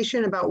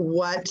information about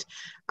what,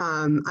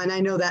 and I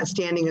know that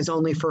standing is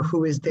only for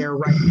who is there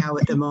right now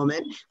at the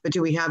moment, but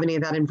do we have any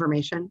of that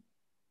information?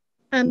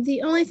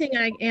 The only thing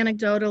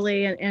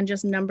anecdotally and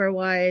just number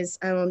wise,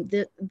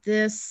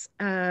 this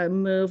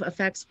move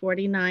affects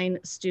 49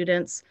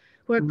 students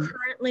who are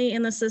currently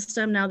in the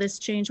system. Now this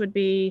change would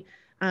be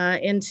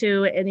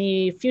into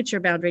any future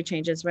boundary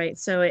changes, right?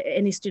 So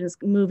any students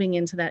moving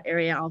into that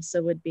area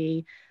also would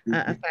be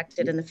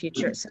affected in the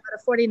future. So out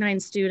of 49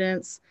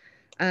 students,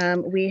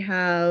 we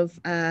have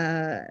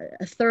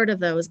a third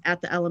of those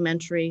at the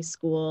elementary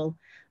school,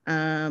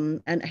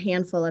 and a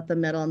handful at the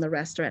middle, and the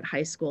rest are at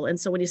high school. And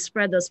so when you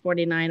spread those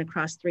 49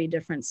 across 3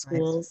 different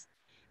schools,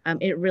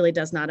 it really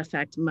does not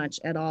affect much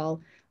at all.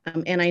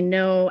 And I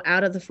know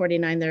out of the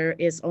 49, there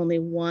is only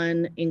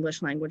one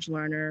English language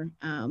learner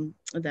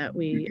that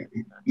we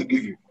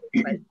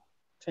provide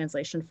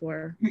translation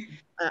for.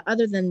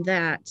 Other than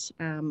that,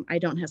 I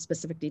don't have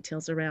specific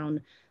details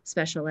around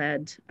special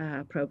ed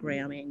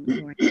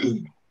programming.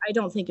 I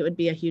don't think it would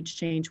be a huge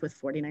change with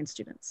 49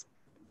 students.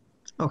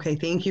 Okay,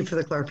 thank you for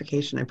the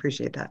clarification. I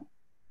appreciate that.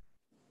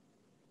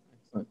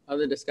 Excellent.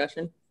 Other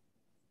discussion?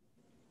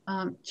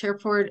 Chair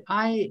Ford,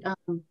 I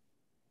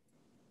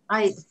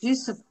do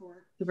support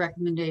the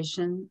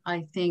recommendation.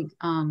 I think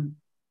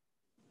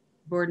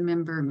Board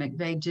Member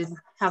McVeigh did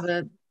have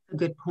a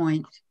good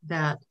point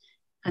that,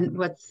 and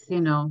what's,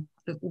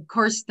 of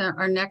course,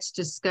 our next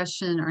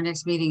discussion, our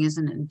next meeting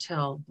isn't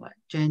until what,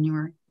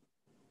 January?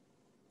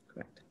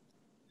 Correct.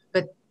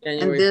 But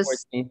January and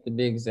this, 14th to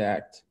be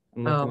exact.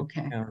 Oh,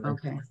 okay,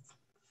 okay.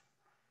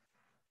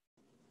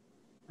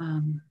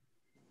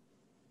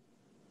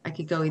 I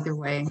could go either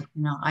way.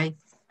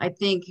 I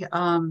think,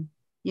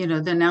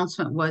 the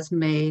announcement was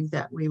made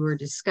that we were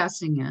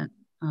discussing it.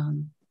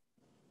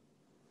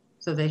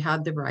 So they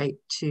had the right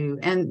to,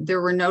 and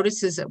there were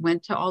notices that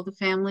went to all the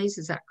families.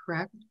 Is that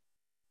correct?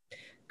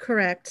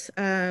 Correct.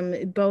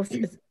 Both.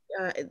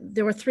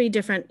 There were 3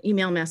 different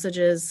email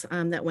messages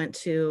that went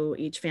to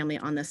each family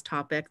on this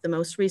topic. The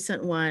most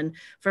recent one,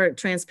 for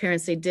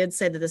transparency, did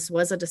say that this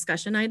was a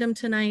discussion item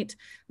tonight,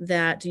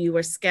 that you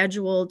were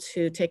scheduled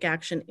to take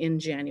action in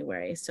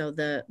January. So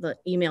the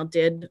email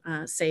did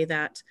say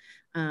that,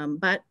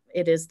 but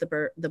it is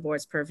the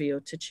board's purview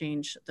to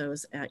change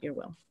those at your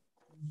will.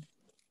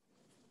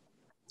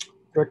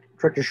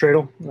 Director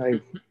Stradel, I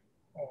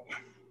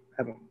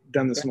haven't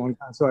done this in a long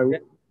time, so I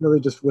really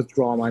just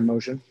withdraw my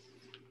motion.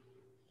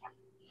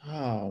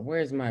 Oh,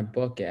 where's my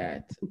book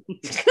at?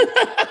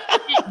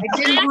 I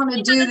didn't want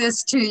to do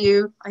this to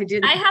you. I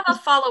didn't. I have a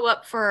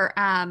follow-up for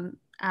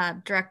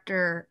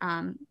Director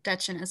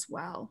Detchen as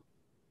well.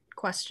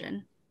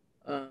 Question.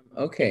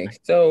 Okay,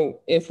 so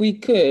if we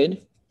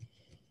could,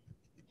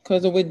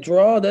 because a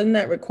withdrawal, doesn't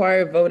that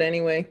require a vote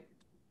anyway?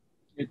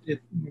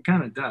 It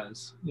kind of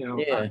does. Yeah. I want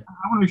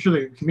to make sure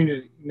the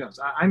community knows.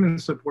 I'm in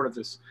support of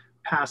this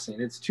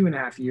passing. It's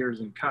 2.5 years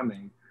in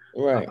coming.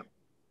 Right.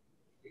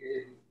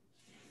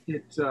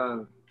 It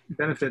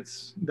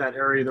benefits that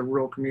area, the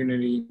rural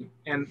community,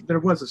 and there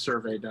was a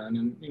survey done,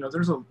 and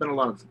there's been a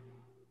lot of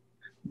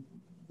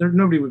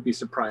nobody would be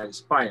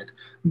surprised by it,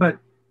 but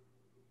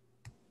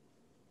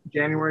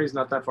January is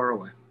not that far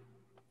away.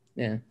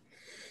 Yeah.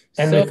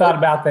 And we thought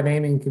about the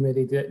naming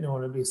committee, didn't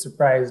want to be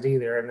surprised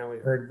either, and then we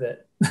heard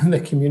that the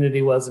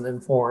community wasn't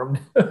informed.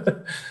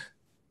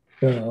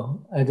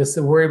 So I just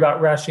worry about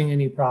rushing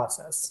any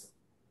process.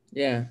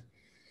 Yeah.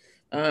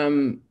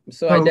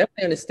 So I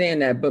definitely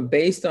understand that, but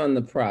based on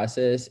the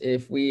process,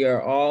 if we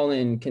are all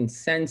in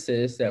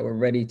consensus that we're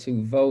ready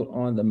to vote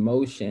on the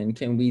motion,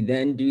 can we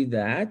then do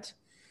that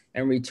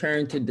and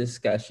return to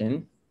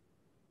discussion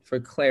for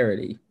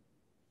clarity?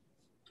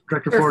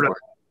 Director Ford,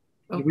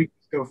 we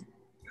go.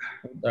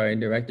 Sorry,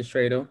 Director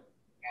Stradel.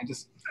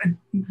 I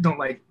don't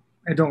like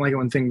it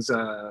when things,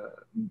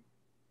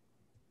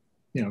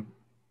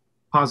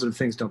 positive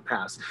things don't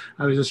pass.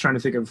 I was just trying to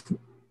think of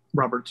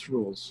Robert's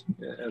rules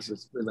as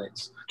it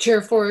relates.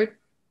 Chair Ford?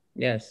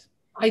 Yes.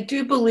 I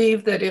do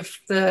believe that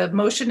if the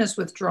motion is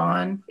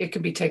withdrawn, it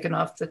can be taken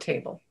off the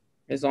table.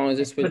 As long as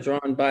it's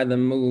withdrawn by the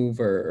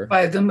mover.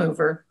 By the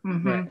mover.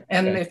 Mm-hmm. Right.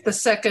 And Okay. if the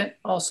second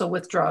also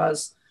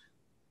withdraws,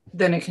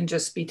 then it can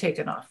just be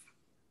taken off.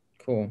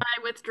 Cool.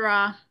 I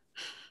withdraw.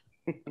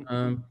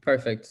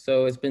 Perfect.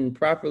 So it's been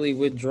properly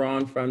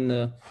withdrawn from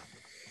the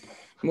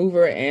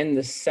mover and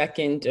the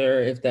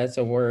seconder, if that's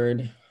a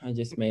word. I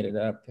just made it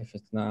up if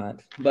it's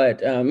not.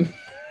 But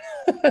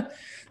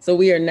so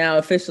we are now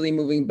officially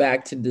moving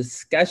back to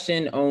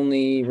discussion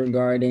only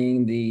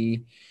regarding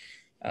the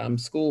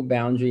school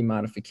boundary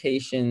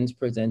modifications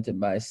presented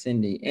by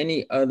Cindy.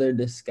 Any other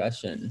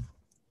discussion?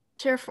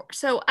 Chair,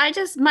 so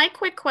my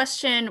quick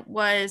question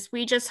was,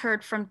 we just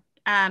heard from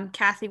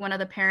Kathy, one of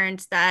the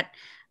parents, that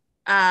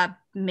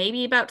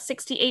maybe about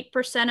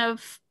 68%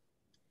 of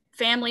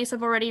families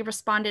have already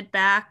responded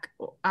back.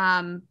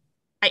 I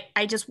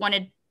just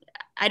wanted,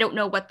 I don't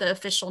know what the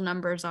official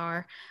numbers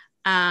are.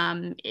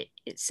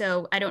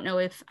 So I don't know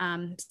if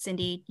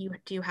Cindy,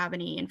 do you have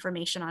any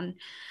information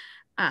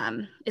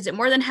on, is it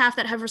more than half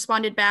that have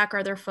responded back?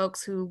 Are there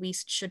folks who we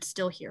should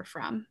still hear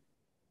from?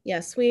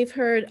 Yes, we've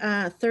heard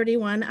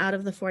 31 out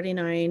of the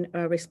 49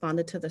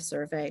 responded to the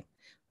survey.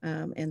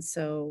 And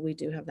so we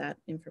do have that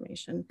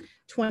information.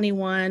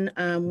 21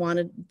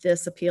 wanted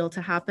this appeal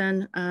to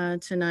happen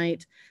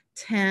tonight.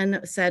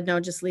 10 said,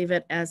 no, just leave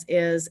it as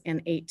is.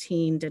 And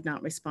 18 did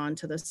not respond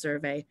to the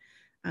survey.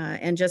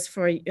 And just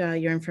for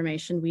your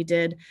information, we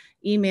did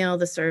email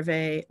the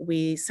survey.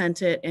 We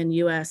sent it in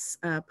U.S.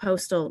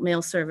 Postal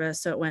Mail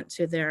Service, so it went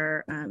to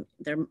their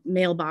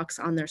mailbox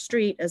on their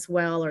street as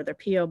well, or their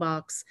P.O.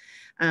 box.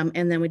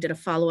 And then we did a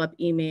follow-up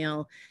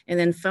email, and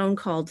then phone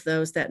called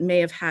those that may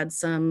have had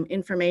some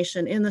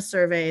information in the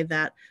survey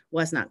that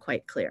was not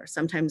quite clear.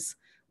 Sometimes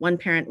one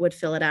parent would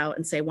fill it out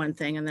and say one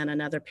thing, and then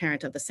another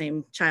parent of the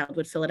same child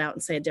would fill it out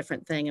and say a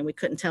different thing, and we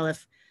couldn't tell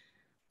if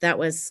that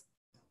was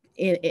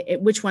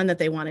which one that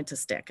they wanted to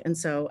stick. And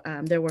so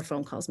there were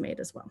phone calls made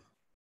as well.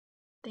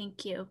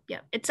 Thank you. Yeah,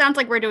 it sounds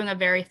like we're doing a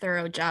very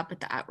thorough job with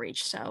the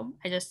outreach. So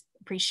I just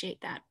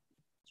appreciate that.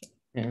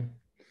 Yeah,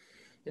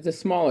 it's a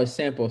smaller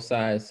sample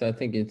size, so I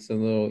think it's a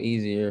little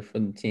easier for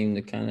the team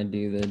to kind of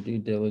do the due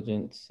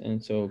diligence.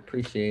 And so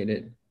appreciate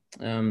it.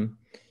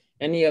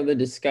 Any other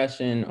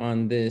discussion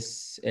on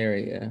this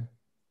area?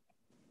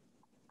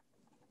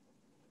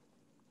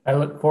 I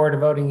look forward to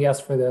voting yes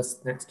for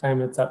this next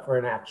time it's up for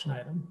an action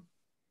item.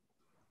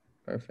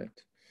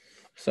 Perfect.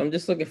 So I'm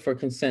just looking for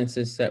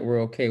consensus that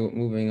we're okay with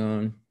moving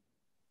on.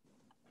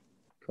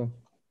 Cool.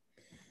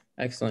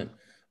 Excellent.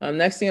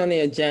 Next thing on the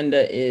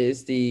agenda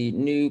is the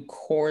new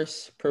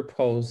course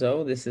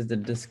proposal. This is the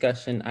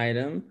discussion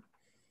item.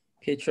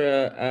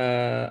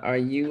 Petra, are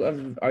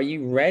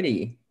you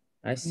ready?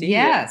 I see.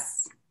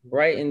 Yes. You.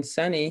 Bright and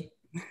sunny.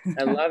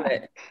 I love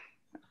it.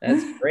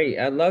 That's great.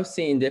 I love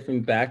seeing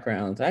different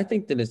backgrounds. I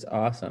think that it's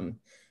awesome.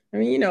 I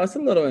mean, you know, it's a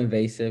little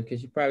invasive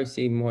because you probably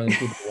see more than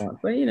people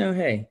want, but you know,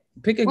 hey,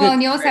 pick a good. Well,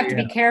 and you also have to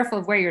be careful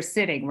of where you're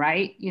sitting,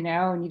 right? You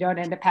know, and you don't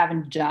end up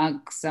having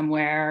junk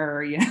somewhere,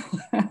 or, you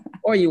know.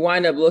 Or you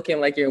wind up looking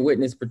like you're in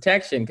witness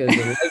protection because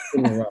the light's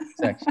in the wrong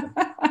section.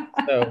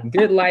 So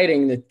good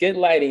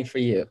lighting for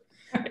you.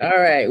 All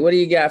right, what do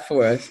you got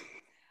for us?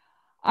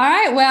 All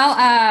right,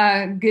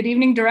 well, good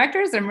evening,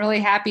 directors. I'm really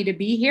happy to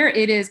be here.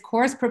 It is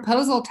course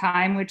proposal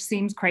time, which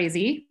seems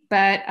crazy,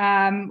 but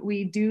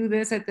we do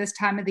this at this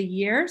time of the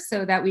year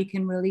so that we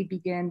can really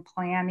begin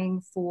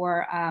planning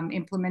for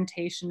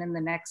implementation in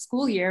the next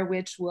school year,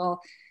 which will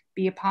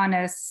be upon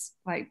us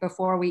like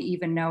before we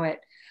even know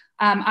it.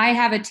 I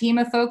have a team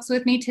of folks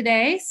with me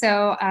today.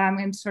 So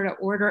in sort of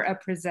order of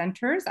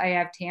presenters, I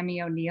have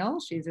Tammy O'Neill.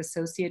 She's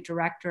Associate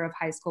Director of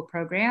High School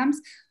Programs.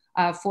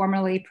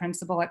 Formerly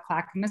principal at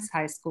Clackamas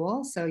High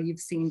School, so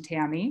you've seen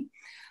Tammy.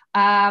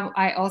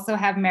 I also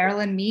have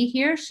Marilyn Mee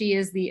here. She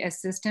is the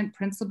assistant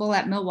principal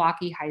at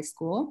Milwaukee High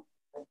School.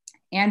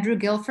 Andrew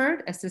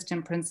Guilford,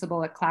 assistant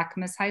principal at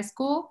Clackamas High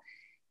School.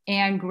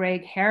 And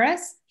Greg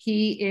Harris,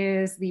 he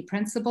is the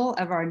principal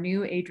of our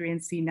new Adrian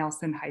C.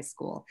 Nelson High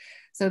School.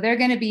 So they're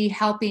going to be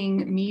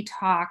helping me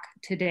talk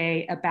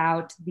today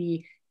about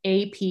the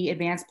AP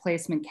Advanced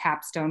Placement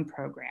Capstone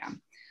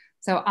Program.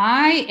 So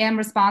I am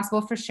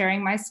responsible for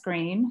sharing my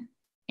screen.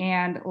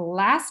 And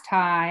last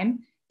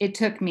time it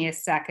took me a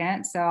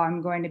second. So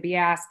I'm going to be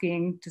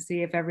asking to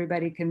see if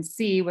everybody can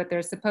see what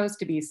they're supposed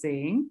to be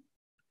seeing.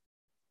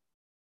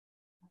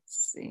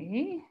 Let's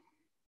see.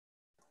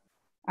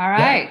 All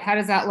right, how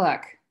does that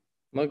look?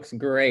 Looks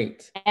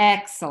great.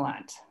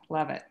 Excellent,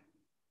 love it.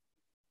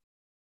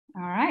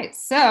 All right,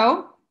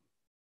 so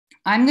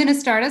I'm gonna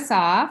start us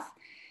off.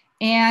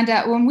 And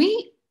when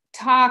we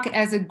talk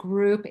as a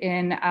group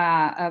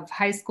of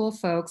high school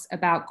folks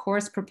about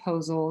course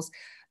proposals,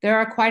 there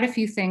are quite a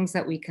few things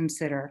that we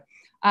consider.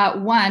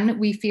 One,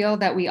 we feel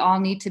that we all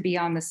need to be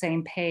on the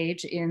same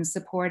page in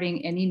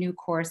supporting any new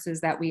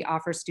courses that we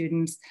offer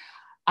students.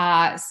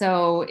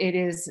 So it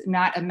is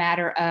not a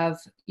matter of,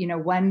 you know,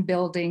 one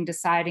building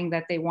deciding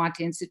that they want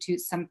to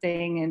institute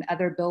something and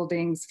other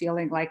buildings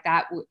feeling like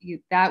that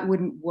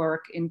wouldn't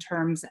work in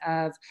terms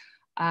of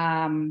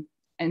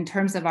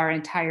our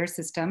entire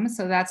system.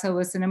 So that's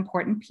always an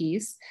important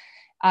piece.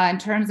 In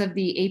terms of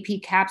the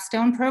AP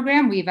Capstone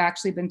program, we've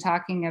actually been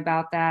talking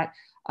about that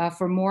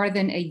for more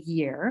than a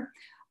year.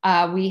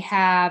 We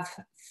have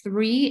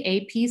 3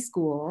 AP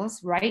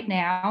schools right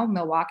now,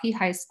 Milwaukee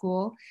High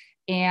School,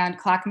 and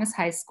Clackamas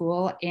High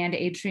School and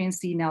Adrian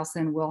C.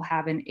 Nelson will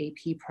have an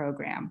AP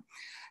program.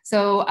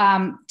 So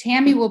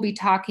Tammy will be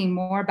talking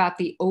more about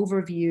the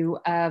overview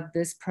of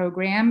this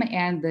program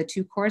and the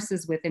two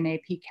courses within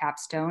AP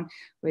Capstone,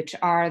 which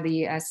are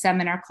the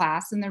seminar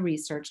class and the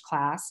research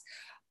class.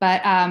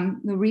 But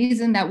the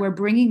reason that we're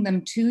bringing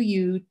them to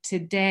you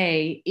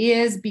today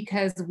is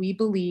because we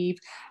believe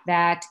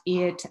that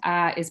it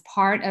is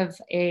part of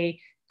a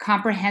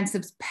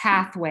comprehensive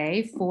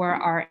pathway for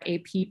our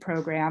AP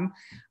program,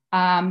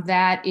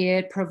 that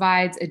it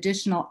provides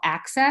additional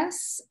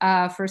access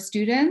for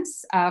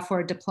students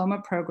for a diploma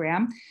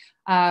program.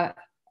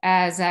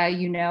 As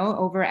you know,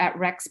 over at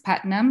Rex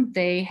Putnam,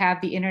 they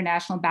have the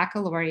International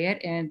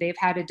Baccalaureate and they've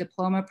had a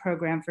diploma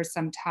program for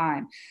some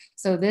time.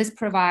 So this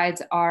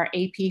provides our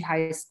AP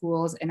high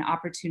schools an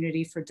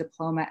opportunity for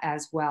diploma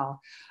as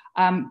well.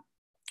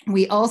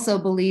 We also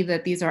believe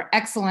that these are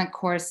excellent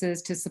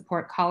courses to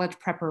support college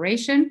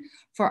preparation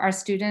for our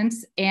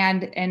students.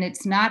 And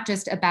it's not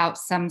just about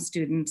some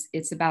students,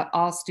 it's about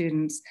all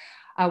students.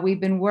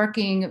 We've been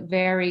working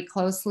very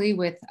closely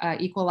with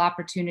equal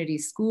opportunity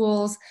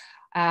schools,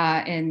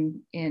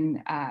 in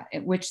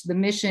which the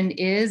mission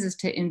is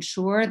to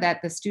ensure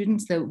that the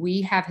students that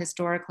we have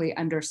historically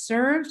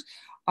underserved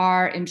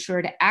are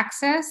ensured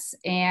access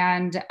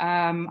and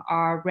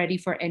are ready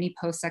for any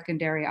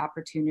post-secondary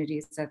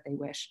opportunities that they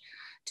wish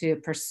to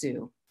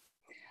pursue.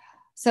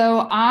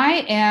 So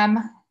I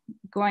am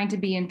going to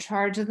be in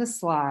charge of the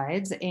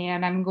slides,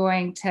 and I'm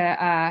going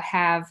to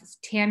have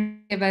Tammy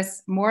give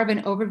us more of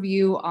an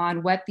overview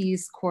on what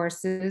these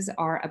courses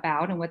are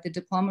about and what the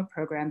diploma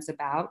program's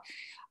about.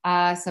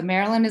 So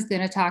Marilyn is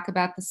going to talk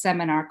about the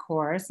seminar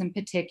course in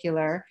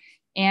particular.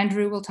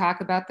 Andrew will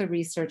talk about the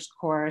research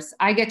course.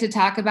 I get to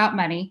talk about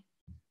money.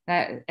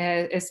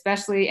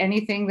 Especially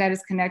anything that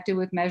is connected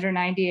with Measure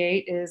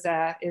 98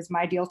 is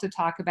my deal to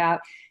talk about.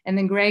 And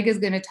then Greg is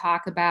going to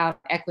talk about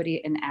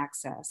equity and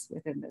access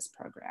within this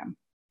program.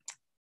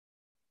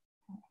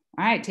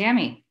 All right,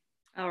 Tammy.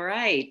 All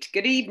right,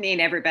 good evening,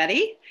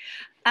 everybody.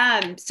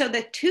 So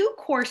the two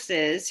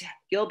courses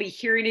you'll be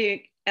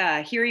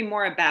hearing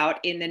more about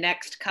in the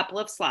next couple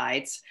of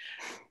slides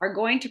are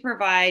going to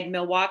provide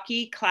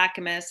Milwaukee,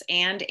 Clackamas,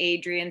 and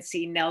Adrian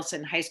C.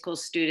 Nelson High School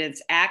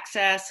students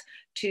access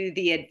to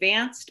the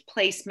Advanced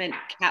Placement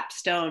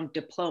Capstone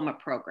Diploma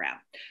Program.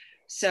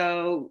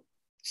 So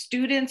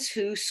students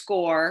who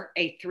score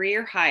a 3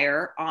 or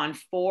higher on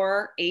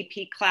 4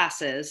 AP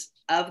classes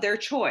of their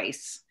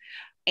choice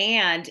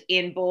and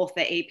in both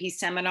the AP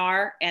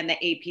Seminar and the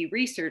AP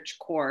Research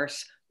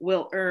course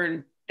will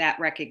earn that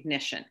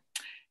recognition.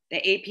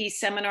 The AP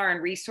Seminar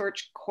and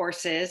Research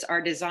courses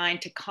are designed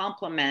to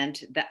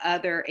complement the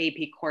other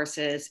AP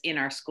courses in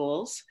our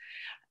schools.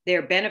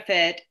 Their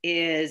benefit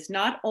is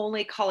not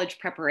only college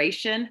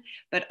preparation,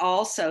 but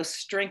also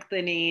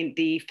strengthening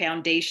the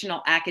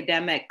foundational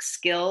academic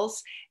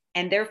skills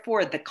and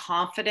therefore the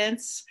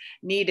confidence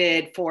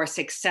needed for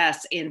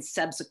success in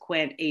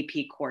subsequent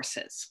AP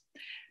courses.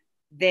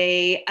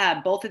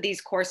 Both of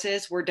these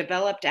courses were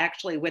developed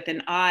actually with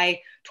an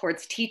eye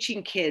towards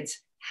teaching kids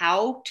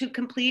how to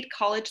complete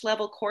college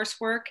level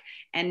coursework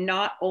and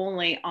not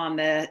only on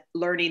the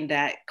learning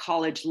that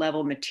college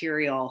level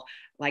material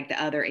like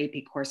the other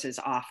AP courses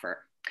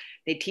offer.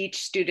 They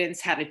teach students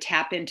how to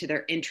tap into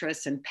their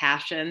interests and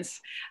passions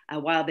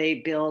while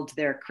they build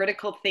their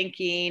critical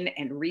thinking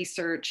and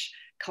research,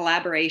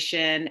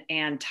 collaboration,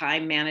 and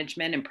time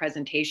management and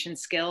presentation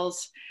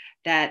skills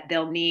that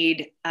they'll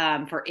need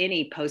for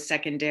any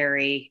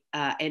post-secondary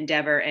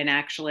endeavor, and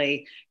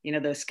actually, you know,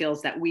 those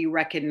skills that we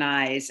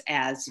recognize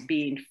as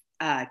being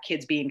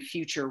kids being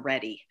future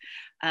ready.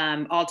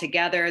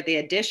 Altogether, the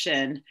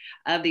addition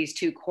of these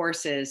two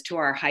courses to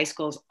our high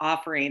school's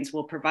offerings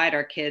will provide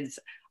our kids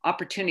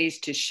opportunities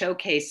to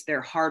showcase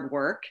their hard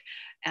work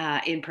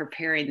in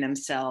preparing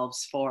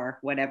themselves for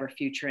whatever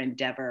future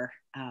endeavor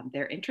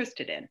they're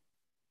interested in.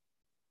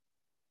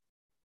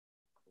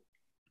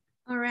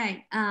 All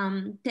right,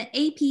 the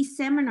AP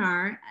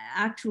Seminar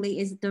actually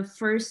is the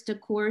first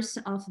course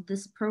of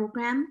this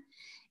program.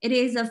 It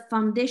is a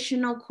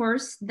foundational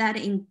course that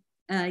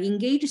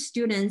engages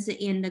students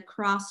in the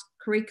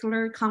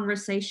cross-curricular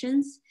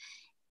conversations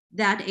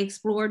that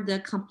explore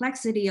the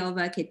complexity of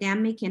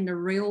academic and the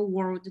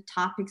real-world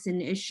topics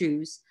and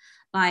issues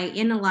by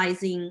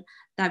analyzing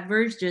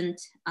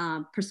divergent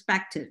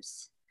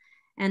perspectives.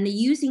 And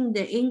using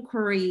the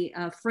inquiry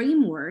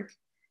framework,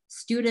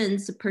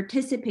 students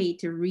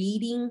participate in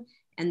reading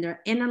and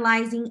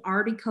analyzing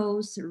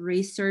articles,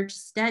 research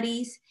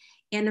studies,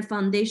 and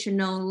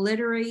foundational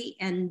literary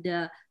and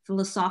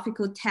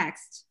philosophical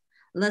texts,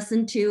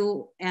 listen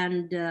to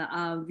and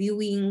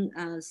viewing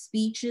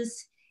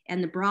speeches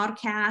and the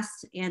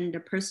broadcasts and the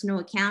personal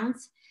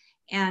accounts,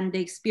 and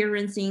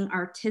experiencing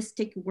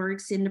artistic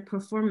works in the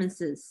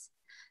performances.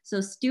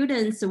 So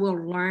students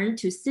will learn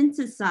to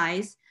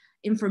synthesize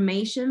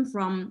information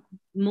from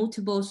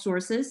multiple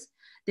sources,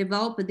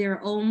 develop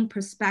their own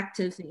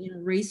perspective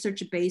in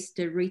research-based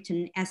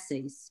written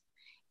essays,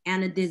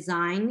 and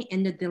design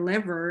and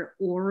deliver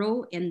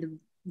oral and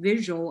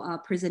visual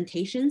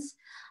presentations,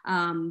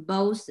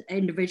 both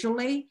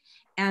individually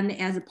and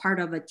as a part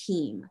of a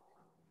team.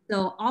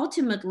 So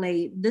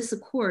ultimately, this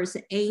course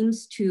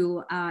aims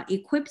to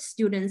equip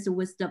students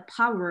with the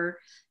power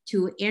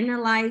to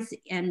analyze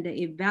and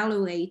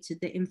evaluate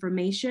the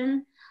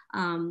information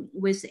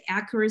with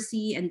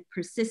accuracy and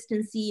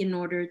persistency in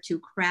order to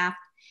craft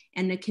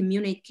and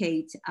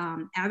communicate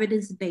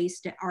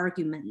evidence-based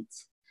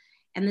arguments.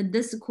 And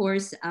this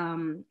course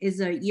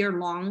is a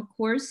year-long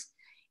course,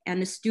 and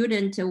the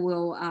student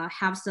will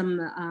have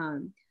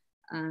some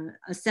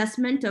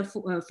assessment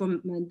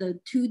from the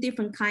two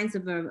different kinds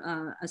of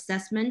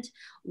assessment.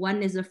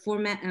 One is a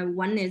format,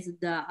 one is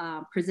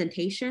the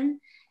presentation,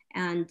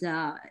 and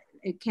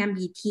it can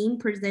be team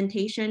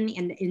presentation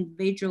and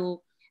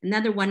individual.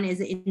 Another one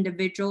is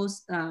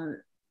individuals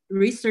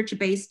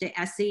research-based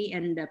essay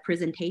and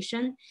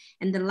presentation.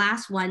 And the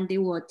last one, they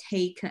will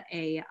take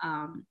a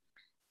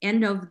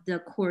end of the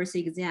course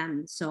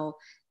exam. So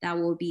that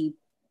will be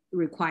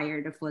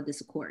required for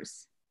this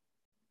course.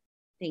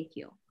 Thank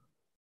you.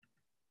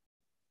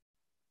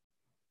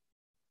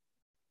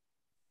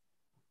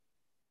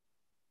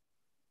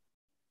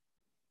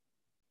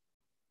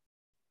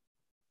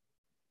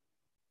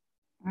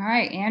 All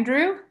right,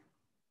 Andrew.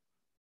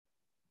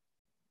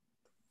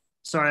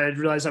 Sorry, I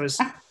realized I was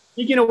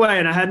speaking away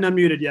and I hadn't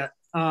unmuted yet.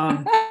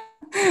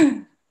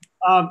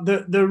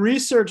 The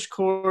research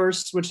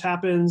course, which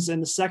happens in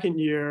the second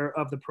year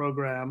of the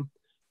program,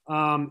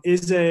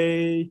 is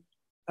a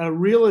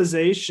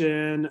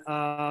realization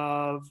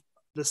of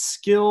the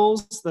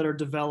skills that are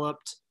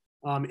developed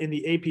in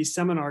the AP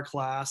seminar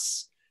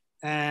class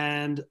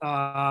and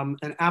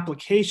an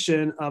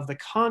application of the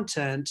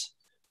content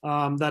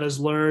that is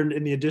learned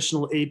in the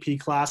additional AP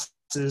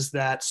classes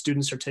that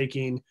students are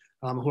taking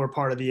who are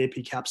part of the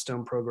AP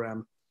capstone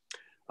program.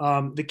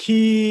 The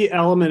key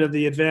element of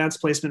the advanced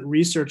placement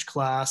research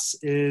class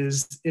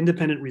is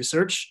independent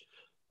research.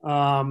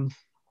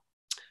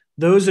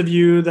 Those of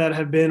you that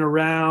have been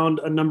around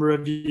a number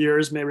of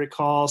years may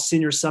recall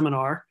senior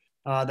seminar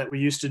that we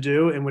used to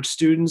do, in which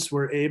students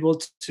were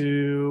able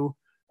to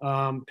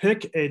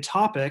pick a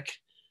topic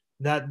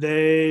that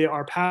they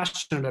are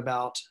passionate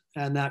about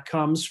and that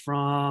comes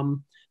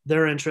from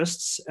their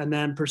interests, and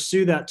then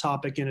pursue that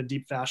topic in a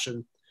deep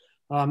fashion.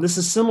 This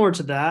is similar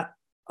to that,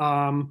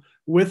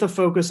 with a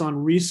focus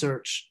on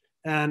research,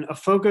 and a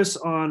focus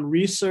on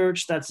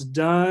research that's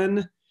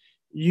done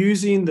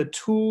using the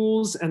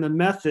tools and the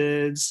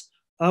methods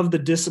of the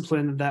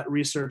discipline that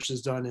research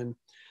is done in.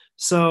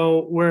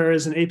 So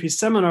whereas an AP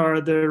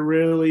seminar, they're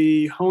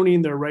really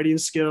honing their writing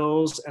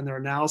skills and their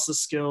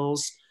analysis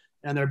skills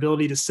and their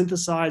ability to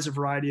synthesize a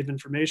variety of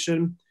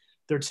information,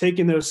 they're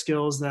taking those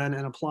skills then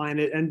and applying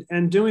it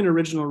and doing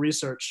original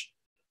research.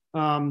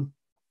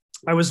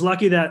 I was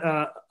lucky that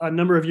a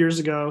number of years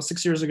ago,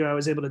 6 years ago, I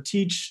was able to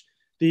teach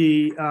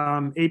the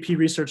AP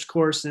research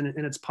course in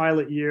its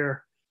pilot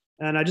year.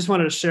 And I just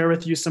wanted to share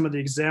with you some of the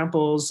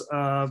examples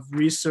of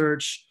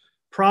research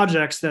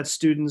projects that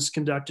students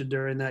conducted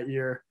during that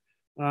year.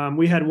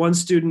 We had one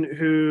student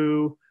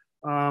who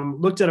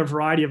looked at a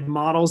variety of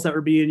models that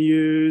were being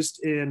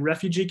used in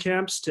refugee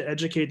camps to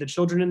educate the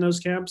children in those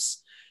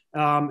camps.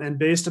 And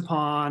based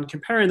upon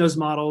comparing those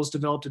models,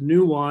 developed a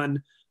new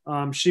one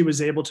she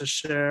was able to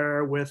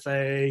share with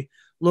a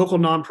local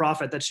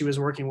nonprofit that she was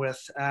working with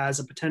as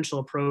a potential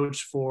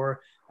approach for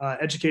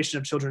education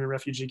of children in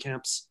refugee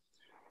camps.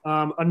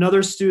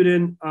 Another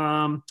student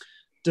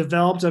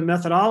developed a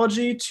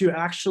methodology to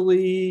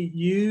actually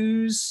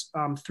use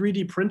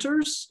 3D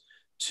printers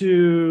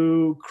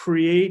to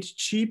create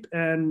cheap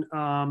and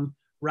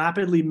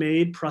rapidly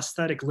made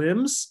prosthetic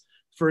limbs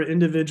for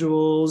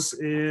individuals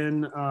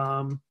in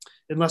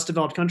less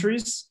developed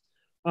countries.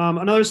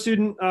 Another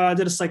student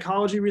did a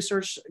psychology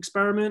research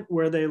experiment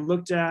where they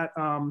looked at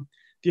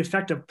the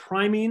effect of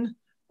priming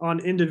on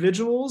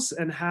individuals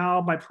and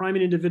how by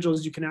priming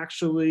individuals you can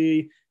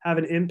actually have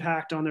an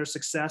impact on their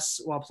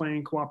success while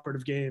playing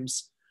cooperative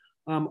games.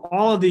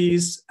 All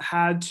these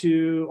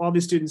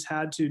students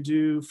had to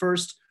do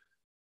first,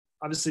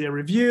 obviously a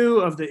review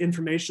of the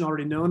information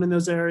already known in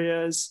those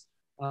areas,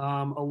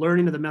 a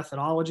learning of the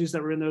methodologies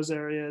that were in those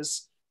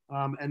areas,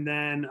 and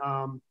then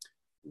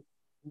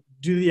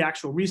do the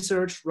actual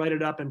research, write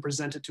it up, and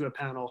present it to a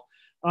panel.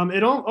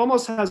 It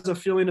almost has a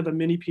feeling of a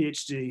mini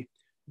PhD,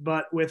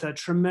 but with a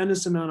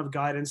tremendous amount of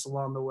guidance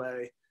along the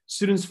way.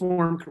 Students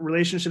form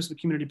relationships with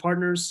community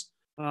partners,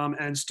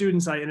 and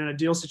students, in an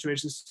ideal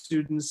situation,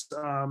 students,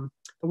 the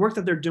work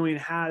that they're doing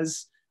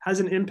has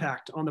an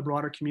impact on the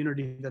broader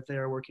community that they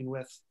are working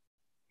with.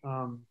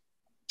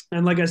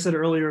 And like I said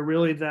earlier,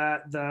 really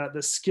that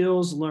the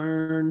skills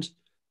learned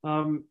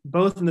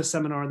both in the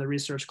seminar and the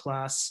research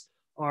class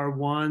are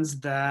ones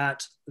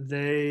that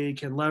they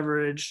can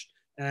leverage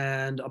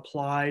and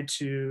apply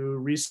to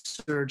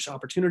research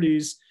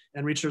opportunities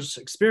and research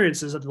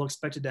experiences that they're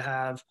expected to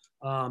have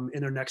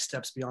in their next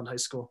steps beyond high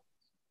school.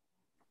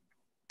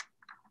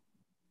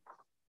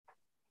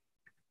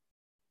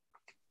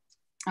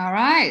 All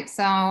right,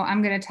 so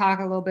I'm going to talk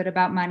a little bit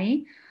about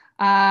money.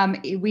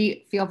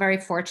 We feel very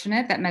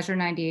fortunate that Measure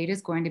 98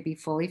 is going to be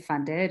fully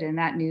funded, and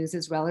that news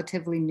is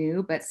relatively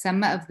new, but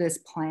some of this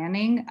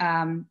planning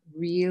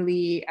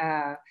really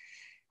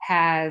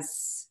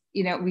has,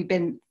 we've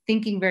been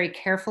thinking very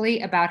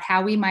carefully about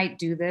how we might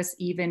do this,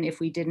 even if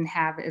we didn't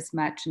have as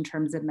much in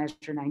terms of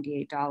Measure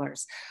 98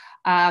 dollars.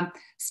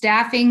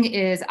 Staffing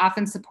is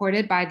often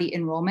supported by the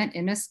enrollment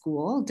in a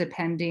school,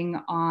 depending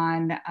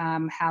on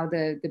how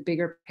the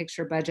bigger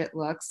picture budget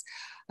looks.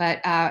 But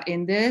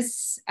in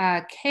this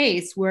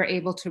case, we're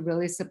able to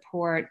really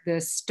support the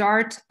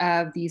start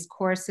of these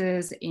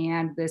courses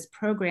and this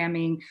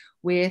programming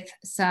with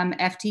some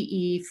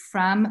FTE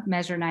from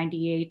Measure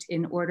 98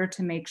 in order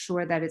to make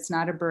sure that it's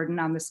not a burden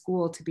on the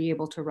school to be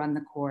able to run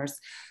the course.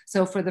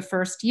 So for the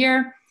first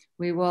year,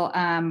 we will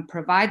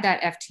provide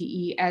that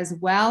FTE as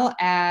well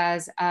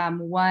as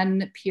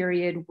 1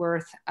 period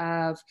worth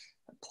of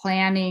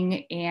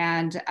planning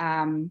and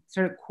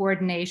sort of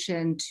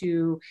coordination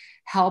to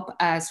help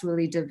us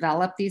really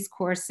develop these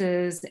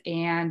courses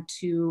and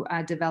to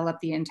develop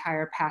the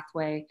entire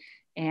pathway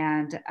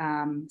and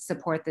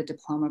support the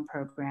diploma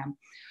program.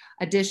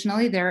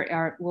 Additionally,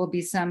 there will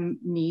be some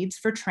needs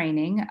for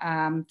training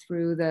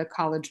through the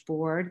College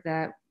Board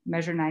that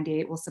Measure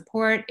 98 will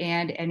support,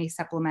 and any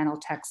supplemental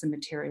texts and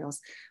materials,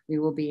 we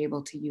will be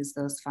able to use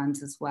those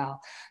funds as well.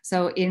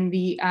 So in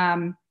the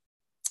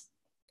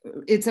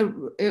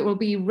it will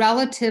be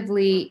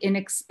relatively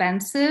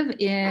inexpensive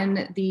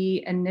in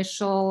the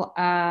initial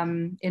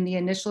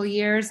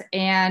years,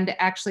 and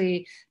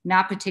actually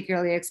not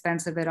particularly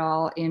expensive at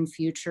all in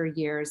future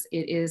years.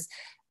 It is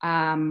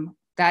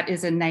that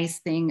is a nice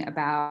thing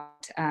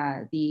about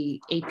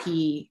the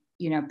AP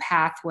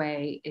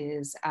pathway,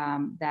 is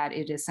that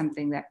it is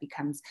something that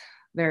becomes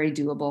very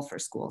doable for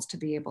schools to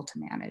be able to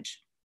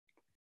manage.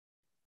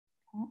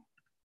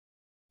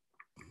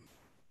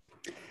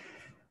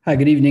 Hi,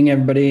 good evening,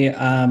 everybody.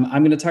 I'm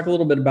going to talk a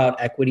little bit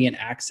about equity and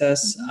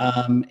access,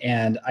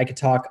 and I could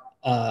talk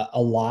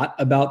a lot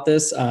about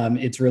this.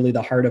 It's really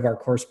the heart of our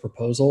course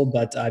proposal,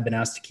 but I've been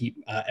asked to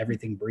keep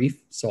everything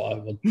brief, so I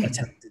will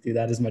attempt to do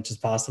that as much as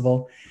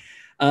possible.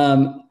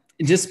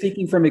 Just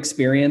speaking from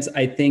experience,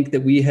 I think that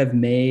we have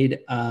made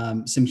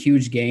some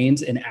huge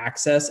gains in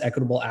access,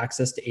 equitable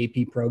access to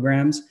AP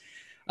programs.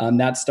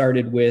 That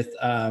started with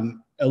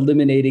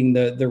eliminating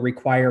the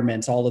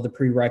requirements, all of the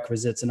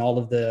prerequisites, and all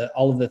of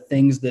the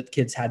things that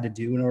kids had to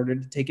do in order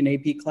to take an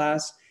AP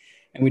class.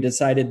 And we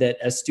decided that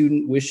a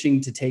student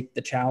wishing to take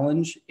the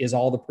challenge is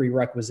all the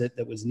prerequisite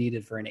that was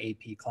needed for an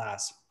AP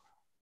class.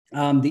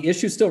 The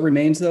issue still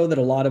remains, though, that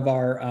a lot of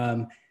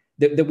our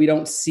that we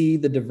don't see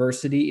the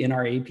diversity in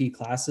our AP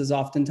classes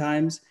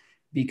oftentimes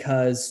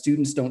because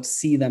students don't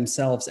see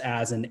themselves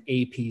as an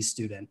AP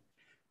student.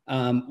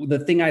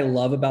 The thing I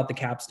love about the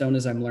capstone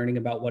as I'm learning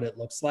about what it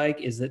looks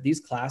like is that these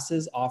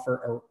classes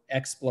offer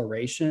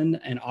exploration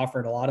and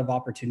offer a lot of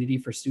opportunity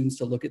for students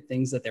to look at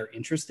things that they're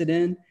interested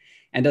in,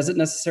 and doesn't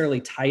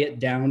necessarily tie it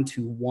down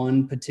to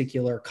one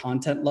particular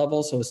content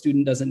level. So a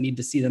student doesn't need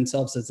to see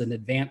themselves as an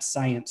advanced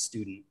science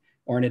student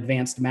or an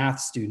advanced math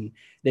student.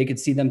 They could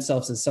see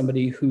themselves as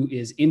somebody who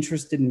is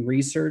interested in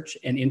research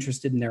and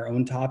interested in their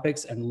own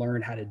topics and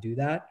learn how to do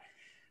that.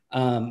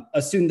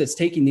 A student that's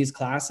taking these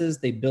classes,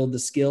 they build the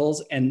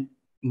skills, and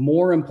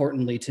more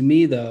importantly to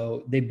me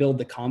though, they build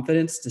the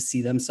confidence to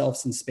see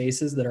themselves in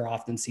spaces that are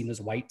often seen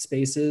as white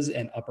spaces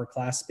and upper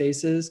class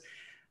spaces.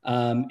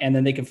 And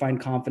then they can find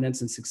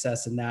confidence and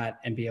success in that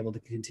and be able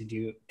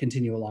to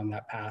continue along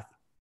that path.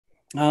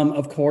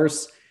 Of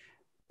course,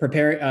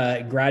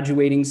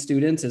 graduating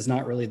students is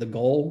not really the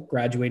goal.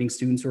 Graduating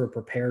students who are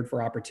prepared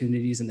for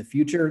opportunities in the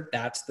future,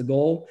 that's the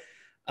goal.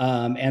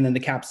 And then the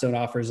capstone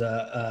offers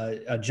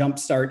a jump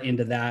start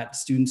into that.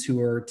 Students who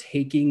are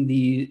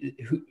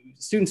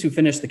students who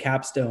finish the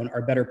capstone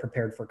are better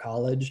prepared for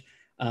college.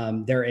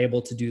 They're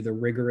able to do the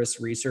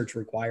rigorous research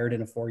required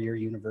in a 4-year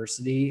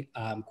university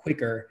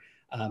quicker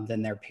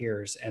than their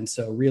peers. And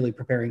so really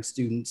preparing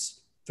students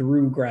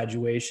through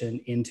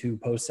graduation into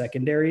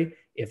post-secondary,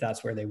 if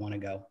that's where they want to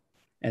go.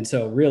 And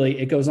so really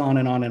it goes on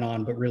and on and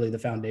on, but really the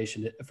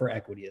foundation for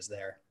equity is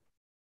there.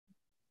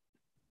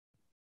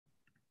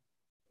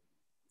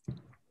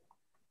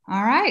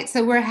 All right,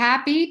 so we're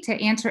happy to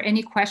answer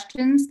any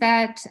questions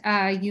that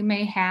you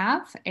may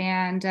have.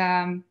 And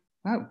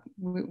well,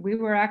 we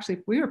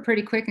were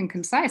pretty quick and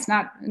concise.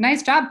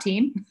 Nice job,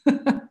 team.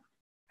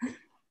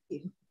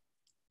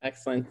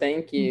 Excellent,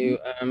 thank you.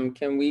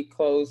 Can we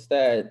close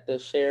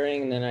the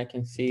sharing, and then I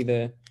can see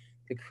the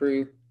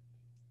crew?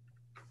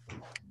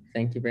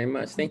 Thank you very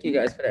much. Thank you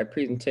guys for that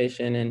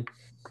presentation.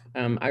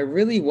 And I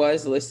really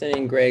was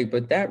listening, Greg,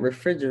 but that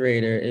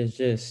refrigerator is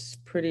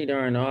just pretty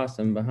darn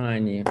awesome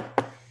behind you.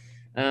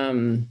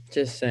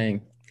 Just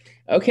saying.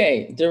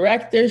 Okay,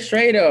 Director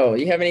Strado,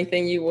 you have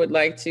anything you would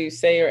like to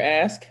say or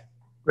ask?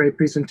 Great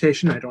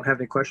presentation. I don't have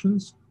any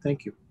questions.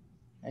 Thank you.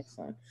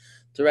 Excellent.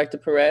 Director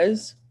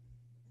Perez?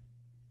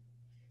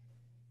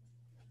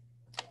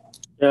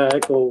 Yeah, I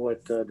echo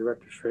what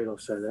Director Strado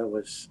said. That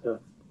was an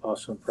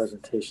awesome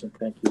presentation.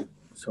 Thank you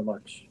so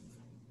much.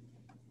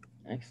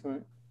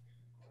 Excellent.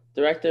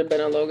 Director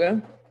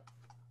Benaloga.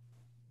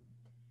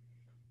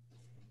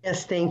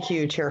 Yes, thank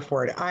you, Chair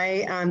Ford.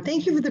 I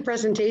thank you for the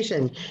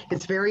presentation.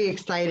 It's very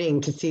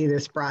exciting to see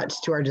this brought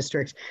to our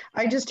district.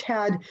 I just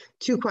had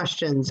two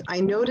questions.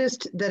 I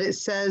noticed that it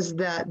says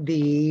that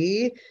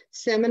the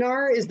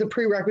seminar is the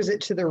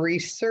prerequisite to the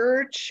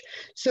research.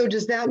 So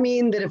does that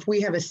mean that if we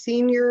have a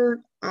senior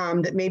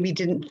that maybe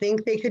didn't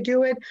think they could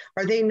do it,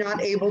 are they not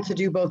able to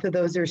do both of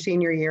those their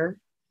senior year?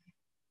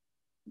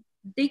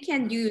 They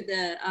can do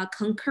the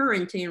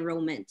concurrent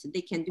enrollment.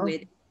 They can do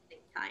it at the same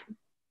time.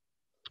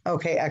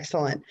 Okay,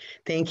 excellent.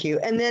 Thank you.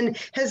 And then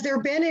has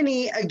there been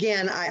any,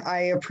 again,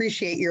 I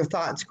appreciate your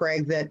thoughts,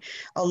 Greg, that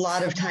a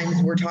lot of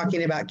times we're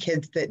talking about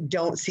kids that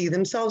don't see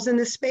themselves in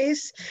this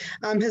space.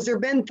 Has there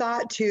been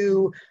thought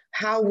to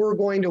how we're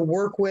going to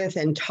work with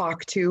and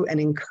talk to and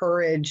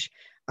encourage,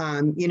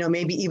 you know,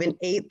 maybe even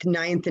 8th,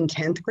 9th, and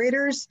 10th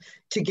graders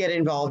to get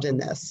involved in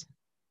this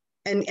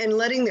and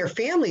letting their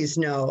families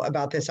know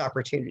about this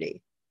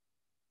opportunity?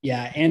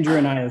 Yeah, Andrew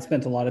and I have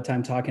spent a lot of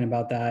time talking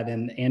about that,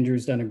 and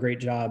Andrew's done a great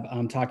job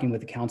talking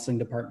with the counseling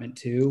department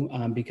too,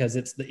 because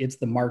it's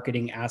the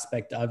marketing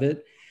aspect of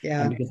it.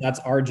 Yeah. Because that's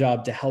our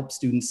job to help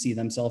students see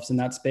themselves in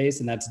that space,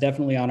 and that's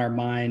definitely on our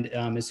mind.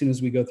 As soon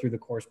as we go through the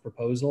course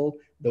proposal,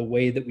 the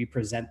way that we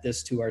present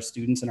this to our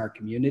students and our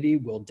community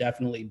will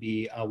definitely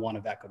be one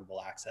of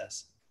equitable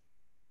access.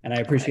 And I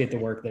appreciate the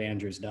work that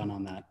Andrew's done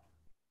on that.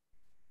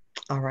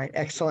 All right,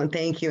 excellent.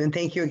 Thank you, and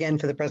thank you again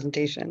for the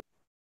presentation.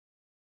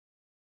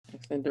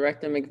 Excellent.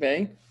 Director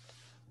McVeigh.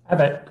 I have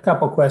a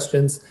couple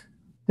questions.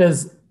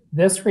 Does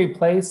this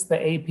replace the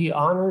AP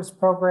Honors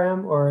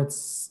program, or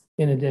it's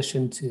in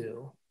addition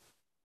to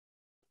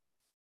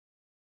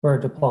for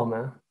a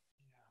diploma?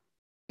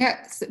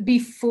 Yes,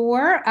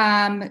 before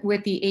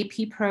with the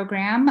AP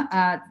program,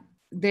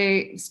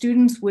 the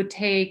students would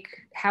take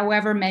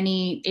however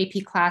many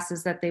AP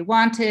classes that they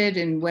wanted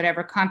in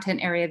whatever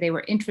content area they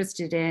were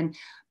interested in,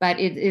 but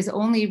it is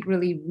only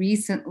really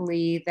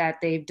recently that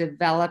they've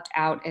developed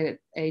out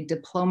a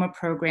diploma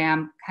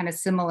program kind of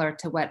similar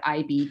to what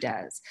IB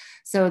does.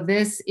 So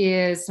this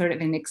is sort of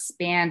an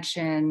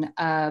expansion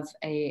of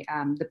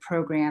the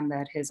program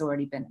that has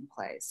already been in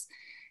place.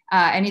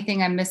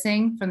 Anything I'm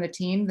missing from the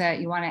team that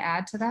you want to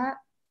add to that?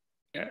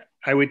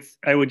 I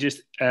would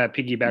just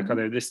piggyback on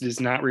there. This does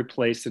not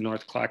replace the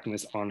North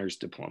Clackamas Honors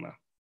Diploma.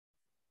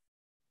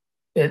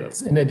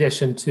 It's in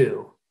addition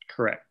to.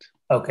 Correct.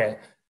 Okay.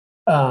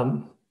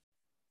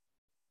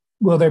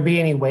 Will there be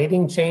any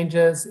weighting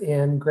changes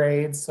in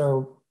grades?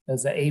 So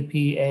is the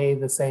APA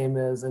the same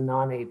as a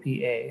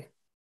non-APA?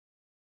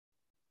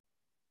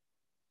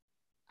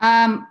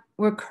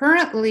 We're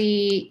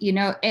currently, you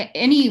know,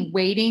 any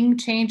weighting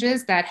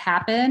changes that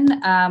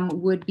happen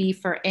would be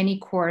for any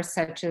course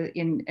such as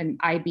in an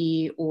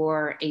IB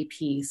or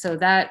AP. So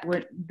that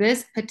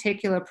this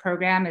particular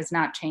program is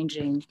not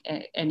changing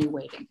any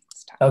weighting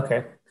stuff.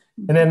 Okay.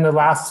 And then the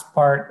last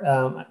part,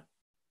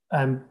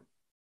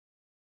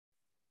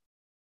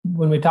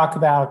 when we talk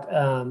about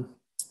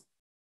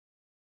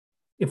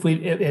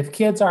if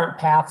kids aren't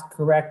pathed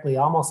correctly,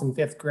 almost in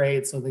 5th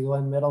grade, so they go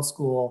in middle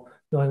school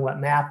knowing what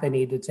math they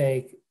need to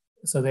take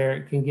so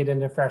they can get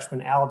into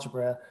freshman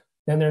algebra,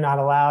 then they're not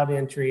allowed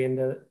entry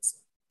into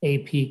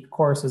AP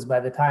courses by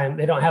the time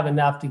they don't have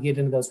enough to get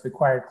into those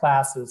required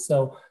classes.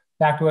 So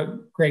back to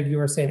what Greg, you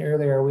were saying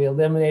earlier, are we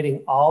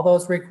eliminating all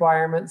those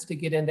requirements to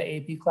get into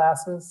AP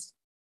classes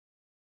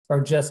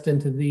or just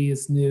into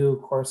these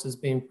new courses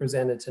being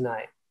presented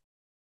tonight?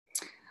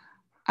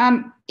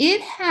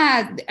 It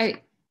had,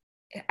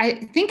 I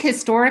think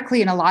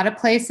historically in a lot of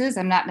places,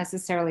 I'm not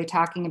necessarily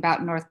talking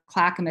about North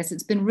Clackamas,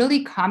 it's been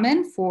really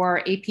common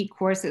for AP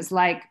courses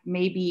like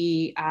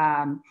maybe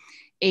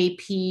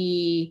AP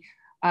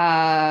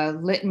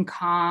Lit and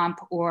Comp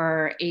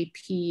or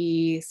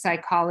AP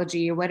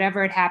Psychology or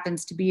whatever it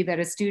happens to be, that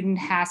a student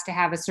has to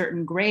have a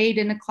certain grade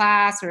in a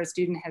class or a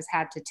student has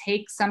had to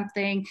take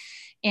something.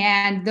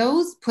 And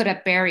those put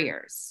up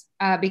barriers.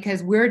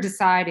 Because we're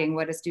deciding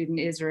what a student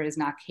is or is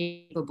not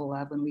capable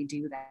of when we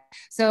do that.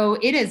 So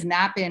it has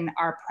not been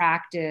our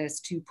practice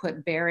to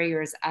put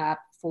barriers up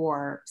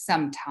for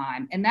some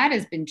time. And that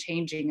has been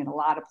changing in a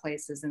lot of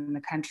places in the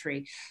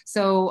country.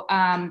 So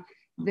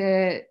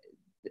the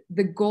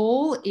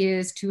goal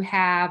is to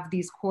have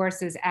these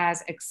courses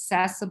as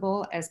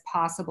accessible as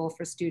possible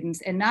for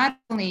students, and not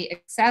only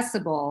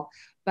accessible,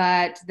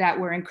 but that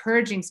we're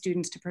encouraging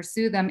students to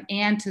pursue them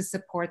and to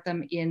support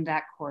them in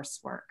that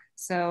coursework.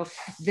 So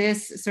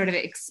this sort of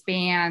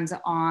expands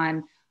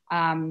on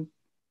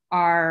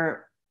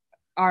our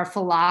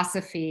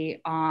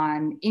philosophy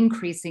on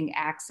increasing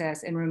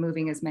access and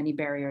removing as many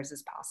barriers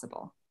as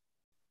possible.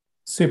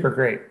 Super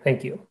great,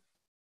 thank you.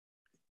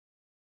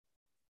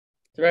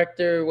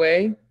 Director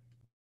Wei.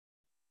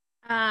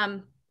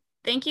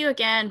 Thank you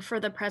again for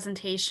the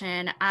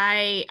presentation.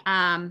 I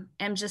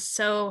am just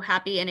so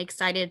happy and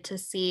excited to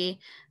see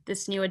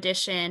this new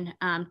addition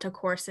to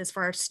courses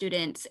for our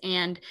students.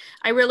 And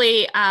I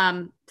really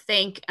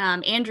thank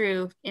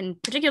Andrew in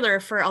particular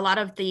for a lot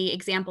of the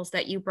examples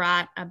that you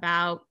brought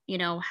about, you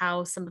know,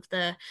 how some of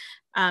the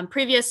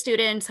previous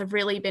students have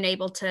really been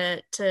able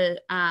to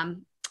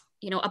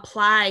you know,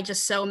 apply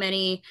just so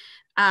many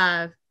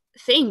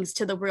things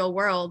to the real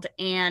world.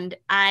 And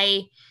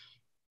I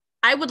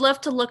would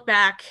love to look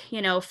back,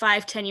 you know,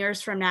 5-10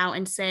 years from now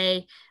and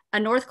say, a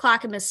North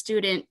Clackamas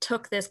student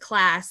took this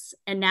class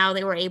and now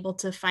they were able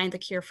to find the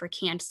cure for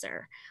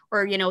cancer,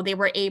 or, you know, they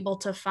were able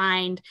to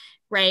find,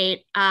 right,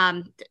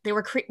 they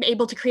were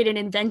able to create an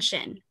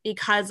invention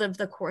because of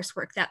the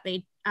coursework that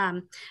they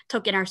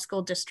took in our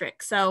school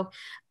district. So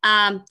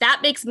that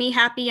makes me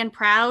happy and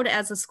proud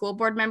as a school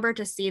board member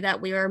to see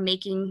that we are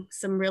making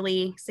some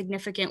really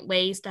significant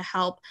ways to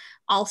help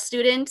all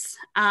students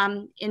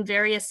in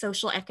various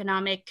social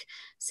economic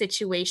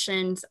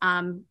situations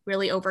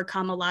really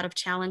overcome a lot of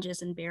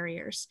challenges and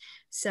barriers.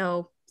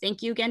 So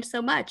thank you again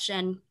so much.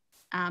 And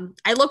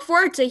I look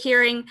forward to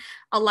hearing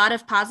a lot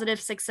of positive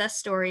success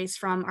stories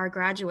from our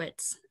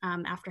graduates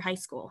after high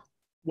school.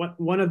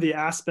 One of the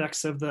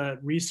aspects of the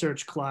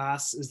research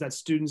class is that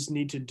students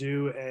need to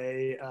do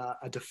a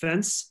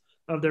defense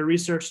of their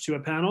research to a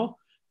panel.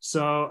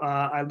 So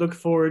I look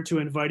forward to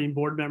inviting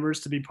board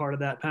members to be part of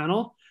that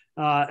panel.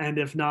 And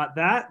if not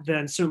that,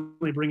 then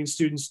certainly bringing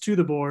students to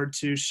the board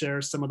to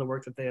share some of the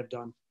work that they have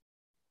done.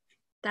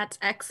 That's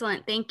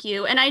excellent. Thank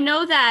you. And I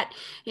know that,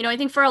 you know, I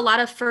think for a lot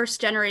of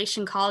first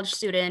generation college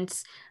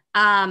students,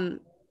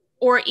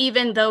 or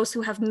even those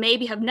who have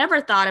never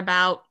thought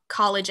about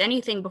college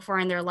anything before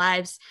in their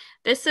lives,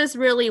 this is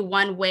really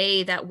one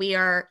way that we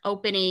are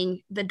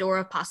opening the door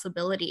of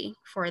possibility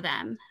for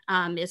them,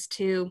 is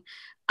to,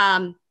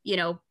 you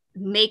know,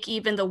 make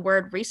even the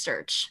word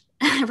research,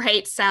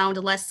 right,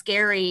 sound less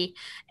scary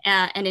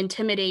and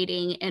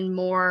intimidating and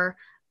more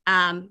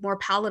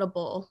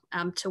palatable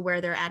to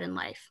where they're at in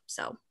life.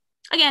 So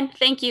again,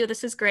 thank you.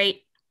 This is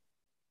great.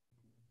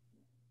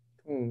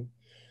 Cool.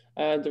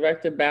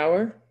 Director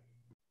Bauer.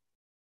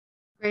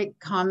 Great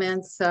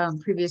comments,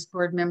 previous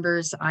board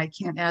members. I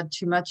can't add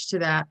too much to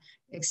that,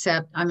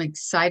 except I'm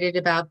excited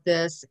about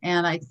this.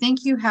 And I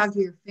think you have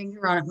your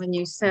finger on it when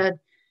you said,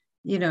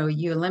 you know,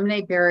 you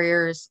eliminate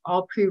barriers,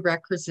 all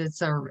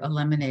prerequisites are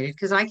eliminated.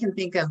 Because I can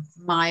think of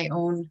my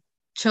own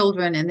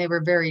children and they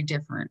were very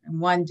different. And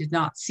one did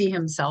not see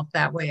himself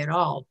that way at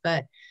all,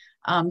 but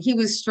he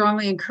was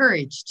strongly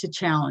encouraged to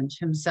challenge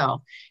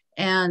himself.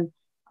 And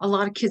a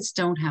lot of kids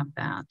don't have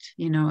that,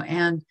 you know,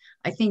 and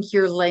I think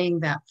you're laying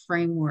that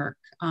framework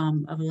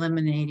of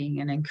eliminating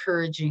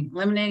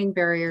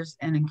barriers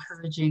and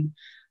encouraging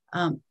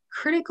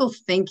critical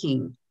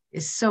thinking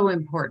is so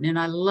important. And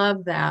I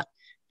love that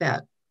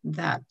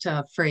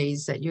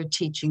phrase that you're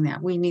teaching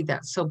that. We need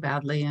that so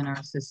badly in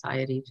our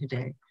society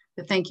today.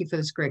 But thank you for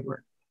this great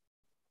work.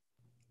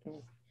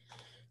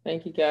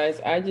 Thank you, guys.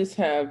 I just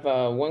have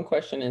one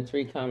question and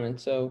 3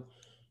 comments. So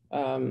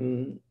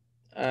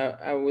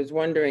I was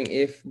wondering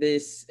if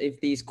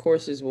these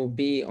courses will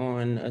be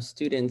on a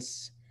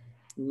student's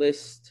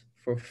list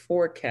for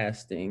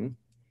forecasting,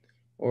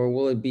 or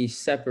will it be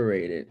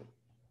separated?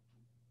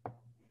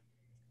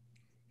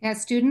 Yeah,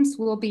 students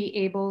will be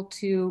able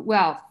to,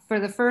 well, for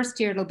the first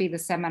year, it'll be the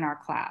seminar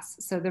class.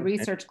 So the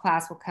research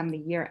class will come the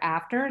year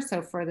after.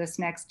 So for this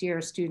next year,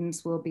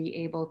 students will be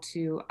able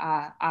to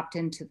opt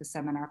into the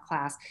seminar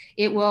class.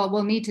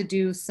 We'll need to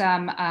do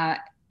some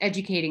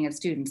educating of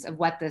students of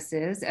what this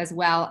is, as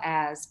well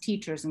as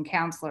teachers and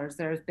counselors.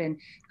 There's been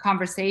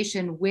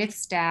conversation with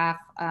staff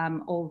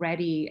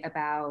already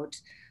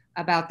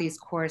about these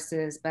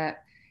courses, but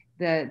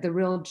the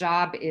real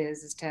job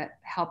is to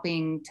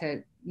helping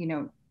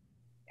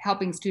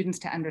students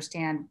to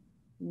understand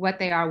what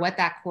they are, what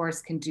that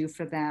course can do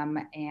for them,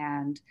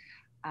 and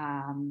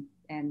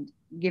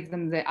give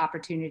them the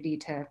opportunity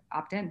to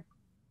opt in.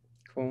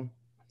 Cool.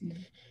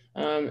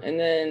 And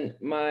then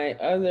my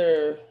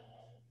other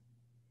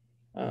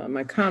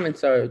my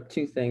comments are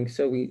 2 things.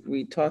 So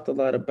we talked a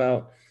lot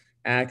about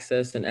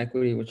access and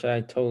equity, which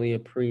I totally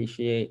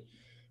appreciate,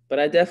 but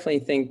I definitely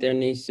think there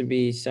needs to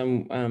be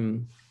some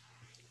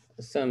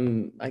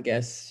I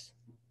guess,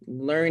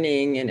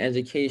 learning and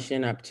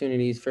education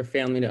opportunities for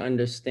family to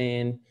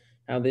understand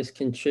how this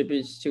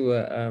contributes to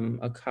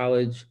a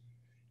college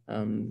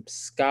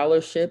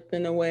scholarship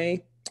in a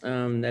way,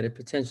 that it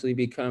potentially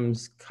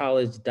becomes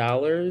college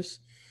dollars,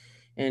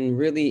 and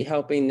really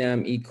helping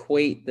them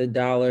equate the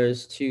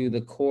dollars to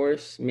the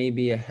course may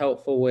be a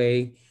helpful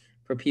way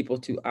for people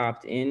to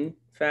opt in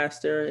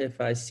faster.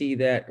 If I see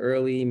that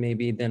early,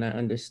 maybe then I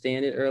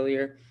understand it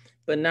earlier,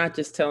 but not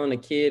just telling a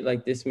kid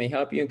like this may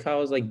help you in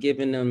college, like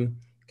giving them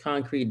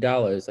concrete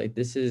dollars. Like,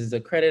 this is the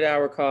credit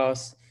hour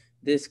cost,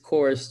 this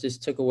course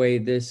just took away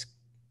this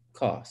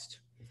cost,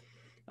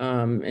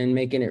 and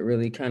making it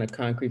really kind of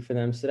concrete for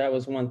them. So that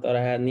was one thought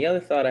I had. And the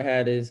other thought I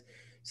had is,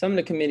 some of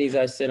the committees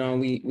I sit on,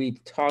 we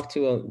talk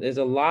to, there's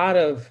a lot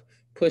of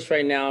push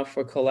right now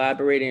for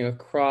collaborating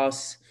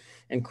across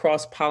and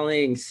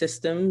cross-pollinating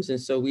systems.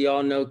 And so we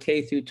all know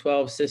K through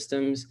 12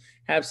 systems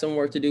have some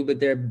work to do,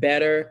 but they're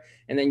better.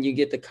 And then you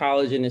get to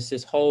college and it's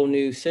this whole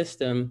new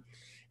system.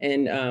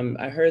 And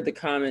I heard the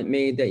comment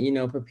made that, you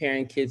know,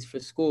 preparing kids for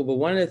school. But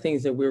one of the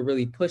things that we're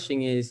really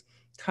pushing is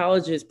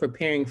colleges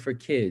preparing for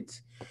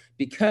kids,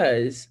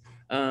 because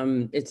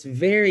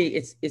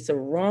it's a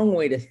wrong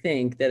way to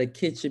think that a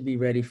kid should be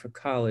ready for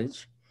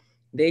college.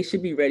 They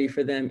should be ready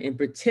for them. In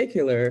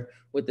particular,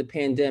 with the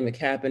pandemic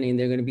happening,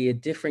 they're going to be a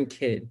different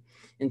kid.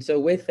 And so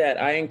with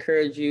that, I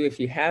encourage you, if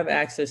you have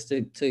access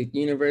to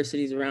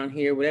universities around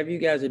here, whatever you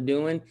guys are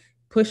doing,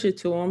 push it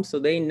to them so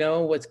they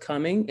know what's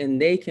coming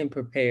and they can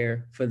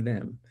prepare for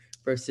them,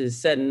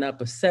 versus setting up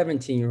a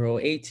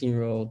 17-year-old,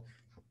 18-year-old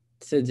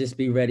to just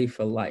be ready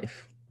for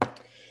life.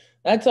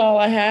 That's all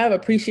I have.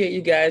 Appreciate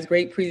you guys.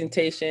 Great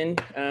presentation.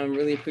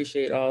 Really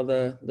appreciate all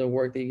the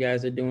work that you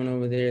guys are doing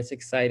over there. It's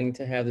exciting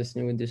to have this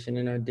new addition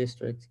in our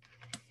district.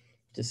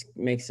 Just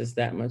makes us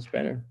that much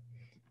better.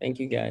 Thank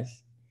you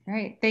guys.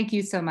 Great. Thank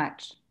you so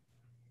much.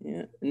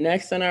 Yeah.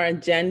 Next on our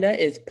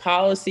agenda is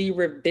policy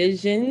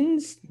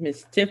revisions.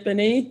 Miss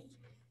Tiffany.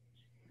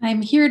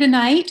 I'm here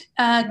tonight.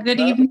 Good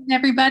evening,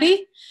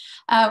 everybody.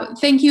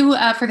 Thank you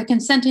for the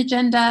consent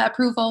agenda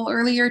approval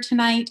earlier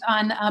tonight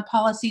on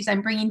policies.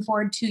 I'm bringing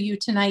forward to you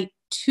tonight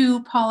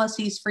 2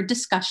 policies for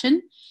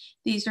discussion.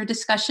 These are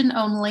discussion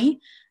only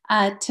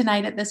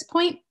tonight at this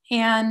point,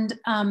 and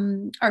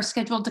are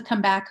scheduled to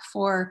come back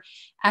for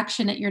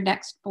action at your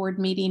next board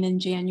meeting in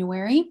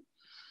January.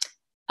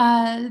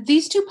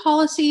 These 2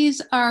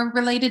 policies are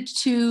related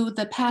to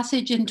the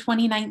passage in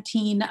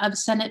 2019 of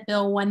Senate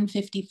Bill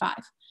 155.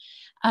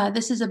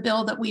 This is a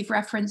bill that we've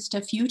referenced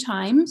a few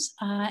times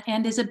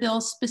and is a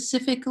bill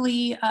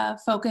specifically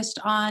focused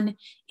on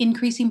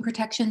increasing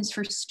protections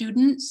for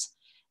students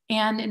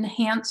and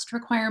enhanced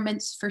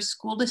requirements for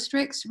school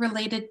districts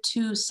related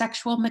to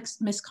sexual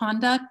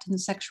misconduct and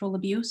sexual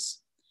abuse.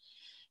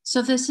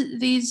 So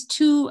these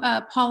 2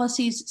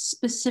 policies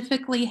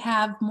specifically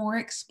have more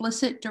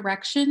explicit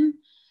direction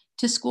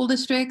to school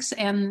districts,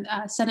 and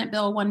Senate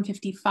Bill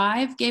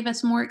 155 gave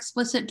us more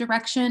explicit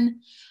direction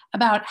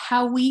about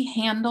how we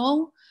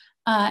handle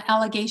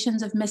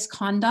allegations of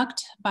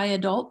misconduct by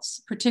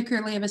adults,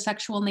 particularly of a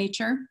sexual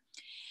nature.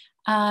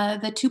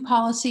 The 2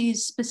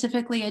 policies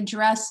specifically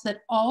address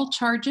that all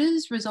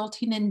charges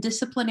resulting in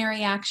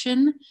disciplinary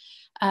action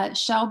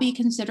shall be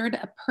considered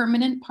a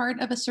permanent part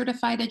of a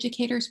certified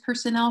educator's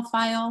personnel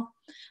file.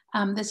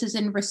 This is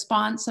in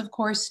response, of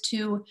course,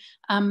 to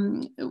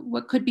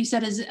what could be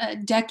said as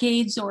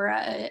decades or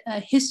a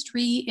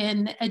history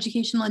in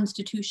educational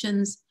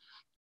institutions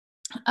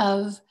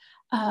of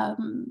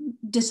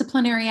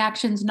disciplinary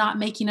actions not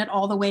making it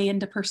all the way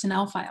into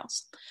personnel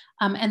files.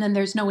 And then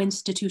there's no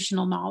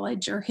institutional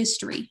knowledge or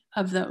history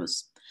of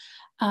those.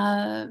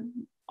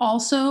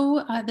 Also,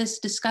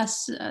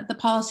 the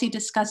policy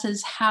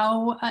discusses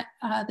how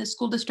the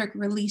school district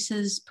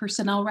releases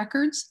personnel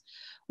records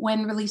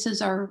when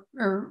releases or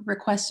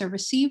requests are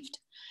received.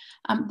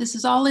 This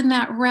is all in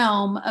that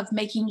realm of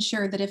making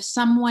sure that if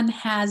someone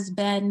has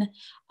been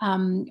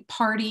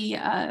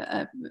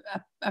a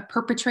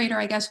perpetrator,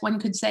 I guess one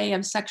could say,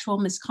 of sexual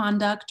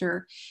misconduct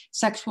or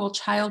sexual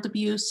child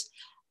abuse,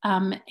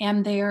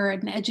 and they're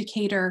an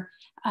educator,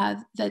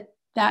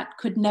 that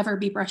could never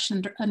be brushed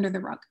under the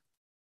rug.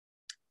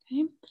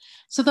 Okay,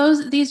 so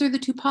these are the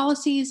 2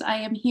 policies. I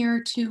am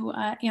here to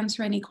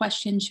answer any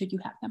questions should you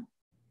have them.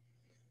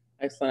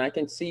 Excellent. I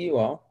can see you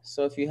all.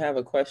 So if you have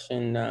a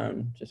question,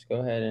 just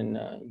go ahead and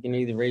you can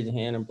either raise your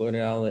hand or blurt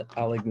it out.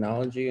 I'll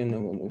acknowledge you and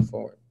then we'll move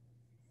forward.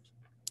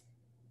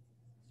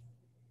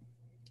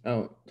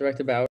 Oh,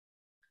 Director Bauer.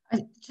 I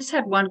just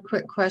had one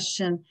quick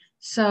question.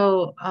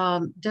 So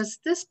does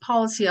this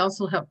policy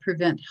also help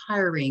prevent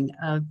hiring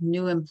of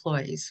new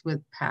employees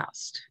with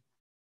past?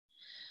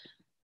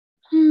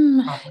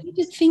 I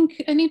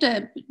need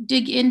to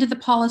dig into the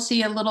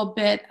policy a little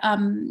bit.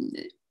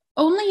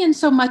 Only in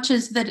so much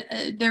as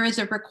that there is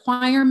a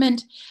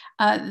requirement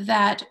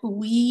that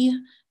we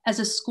as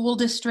a school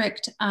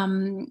district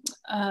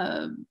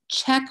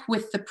check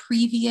with the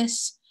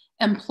previous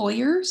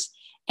employers.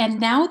 And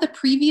now the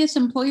previous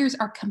employers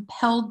are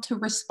compelled to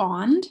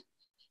respond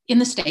in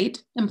the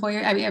state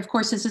employer. I mean, of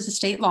course, this is a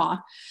state law,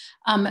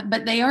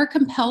 but they are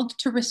compelled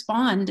to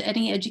respond to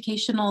any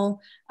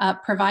educational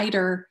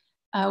provider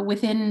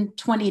within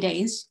 20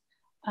 days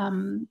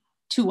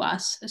to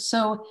us.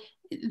 So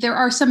there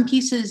are some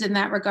pieces in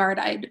that regard.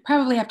 I'd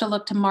probably have to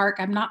look to Mark.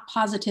 I'm not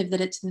positive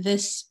that it's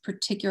this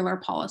particular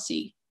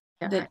policy.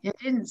 Yeah, I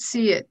didn't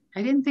see it.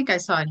 I didn't think I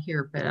saw it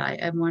here, but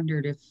I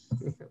wondered if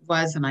it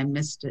was and I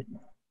missed it.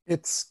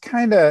 It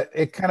kind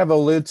of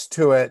alludes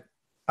to it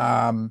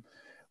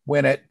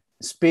when it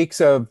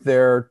speaks of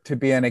there to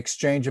be an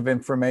exchange of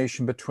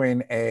information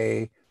between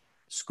a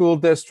school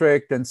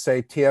district and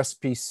say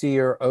TSPC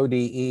or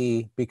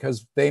ODE,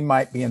 because they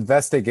might be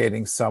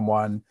investigating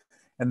someone.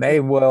 And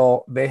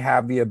they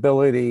have the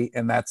ability,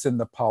 and that's in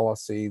the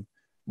policy,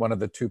 one of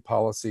the 2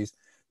 policies,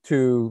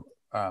 to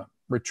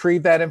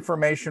retrieve that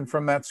information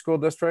from that school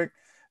district.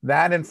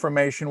 That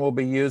information will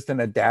be used in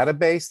a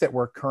database that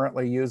we're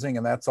currently using,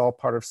 and that's all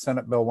part of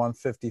Senate Bill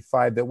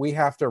 155 that we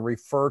have to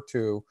refer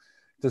to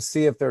to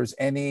see if there's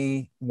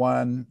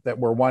anyone that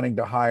we're wanting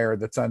to hire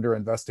that's under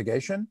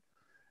investigation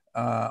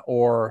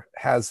or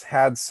has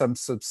had some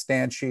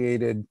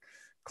substantiated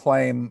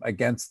claim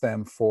against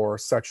them for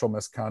sexual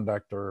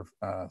misconduct or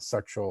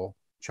sexual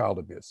child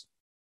abuse.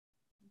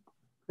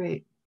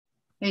 Great.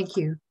 Thank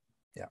you.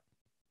 Yeah.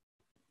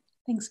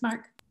 Thanks,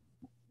 Mark.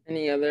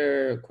 Any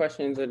other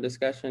questions or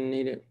discussion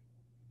needed?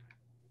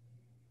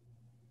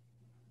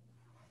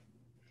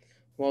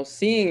 Well,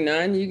 seeing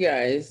none, you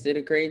guys did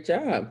a great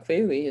job.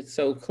 Clearly, it's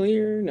so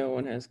clear. No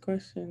one has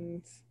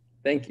questions.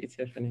 Thank you,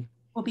 Tiffany.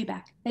 We'll be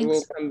back. Thanks.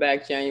 We'll come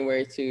back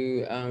January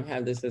to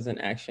have this as an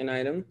action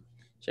item,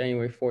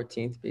 January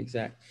 14th to be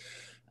exact.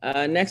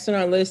 Next on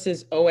our list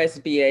is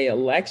OSBA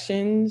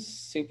elections.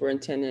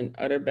 Superintendent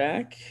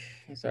Utterback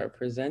is our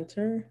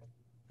presenter.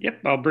 Yep,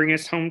 I'll bring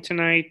us home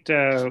tonight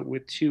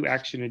with 2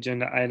 action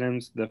agenda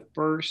items. The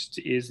first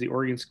is the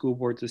Oregon School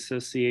Boards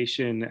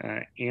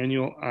Association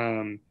annual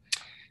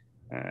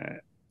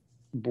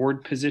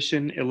board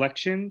position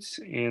elections.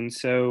 And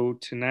so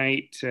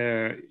tonight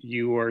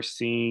you are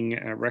seeing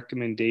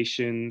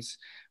recommendations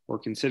or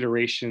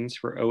considerations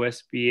for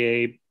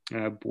OSBA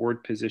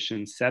board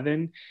position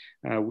 7,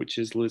 which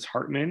is Liz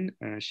Hartman.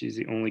 She's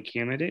the only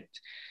candidate.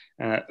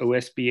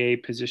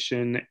 OSBA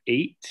position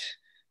 8,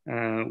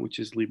 which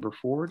is Lieber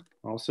Ford,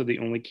 also the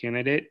only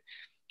candidate.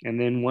 And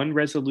then one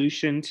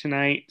resolution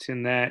tonight,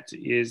 and that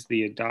is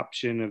the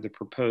adoption of the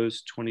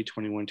proposed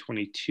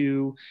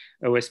 2021-22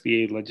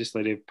 OSBA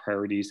legislative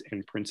priorities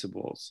and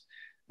principles.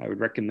 I would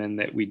recommend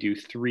that we do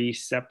 3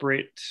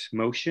 separate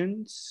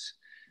motions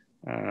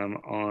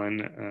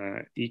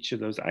on each of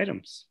those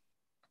items.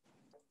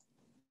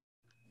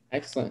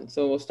 Excellent.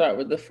 So we'll start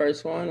with the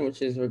first one,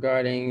 which is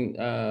regarding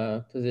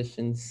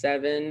position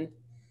 7.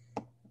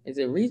 Is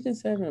it region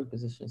 7 or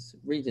position?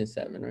 Region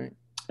 7, right?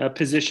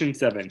 Position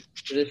 7.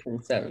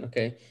 Position 7,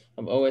 okay.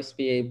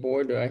 OSBA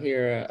board, do I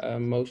hear a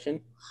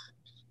motion?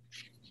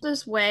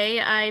 This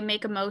way, I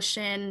make a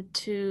motion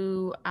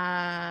to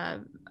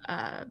adopt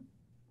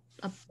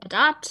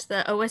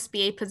the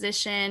OSBA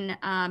position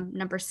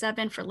number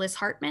 7 for Liz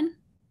Hartman.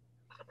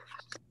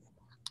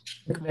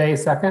 McVeigh,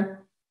 second.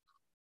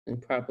 And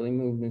properly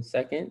moved in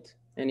second.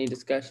 Any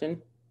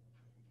discussion?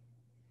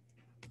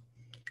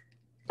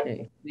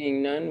 Okay,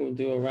 seeing none, we'll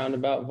do a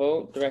roundabout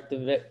vote.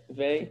 Director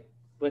Vey,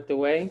 with the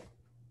way.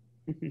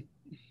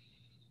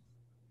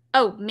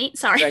 Oh, me,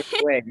 sorry. Director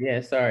Way,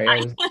 yeah, sorry. I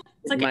was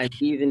okay. My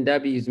B's and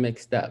W's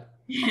mixed up.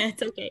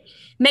 It's okay.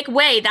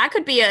 McWay, that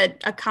could be a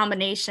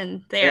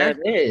combination there. Yeah,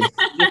 it is. You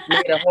just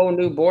made a whole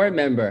new board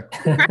member.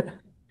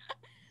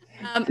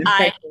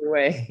 Aye.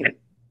 Way.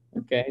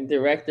 Okay,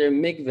 Director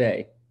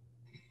McVeigh.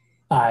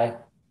 Aye.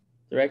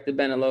 Director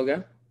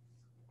Benaloga.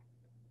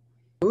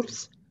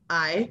 Oops.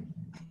 Aye.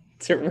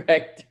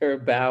 Director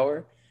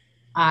Bauer.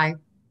 Aye.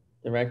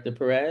 Director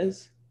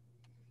Perez.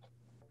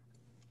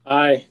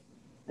 Aye.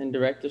 And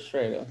Director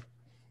Schrader.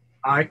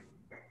 Aye.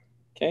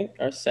 Okay,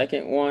 our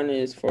second one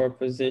is for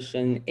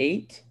position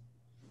 8.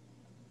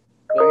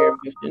 Do I hear a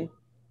motion?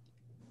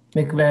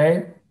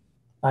 McVeigh,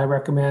 I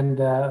recommend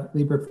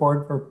Lieber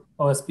Ford for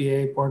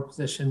OSBA board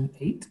position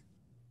 8.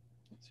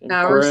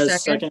 Bauer,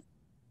 second.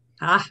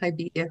 Ah, I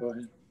beat you. Go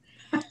ahead.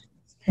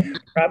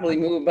 Probably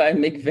moved by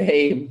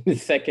McVeigh,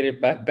 seconded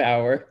by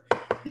Bauer.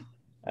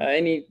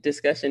 Any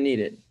discussion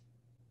needed?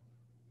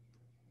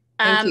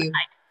 Thank you.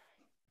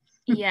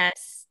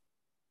 Yes.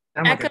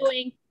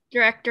 Echoing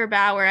Director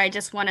Bauer, I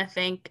just want to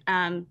thank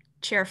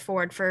Chair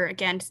Ford for,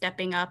 again,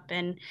 stepping up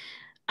and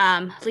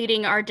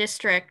leading our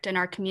district and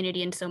our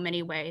community in so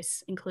many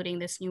ways, including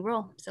this new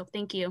role. So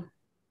thank you.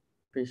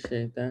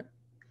 Appreciate that.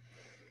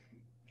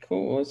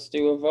 Cool, let's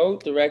do a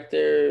vote.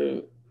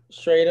 Director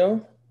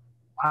Schrader.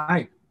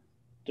 Aye.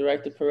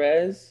 Director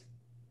Perez.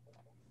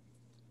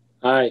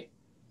 Aye.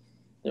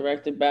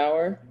 Director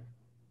Bauer.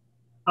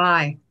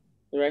 Aye.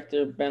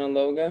 Director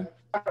Benaloga.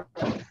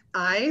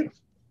 Aye.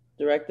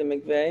 Director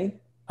McVeigh.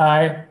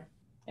 Aye.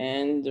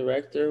 And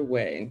Director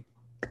Way.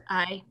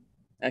 Aye.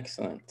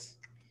 Excellent.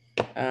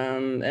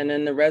 And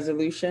then the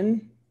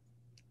resolution.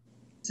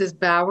 This is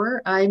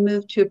Bauer. I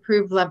move to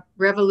approve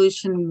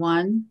Resolution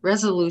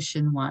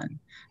 1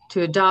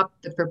 to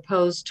adopt the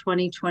proposed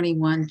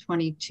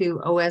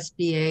 2021-22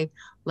 OSBA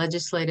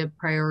legislative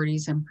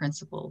priorities and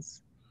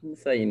principles.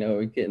 So you know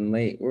we're getting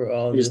late. We're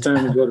all It's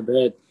time to go to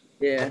bed.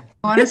 Yeah.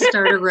 I want to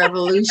start a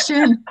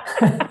revolution.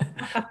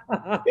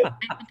 I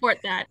support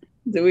that.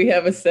 Do we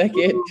have a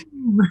second?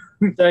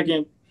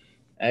 Second.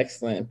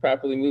 Excellent.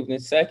 Properly moved in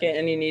second.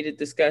 Any needed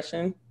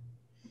discussion?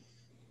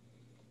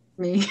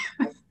 Me.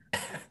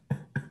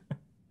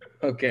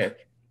 Okay.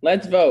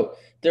 Let's vote.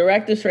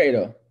 Director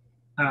Schrader.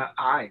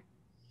 Aye.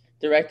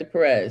 Director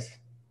Perez.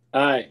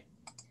 Aye.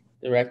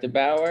 Director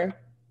Bauer.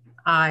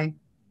 Aye.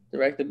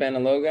 Director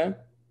Benaloga.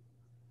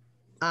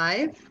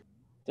 Aye.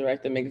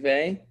 Director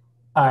McVeigh.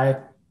 Aye.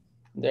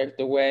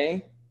 Director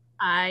Way.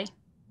 Aye.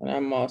 And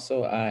I'm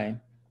also aye.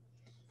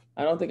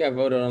 I don't think I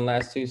voted on the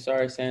last 2.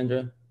 Sorry,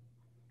 Sandra.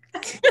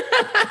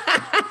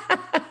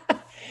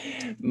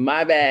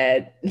 My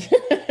bad.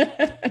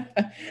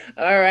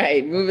 All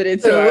right, moving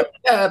into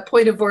So,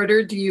 point of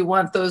order, do you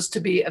want those to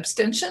be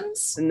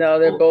abstentions? No,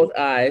 they're both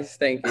ayes.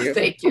 Thank you.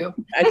 Thank you.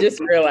 I just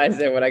realized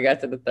that when I got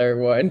to the third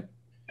one.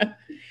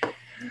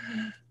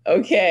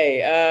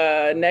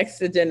 Okay,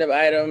 next agenda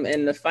item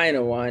and the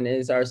final one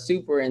is our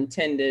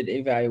superintendent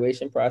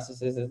evaluation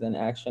processes as an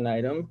action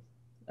item.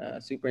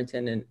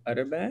 Superintendent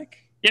Utterback.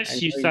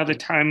 Yes, you saw the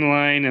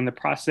timeline and the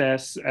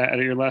process at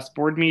your last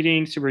board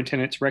meeting.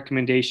 Superintendent's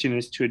recommendation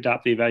is to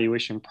adopt the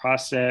evaluation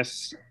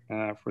process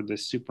for the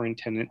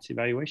superintendent's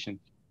evaluation.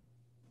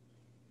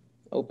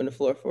 Open the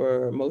floor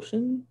for a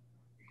motion.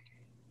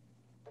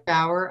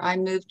 Bauer, I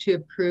move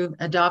to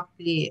adopt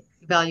the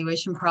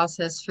evaluation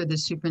process for the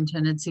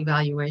superintendent's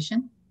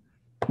evaluation.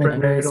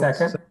 McVeigh,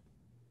 second.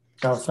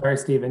 Oh, sorry,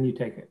 Stephen, you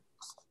take it.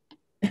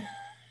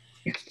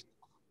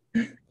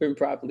 Been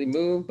properly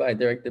moved by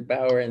Director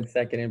Bauer and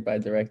seconded by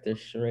Director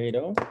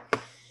Schradel.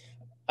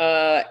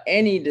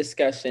 Any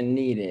discussion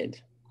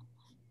needed?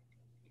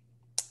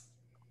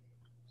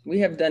 We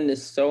have done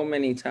this so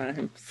many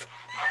times.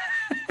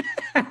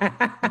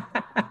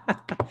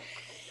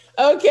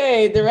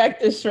 Okay,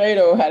 Director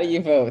Schradel, how do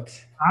you vote?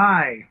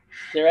 Aye.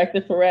 Director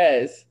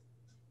Perez?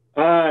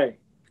 Aye.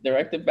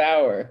 Director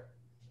Bauer?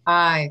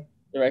 Aye.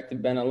 Director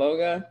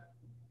Benaloga?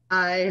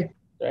 Aye.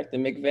 Director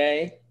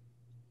McVeigh?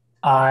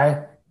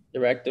 Aye.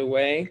 Director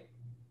Way?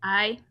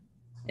 Aye.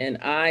 And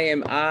I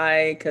am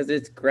aye because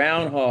it's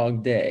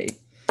Groundhog Day.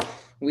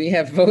 We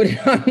have voted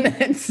on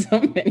that so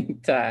many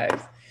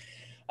times.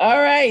 All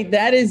right,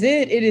 that is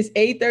it. It is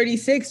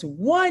 8:36,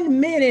 1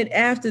 minute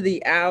after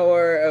the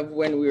hour of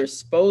when we were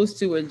supposed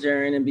to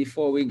adjourn. And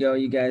before we go,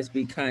 you guys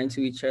be kind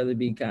to each other,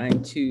 be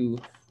kind to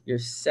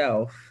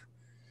yourself.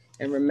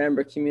 And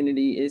remember,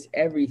 community is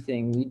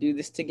everything. We do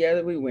this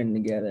together, we win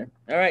together.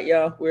 All right,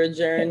 y'all, we're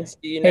adjourned.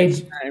 See you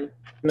next time.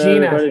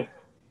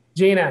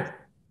 Gina.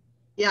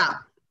 Yeah.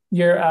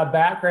 Your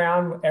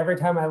background, every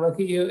time I look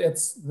at you,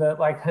 it's the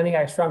like Honey,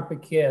 I Shrunk the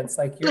Kids.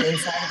 Like you're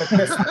inside of a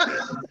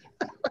Christmas.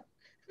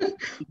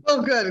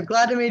 Well, good. I'm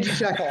glad I made you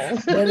chuckle.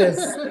 It is.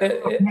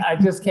 I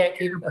just can't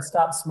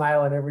stop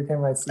smiling every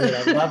time I see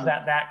it. I love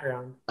that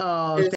background. Oh,